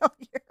failure.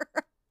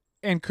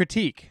 And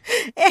critique.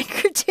 And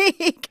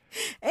critique.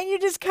 And you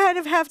just kind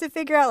of have to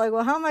figure out, like,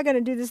 well, how am I going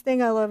to do this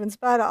thing I love in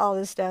spite of all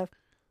this stuff?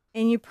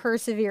 And you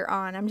persevere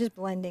on. I'm just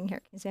blending here.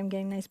 Can you see I'm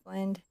getting a nice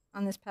blend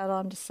on this petal?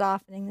 I'm just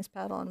softening this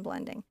petal and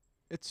blending.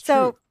 It's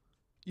so true.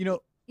 You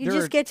know, you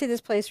just get to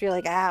this place where you're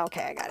like,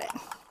 okay, I got it.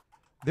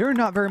 There are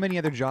not very many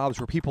other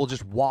jobs where people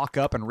just walk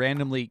up and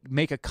randomly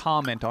make a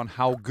comment on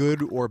how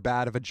good or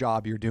bad of a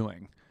job you're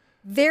doing.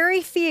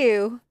 Very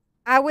few.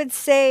 I would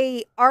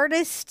say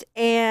artists,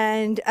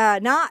 and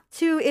not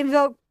to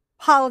invoke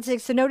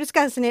politics, so no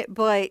discussing it,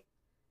 but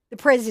the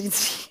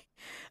presidency.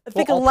 I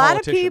think a all lot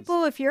of politicians.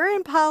 people, if you're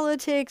in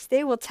politics,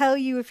 they will tell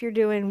you if you're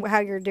doing how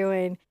you're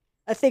doing.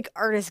 I think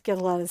artists get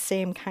a lot of the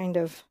same kind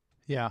of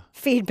Yeah.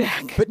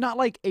 feedback. But not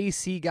like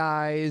AC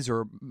guys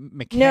or No,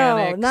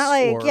 mechanics. not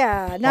like, or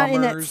yeah, not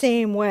in that plumbers.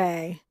 same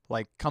way.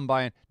 Like, come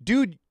by and,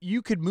 dude,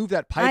 you could move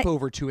that pipe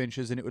over 2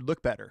 inches and it would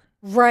look better.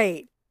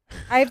 Right.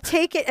 I've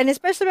taken, and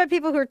especially by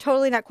people who are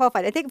totally not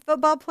qualified. I think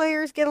football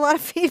players get a lot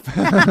of feedback.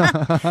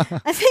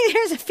 I think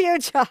there's a few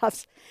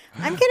jobs.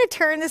 I'm going to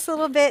turn this a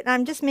little bit, and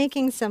I'm just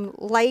making some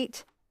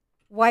light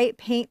white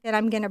paint that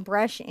I'm going to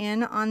brush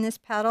in on this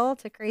petal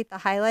to create the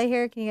highlight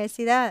here. Can you guys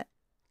see that?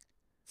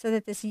 So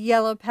that this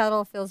yellow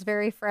petal feels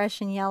very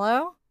fresh and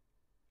yellow.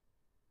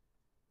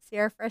 See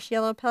our fresh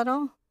yellow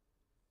petal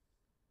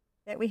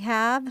that we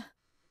have?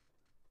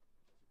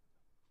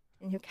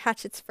 And you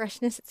catch its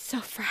freshness. It's so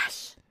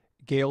fresh.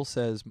 Gail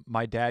says,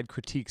 my dad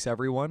critiques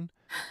everyone.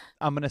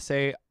 I'm going to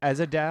say, as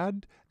a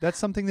dad, that's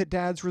something that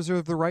dads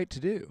reserve the right to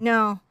do.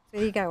 No,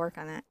 so you got to work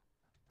on that.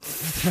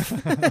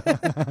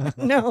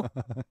 No.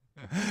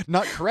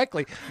 Not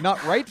correctly,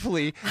 not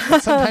rightfully,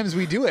 but sometimes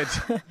we do it.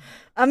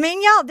 I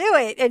mean, y'all do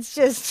it. It's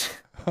just,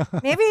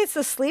 maybe it's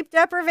the sleep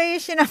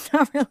deprivation. I'm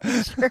not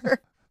really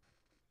sure.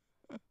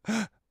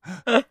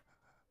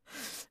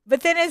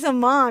 But then as a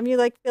mom, you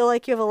feel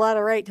like you have a lot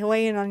of right to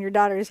weigh in on your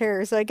daughter's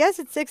hair. So I guess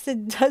it's 6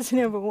 dozen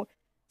of one.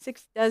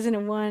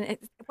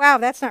 Wow,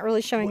 that's not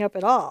really showing up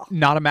at all.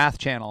 Not a math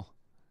channel.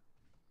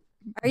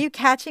 Are you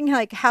catching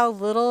how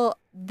little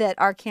that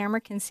our camera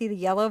can see the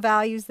yellow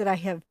values that I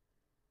have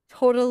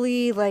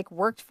totally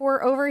worked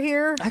for over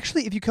here?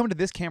 Actually, if you come to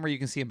this camera, you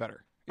can see them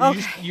better.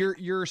 Okay.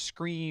 Your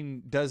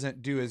screen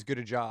doesn't do as good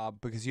a job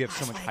because you have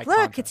so much high Look,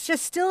 contrast. it's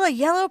just still a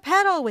yellow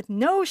petal with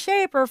no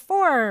shape or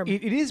form.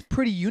 It is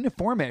pretty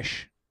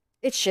uniformish.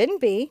 It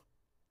shouldn't be.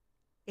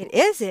 It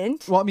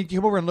isn't. Well, I mean,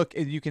 come over and look.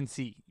 You can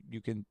see.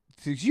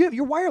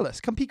 You're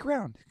wireless. Come peek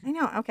around. I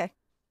know. Okay.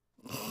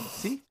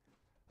 See?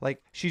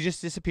 She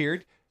just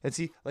disappeared. And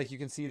see, you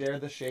can see there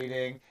the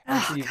shading.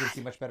 Actually, you can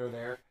see much better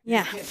there.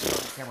 Yeah. You can't see on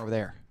the camera over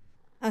there.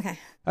 Okay.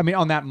 I mean,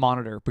 on that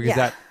monitor,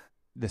 because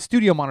the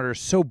studio monitor is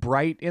so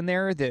bright in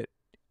there that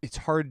it's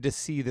hard to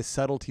see the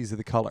subtleties of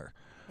the color.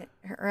 It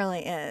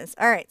really is.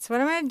 All right. So what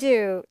I'm going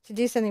to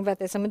do something about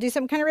this, I'm going to do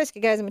something kind of risky,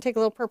 guys. I'm going to take a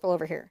little purple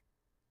over here.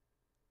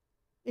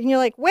 And you're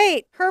like,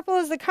 wait, purple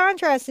is the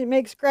contrast. It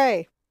makes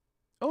gray.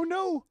 Oh,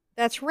 no.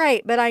 That's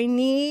right. But I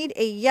need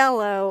a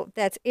yellow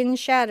that's in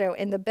shadow.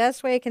 And the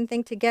best way I can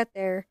think to get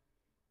there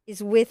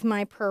is with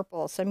my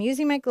purple. So I'm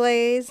using my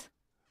glaze.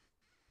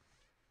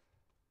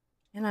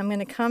 And I'm going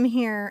to come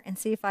here and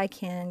see if I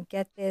can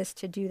get this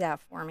to do that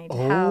for me.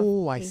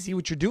 I see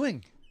what you're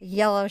doing.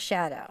 Yellow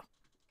shadow.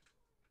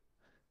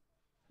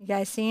 You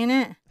guys seeing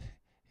it?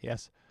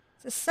 Yes.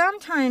 So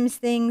sometimes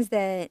things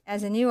that,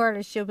 as a new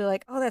artist, you'll be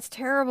like, oh, that's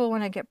terrible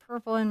when I get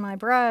purple in my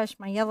brush.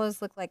 My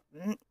yellows look like...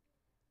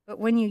 But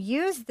when you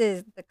use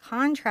the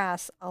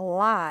contrast a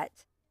lot,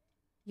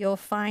 you'll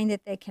find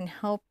that they can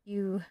help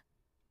you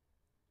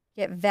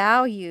get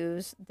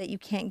values that you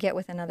can't get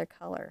with another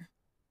color.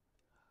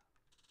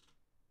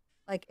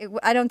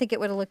 I don't think it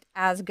would have looked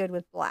as good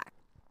with black.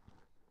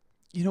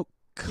 Color.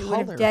 It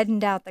would have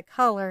deadened out the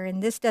color,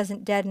 and this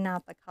doesn't deaden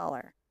out the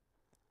color.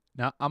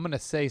 Now, I'm going to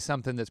say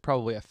something that's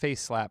probably a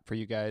face slap for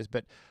you guys,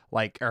 but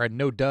or a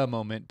no-duh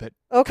moment, but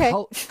okay.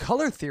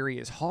 Color theory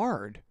is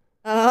hard.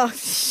 Oh,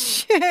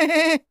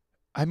 shit.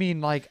 I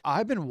mean,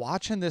 I've been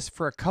watching this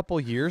for a couple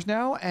years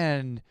now,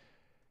 and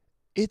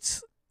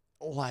it's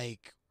wow.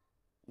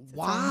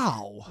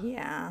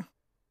 Yeah.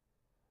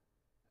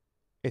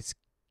 It's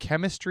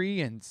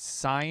chemistry and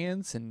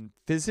science and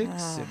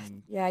physics.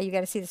 Yeah, you got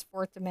to see this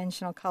 4th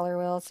dimensional color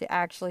wheel to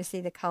actually see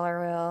the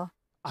color wheel.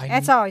 I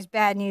That's always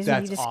bad news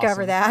when you That's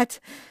discover awesome. that.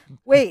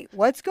 Wait,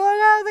 what's going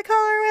on with the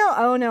color wheel?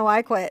 Oh, no,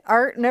 I quit.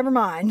 Art, never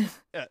mind.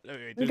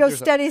 Go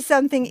study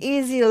something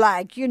easy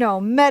like,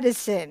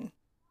 medicine.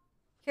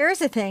 Here's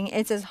the thing.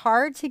 It's as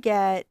hard to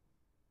get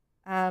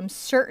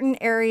certain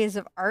areas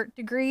of art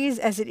degrees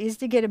as it is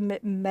to get a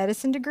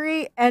medicine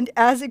degree, and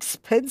as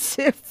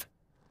expensive.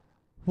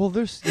 Well,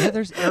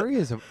 there's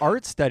areas of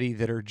art study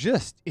that are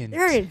just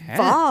intense. They're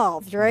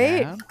involved,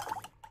 right?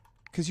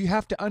 Because you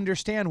have to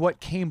understand what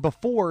came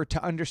before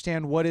to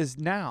understand what is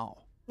now.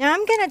 Now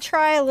I'm going to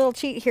try a little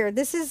cheat here.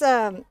 This is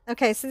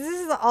okay, so this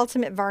is the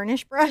ultimate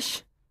varnish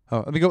brush.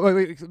 Oh, let me go.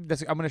 Wait, I'm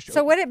going to show.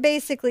 So what it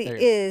basically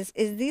is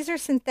these are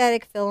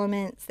synthetic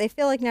filaments. They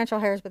feel like natural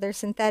hairs, but they're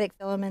synthetic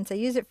filaments. I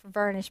use it for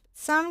varnish. But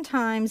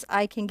sometimes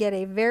I can get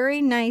a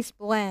very nice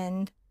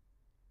blend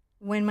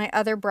when my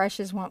other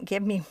brushes won't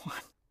give me one.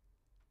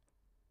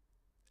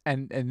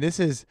 And this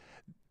is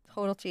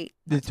total cheat.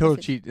 the total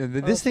cheat.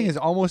 This thing is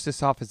almost as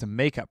soft as a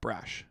makeup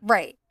brush.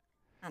 Right.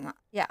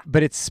 Yeah.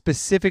 But it's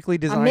specifically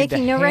designed I'm making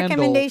to no handle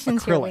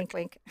recommendations acrylic. here, wink,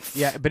 wink.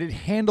 Yeah, but it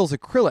handles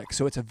acrylic,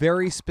 so it's a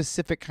very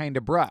specific kind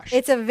of brush.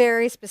 It's a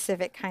very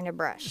specific kind of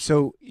brush.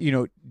 So,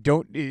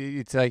 don't,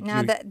 it's like...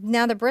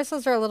 Now the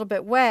bristles are a little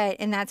bit wet,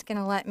 and that's going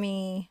to let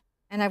me,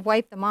 and I've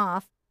wiped them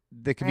off.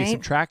 They can be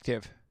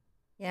subtractive.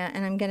 Yeah,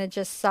 and I'm going to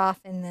just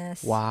soften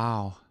this.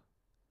 Wow.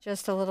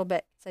 Just a little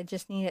bit because I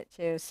just need it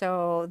to.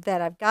 So that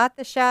I've got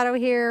the shadow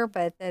here,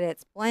 but that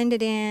it's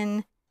blended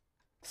in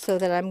so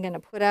that I'm going to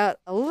put out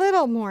a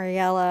little more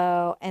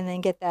yellow and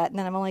then get that. And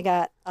then I've only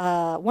got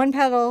one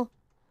petal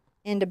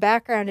into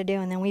background to do,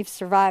 and then we've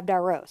survived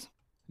our rose.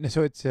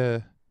 So it's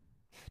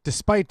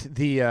despite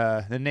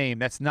the name,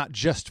 that's not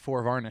just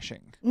for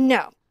varnishing.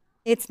 No,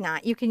 it's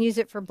not. You can use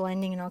it for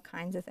blending and all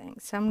kinds of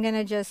things. So I'm going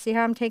to just see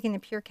how I'm taking the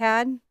pure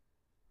cad.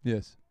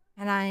 Yes.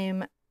 And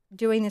I'm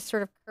doing this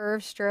sort of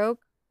curved stroke.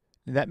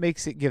 That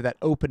makes it give that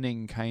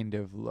opening kind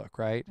of look,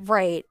 right?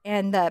 Right.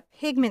 And the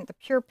pigment, the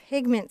pure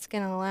pigment's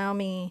going to allow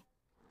me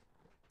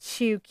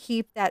to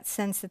keep that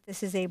sense that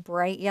this is a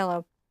bright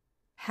yellow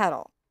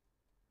petal.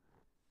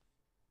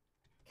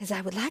 Because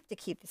I would like to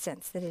keep the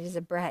sense that it is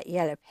a bright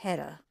yellow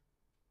petal.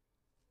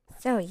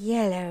 So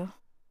yellow.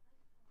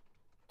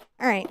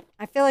 All right.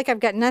 I feel like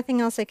I've got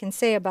nothing else I can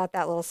say about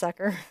that little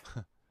sucker.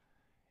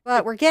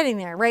 But we're getting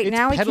there. Right It's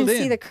now we can petaled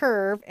see in. the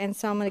curve. And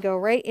so I'm going to go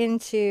right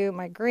into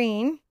my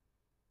green.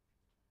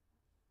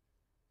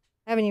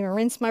 I haven't even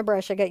rinsed my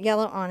brush. I got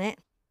yellow on it.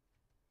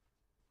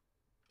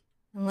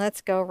 And let's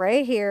go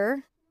right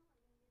here.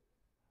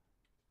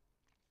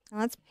 And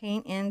let's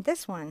paint in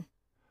this one.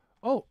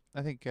 Oh,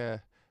 I think I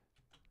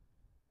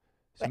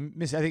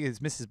think it's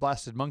Mrs.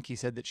 Blasted Monkey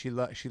said that she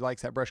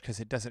likes that brush because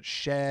it doesn't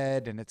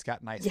shed and it's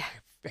got nice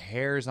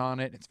hairs on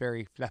it. It's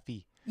very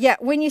fluffy. Yeah,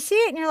 when you see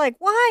it and you're like,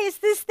 why is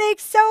this thing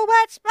so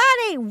much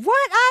money?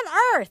 What on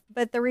earth?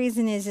 But the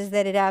reason is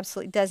that it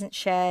absolutely doesn't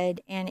shed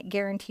and it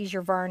guarantees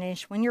your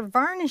varnish. When you're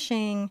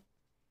varnishing,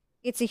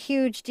 it's a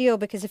huge deal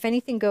because if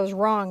anything goes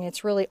wrong,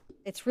 it's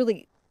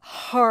really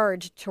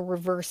hard to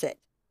reverse it.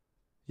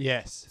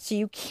 Yes. So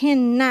you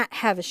cannot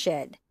have a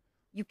shed.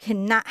 You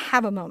cannot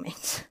have a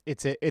moment.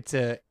 It's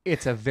a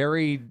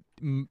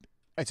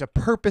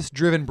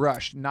purpose-driven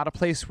brush, not a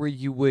place where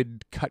you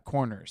would cut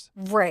corners.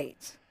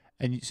 Right.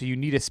 And so you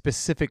need a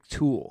specific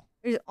tool.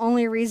 There's the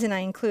only reason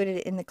I included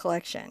it in the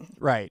collection.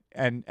 Right.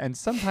 And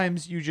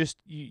sometimes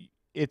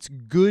it's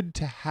good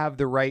to have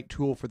the right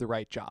tool for the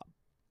right job.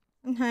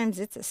 Sometimes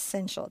it's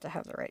essential to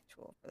have the right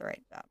tool for the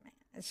right job, man.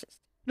 It's just...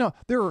 No,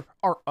 there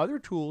are other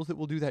tools that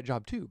will do that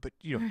job too, but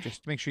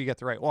just make sure you get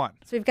the right one.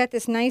 So we've got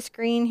this nice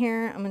green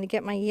here. I'm going to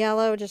get my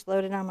yellow just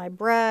loaded on my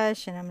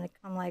brush, and I'm going to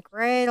come like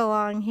right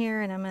along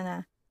here, and I'm going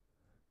to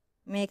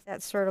make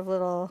that sort of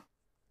little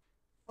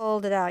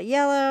folded out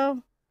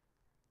yellow.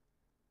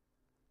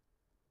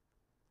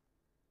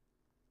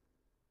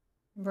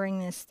 Bring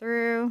this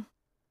through.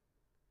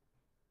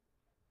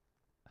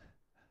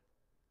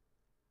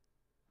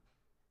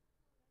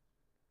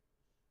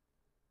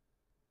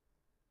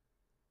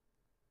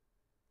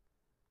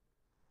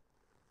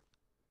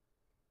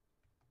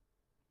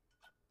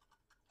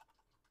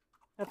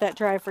 Let that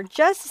dry for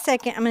just a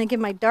second. I'm going to give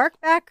my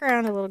dark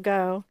background a little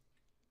go.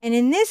 And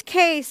in this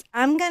case,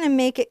 I'm going to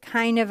make it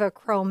kind of a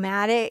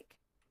chromatic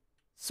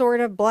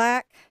sort of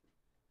black.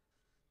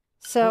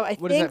 So I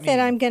think that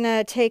I'm going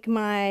to take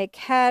my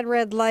Cad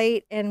Red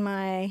Light and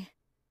my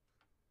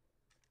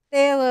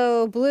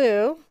Phthalo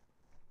Blue.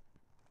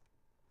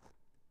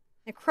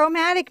 The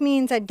chromatic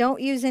means I don't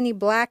use any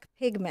black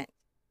pigment.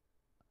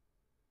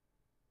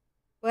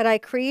 But I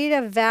create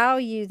a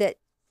value that,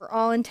 for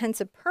all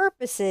intents and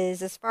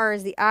purposes, as far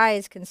as the eye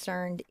is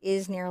concerned,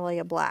 is nearly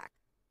a black.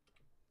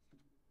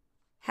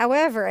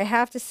 However, I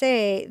have to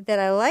say that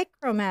I like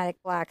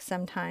chromatic black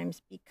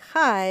sometimes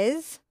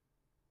because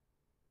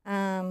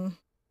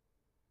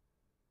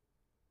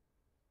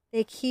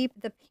they keep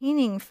the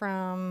painting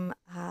from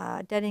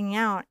deadening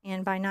out,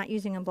 and by not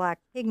using a black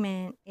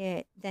pigment,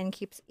 it then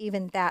keeps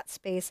even that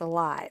space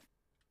alive.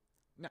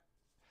 Now,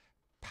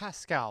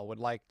 Pascal would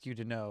like you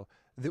to know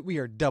that we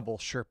are double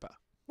Sherpa.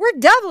 We're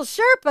double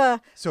Sherpa.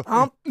 So,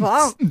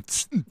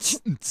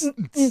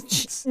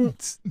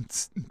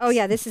 oh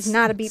yeah, this is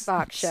not a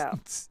beatbox show.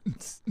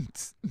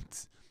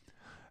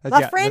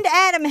 My My friend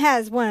Adam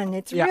has one.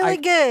 It's really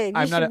good.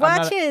 You should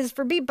watch his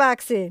for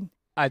beatboxing.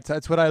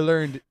 That's what I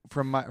learned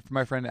from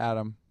my friend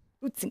Adam.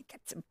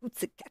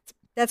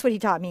 That's what he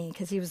taught me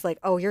because he was like,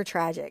 "Oh, you're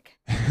tragic."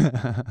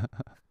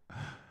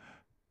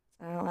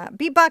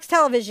 Beatbox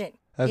television.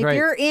 That's if right.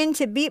 you're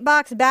into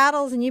beatbox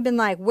battles and you've been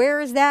like, "Where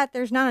is that?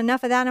 There's not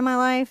enough of that in my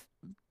life."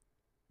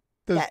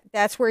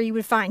 That's where you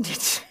would find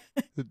it.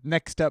 The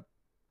next up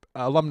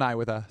alumni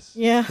with us.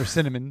 Yeah. For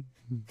Cinnamon.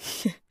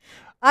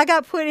 I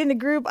got put in the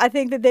group. I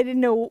think that they didn't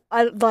know.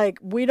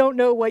 We don't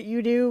know what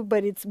you do,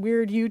 but it's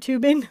weird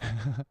YouTubing.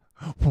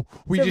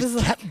 We so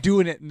just kept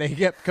doing it, and they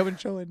kept coming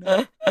showing.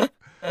 All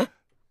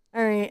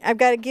right, I've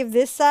got to give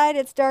this side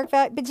its dark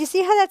value. But you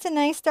see how that's a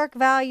nice dark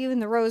value,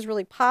 and the rose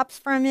really pops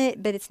from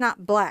it, but it's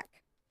not black.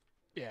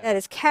 Yeah. That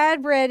is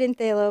Cad Red and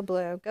Phthalo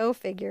Blue. Go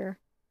figure.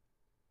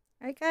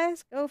 All right,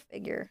 guys, go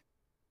figure.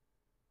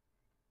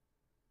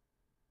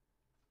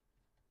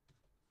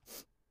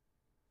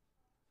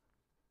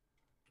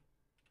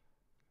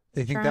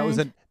 They think that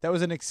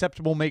was an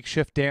acceptable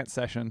makeshift dance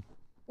session.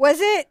 Was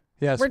it?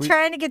 Yes. We're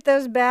trying to get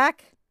those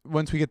back.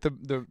 Once we get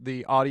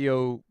the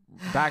audio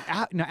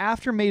back now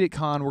after Made It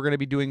Con, we're going to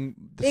be doing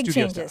the Big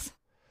studio changes. stuff.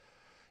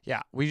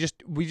 Yeah, we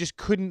just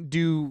couldn't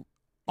do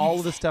all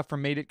of the stuff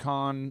from Made It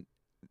Con,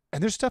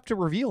 and there's stuff to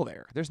reveal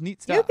there. There's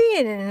neat stuff. You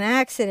being in an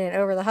accident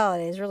over the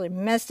holidays really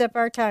messed up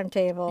our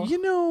timetable.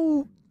 You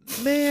know,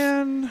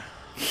 man.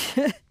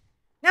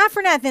 Not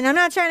for nothing. I'm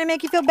not trying to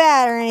make you feel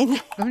bad or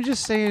anything. I'm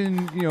just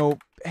saying, you know,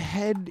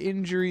 head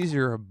injuries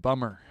are a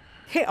bummer.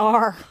 They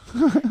are.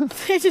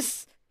 They're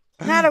just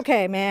not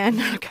okay, man.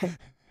 Not okay.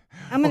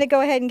 I'm going to go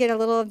ahead and get a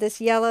little of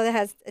this yellow that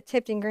has a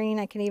tipped in green.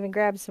 I can even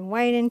grab some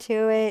white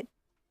into it.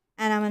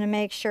 And I'm going to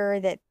make sure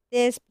that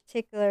this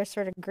particular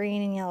sort of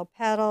green and yellow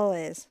petal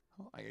is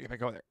If I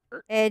go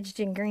there. edged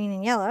in green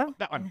and yellow.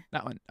 That one.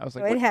 I was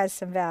So like, it has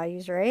some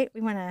values, right?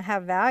 We want to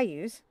have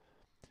values.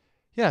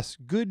 yes,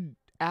 good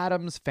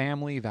Addams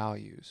family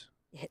values.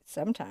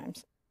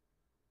 Sometimes.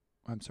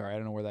 I'm sorry, I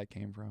don't know where that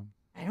came from.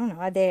 I don't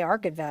know. They are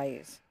good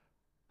values.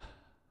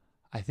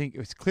 I think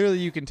it's clearly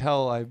you can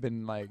tell I've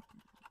been like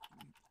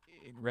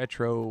in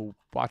retro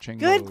watching.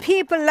 Good those.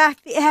 people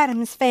like the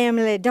Addams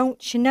family,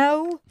 don't you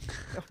know?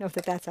 I don't know if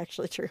that's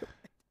actually true.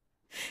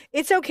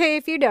 It's okay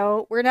if you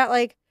don't. We're not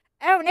like,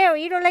 oh no,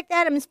 you don't like the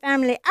Addams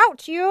family.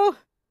 Out you.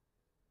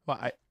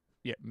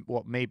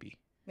 Well, maybe.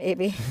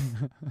 Maybe.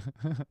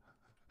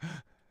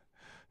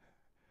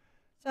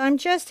 So I'm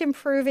just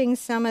improving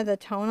some of the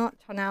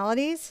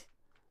tonalities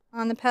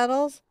on the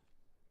petals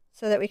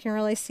so that we can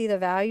really see the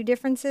value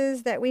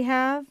differences that we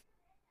have.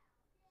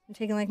 I'm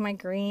taking like my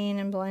green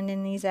and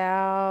blending these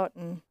out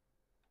and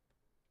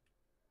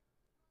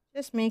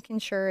just making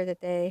sure that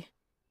they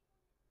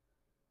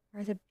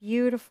are the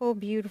beautiful,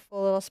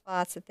 beautiful little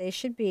spots that they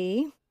should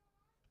be.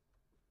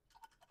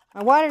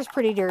 My water's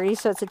pretty dirty,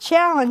 so it's a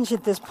challenge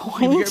at this point.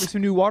 Can you get me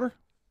some new water?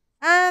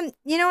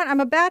 You know what? I'm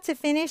about to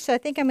finish, so I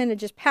think I'm going to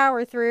just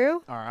power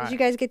through. All right. Did you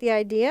guys get the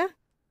idea? All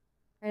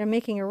right, I'm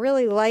making a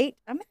really light.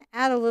 I'm going to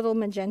add a little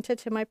magenta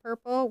to my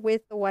purple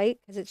with the white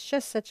because it's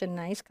just such a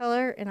nice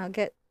color, and I'll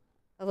get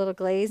a little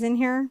glaze in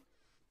here.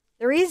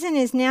 The reason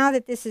is now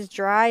that this is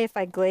dry, if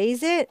I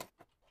glaze it,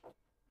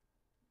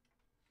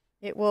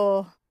 it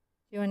will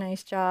do a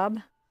nice job.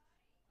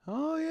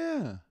 Oh,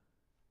 yeah.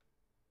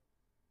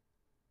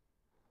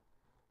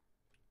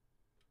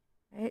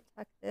 All right,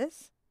 tuck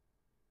this.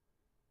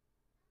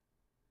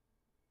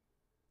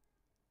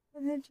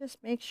 And then just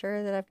make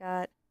sure that I've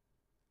got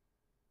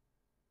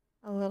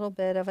a little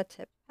bit of a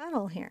tip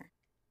petal here.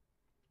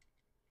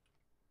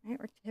 All right,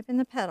 we're tipping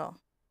the petal.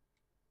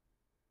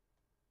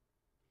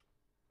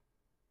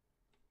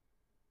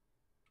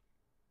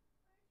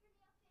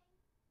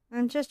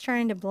 I'm just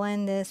trying to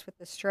blend this with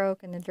the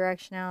stroke and the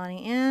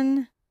directionality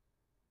in.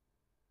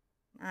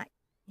 Not,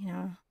 you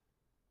know.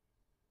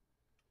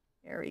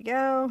 There we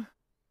go.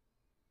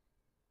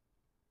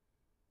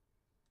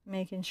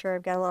 Making sure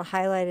I've got a little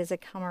highlight as I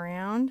come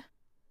around.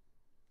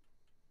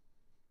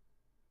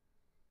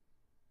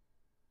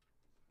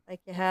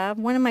 Like you have.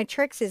 One of my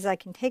tricks is I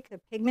can take the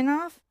pigment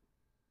off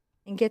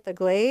and get the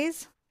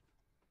glaze.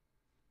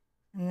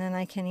 And then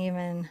I can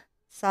even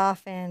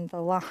soften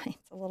the lines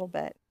a little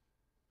bit.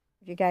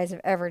 If you guys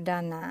have ever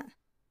done that.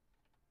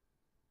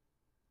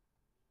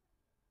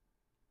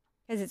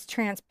 Because it's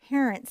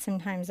transparent,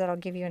 sometimes that'll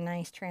give you a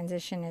nice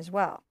transition as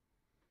well.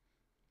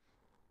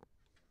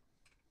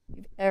 If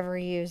you've ever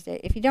used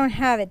it. If you don't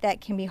have it,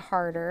 that can be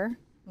harder.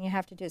 You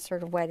have to do it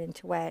sort of wet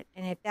into wet.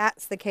 And if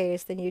that's the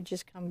case, then you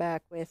just come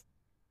back with,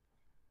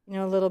 you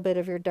know, a little bit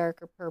of your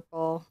darker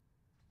purple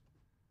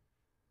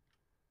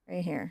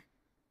right here.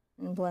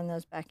 And blend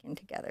those back in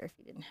together if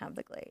you didn't have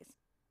the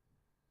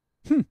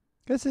glaze.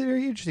 That's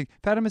very interesting.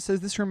 Fatima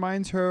says this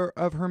reminds her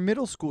of her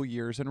middle school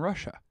years in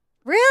Russia.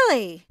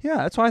 Really? Yeah,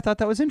 that's why I thought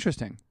that was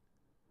interesting.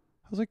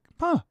 I was like,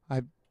 huh,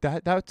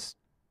 that's...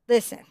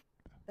 Listen,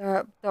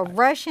 the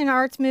Russian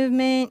arts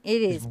movement,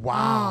 it is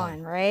Wow.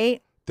 on,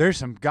 right?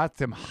 There's got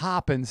some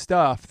hopping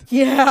stuff.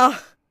 Yeah.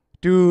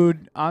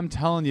 Dude, I'm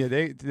telling you,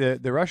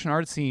 the Russian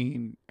art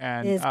scene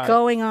and Is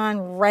going on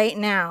right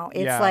now.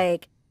 It's yeah.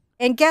 like,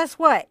 and guess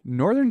what?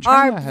 Northern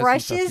China Our has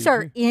brushes some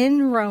are stuff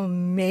in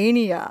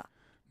Romania.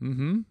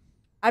 Mm-hmm.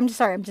 I'm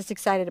sorry, I'm just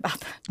excited about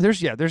that. There's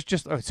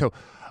just so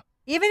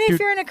Even if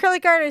you're an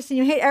acrylic artist and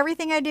you hate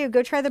everything I do,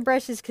 go try the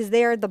brushes because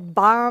they are the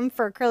bomb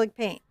for acrylic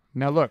paint.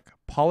 now look,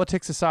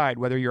 politics aside,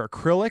 whether you're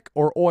acrylic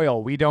or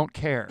oil, we don't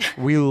care.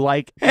 We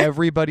like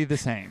everybody the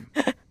same.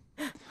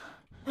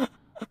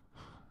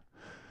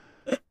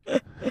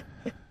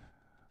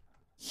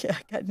 Yeah,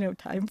 I got no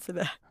time for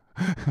that.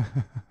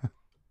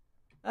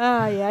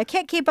 Oh, yeah. I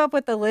can't keep up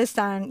with the list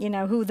on, you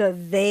know, who the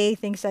they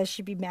thinks I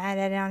should be mad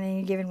at on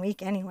any given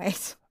week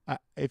anyways.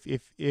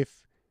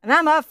 If And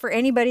I'm up for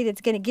anybody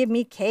that's going to give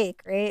me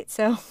cake, right?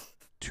 So.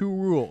 two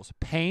rules,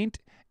 paint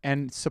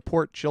and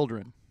support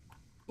children.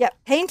 Yeah,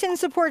 paint and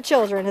support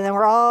children, and then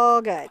we're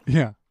all good.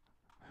 Yeah.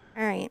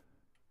 All right.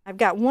 I've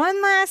got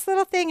one last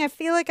little thing I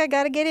feel like I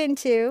got to get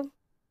into.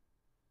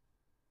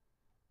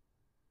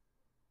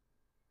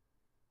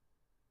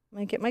 I'm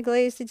going to get my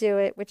glaze to do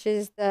it, which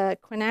is the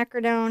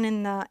quinacridone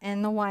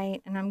and the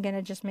white. And I'm going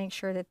to just make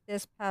sure that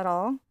this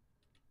petal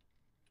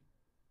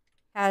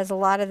has a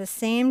lot of the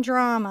same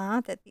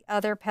drama that the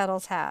other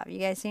petals have. You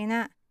guys seeing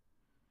that?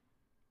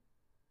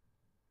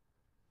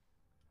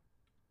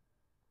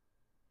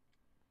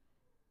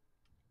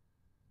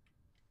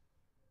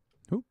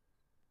 Oop.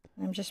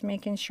 I'm just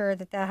making sure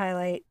that that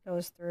highlight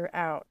goes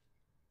throughout.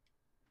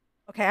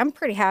 Okay, I'm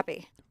pretty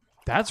happy.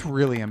 That's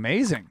really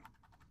amazing.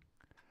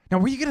 Now,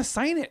 where are you going to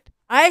sign it?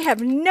 I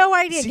have no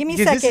idea. See, Give me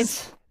a second.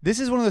 This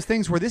is one of those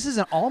things where this is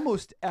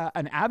almost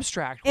an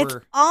abstract. It's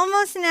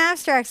almost an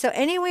abstract. So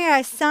any way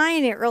I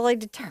sign it really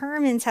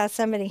determines how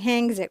somebody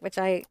hangs it, which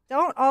I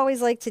don't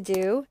always like to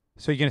do.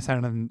 So you're going to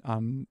sign it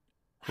on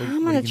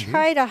I'm going to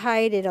try to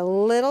hide it a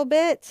little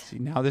bit. See,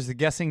 now there's the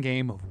guessing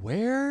game of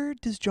where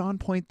does John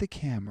point the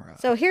camera?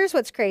 So here's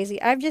what's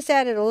crazy. I've just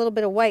added a little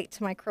bit of white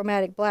to my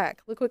chromatic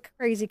black. Look what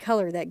crazy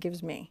color that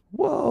gives me.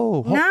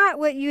 Whoa. Not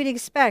what you'd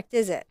expect,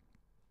 is it?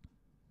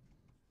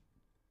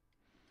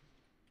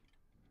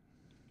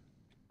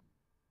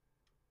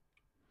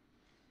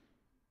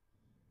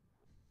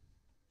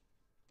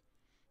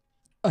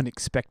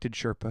 Unexpected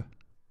Sherpa.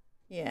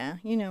 Yeah,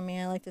 you know me.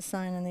 I like to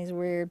sign in these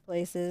weird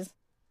places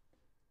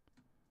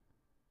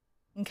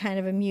in kind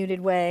of a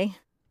muted way.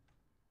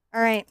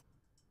 All right,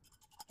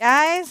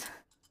 guys,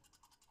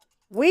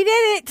 we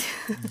did it.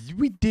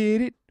 We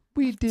did it.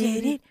 We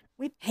did it.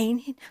 We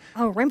painted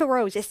a rainbow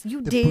rose. Yes,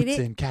 you The did boots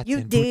it. and cats You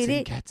and did boots and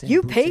it. cats and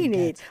You boots and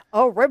painted cats.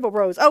 a rainbow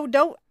rose. Oh,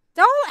 don't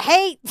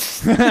hate.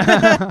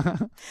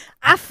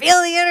 I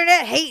feel the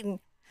internet hating.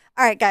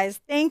 All right, guys,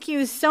 thank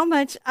you so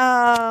much.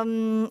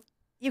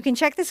 You can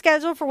check the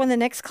schedule for when the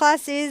next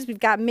class is. We've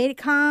got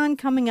MateCon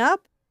coming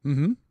up.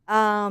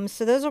 Mm-hmm.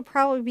 So those will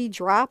probably be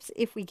drops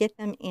if we get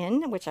them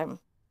in, which I'm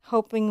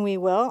hoping we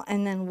will.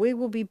 And then we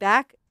will be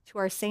back to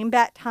our same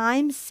bat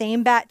time,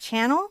 same bat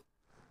channel.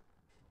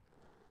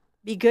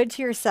 Be good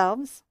to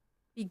yourselves.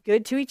 Be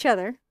good to each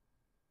other.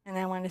 And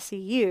I want to see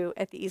you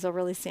at the easel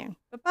really soon.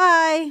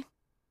 Bye-bye.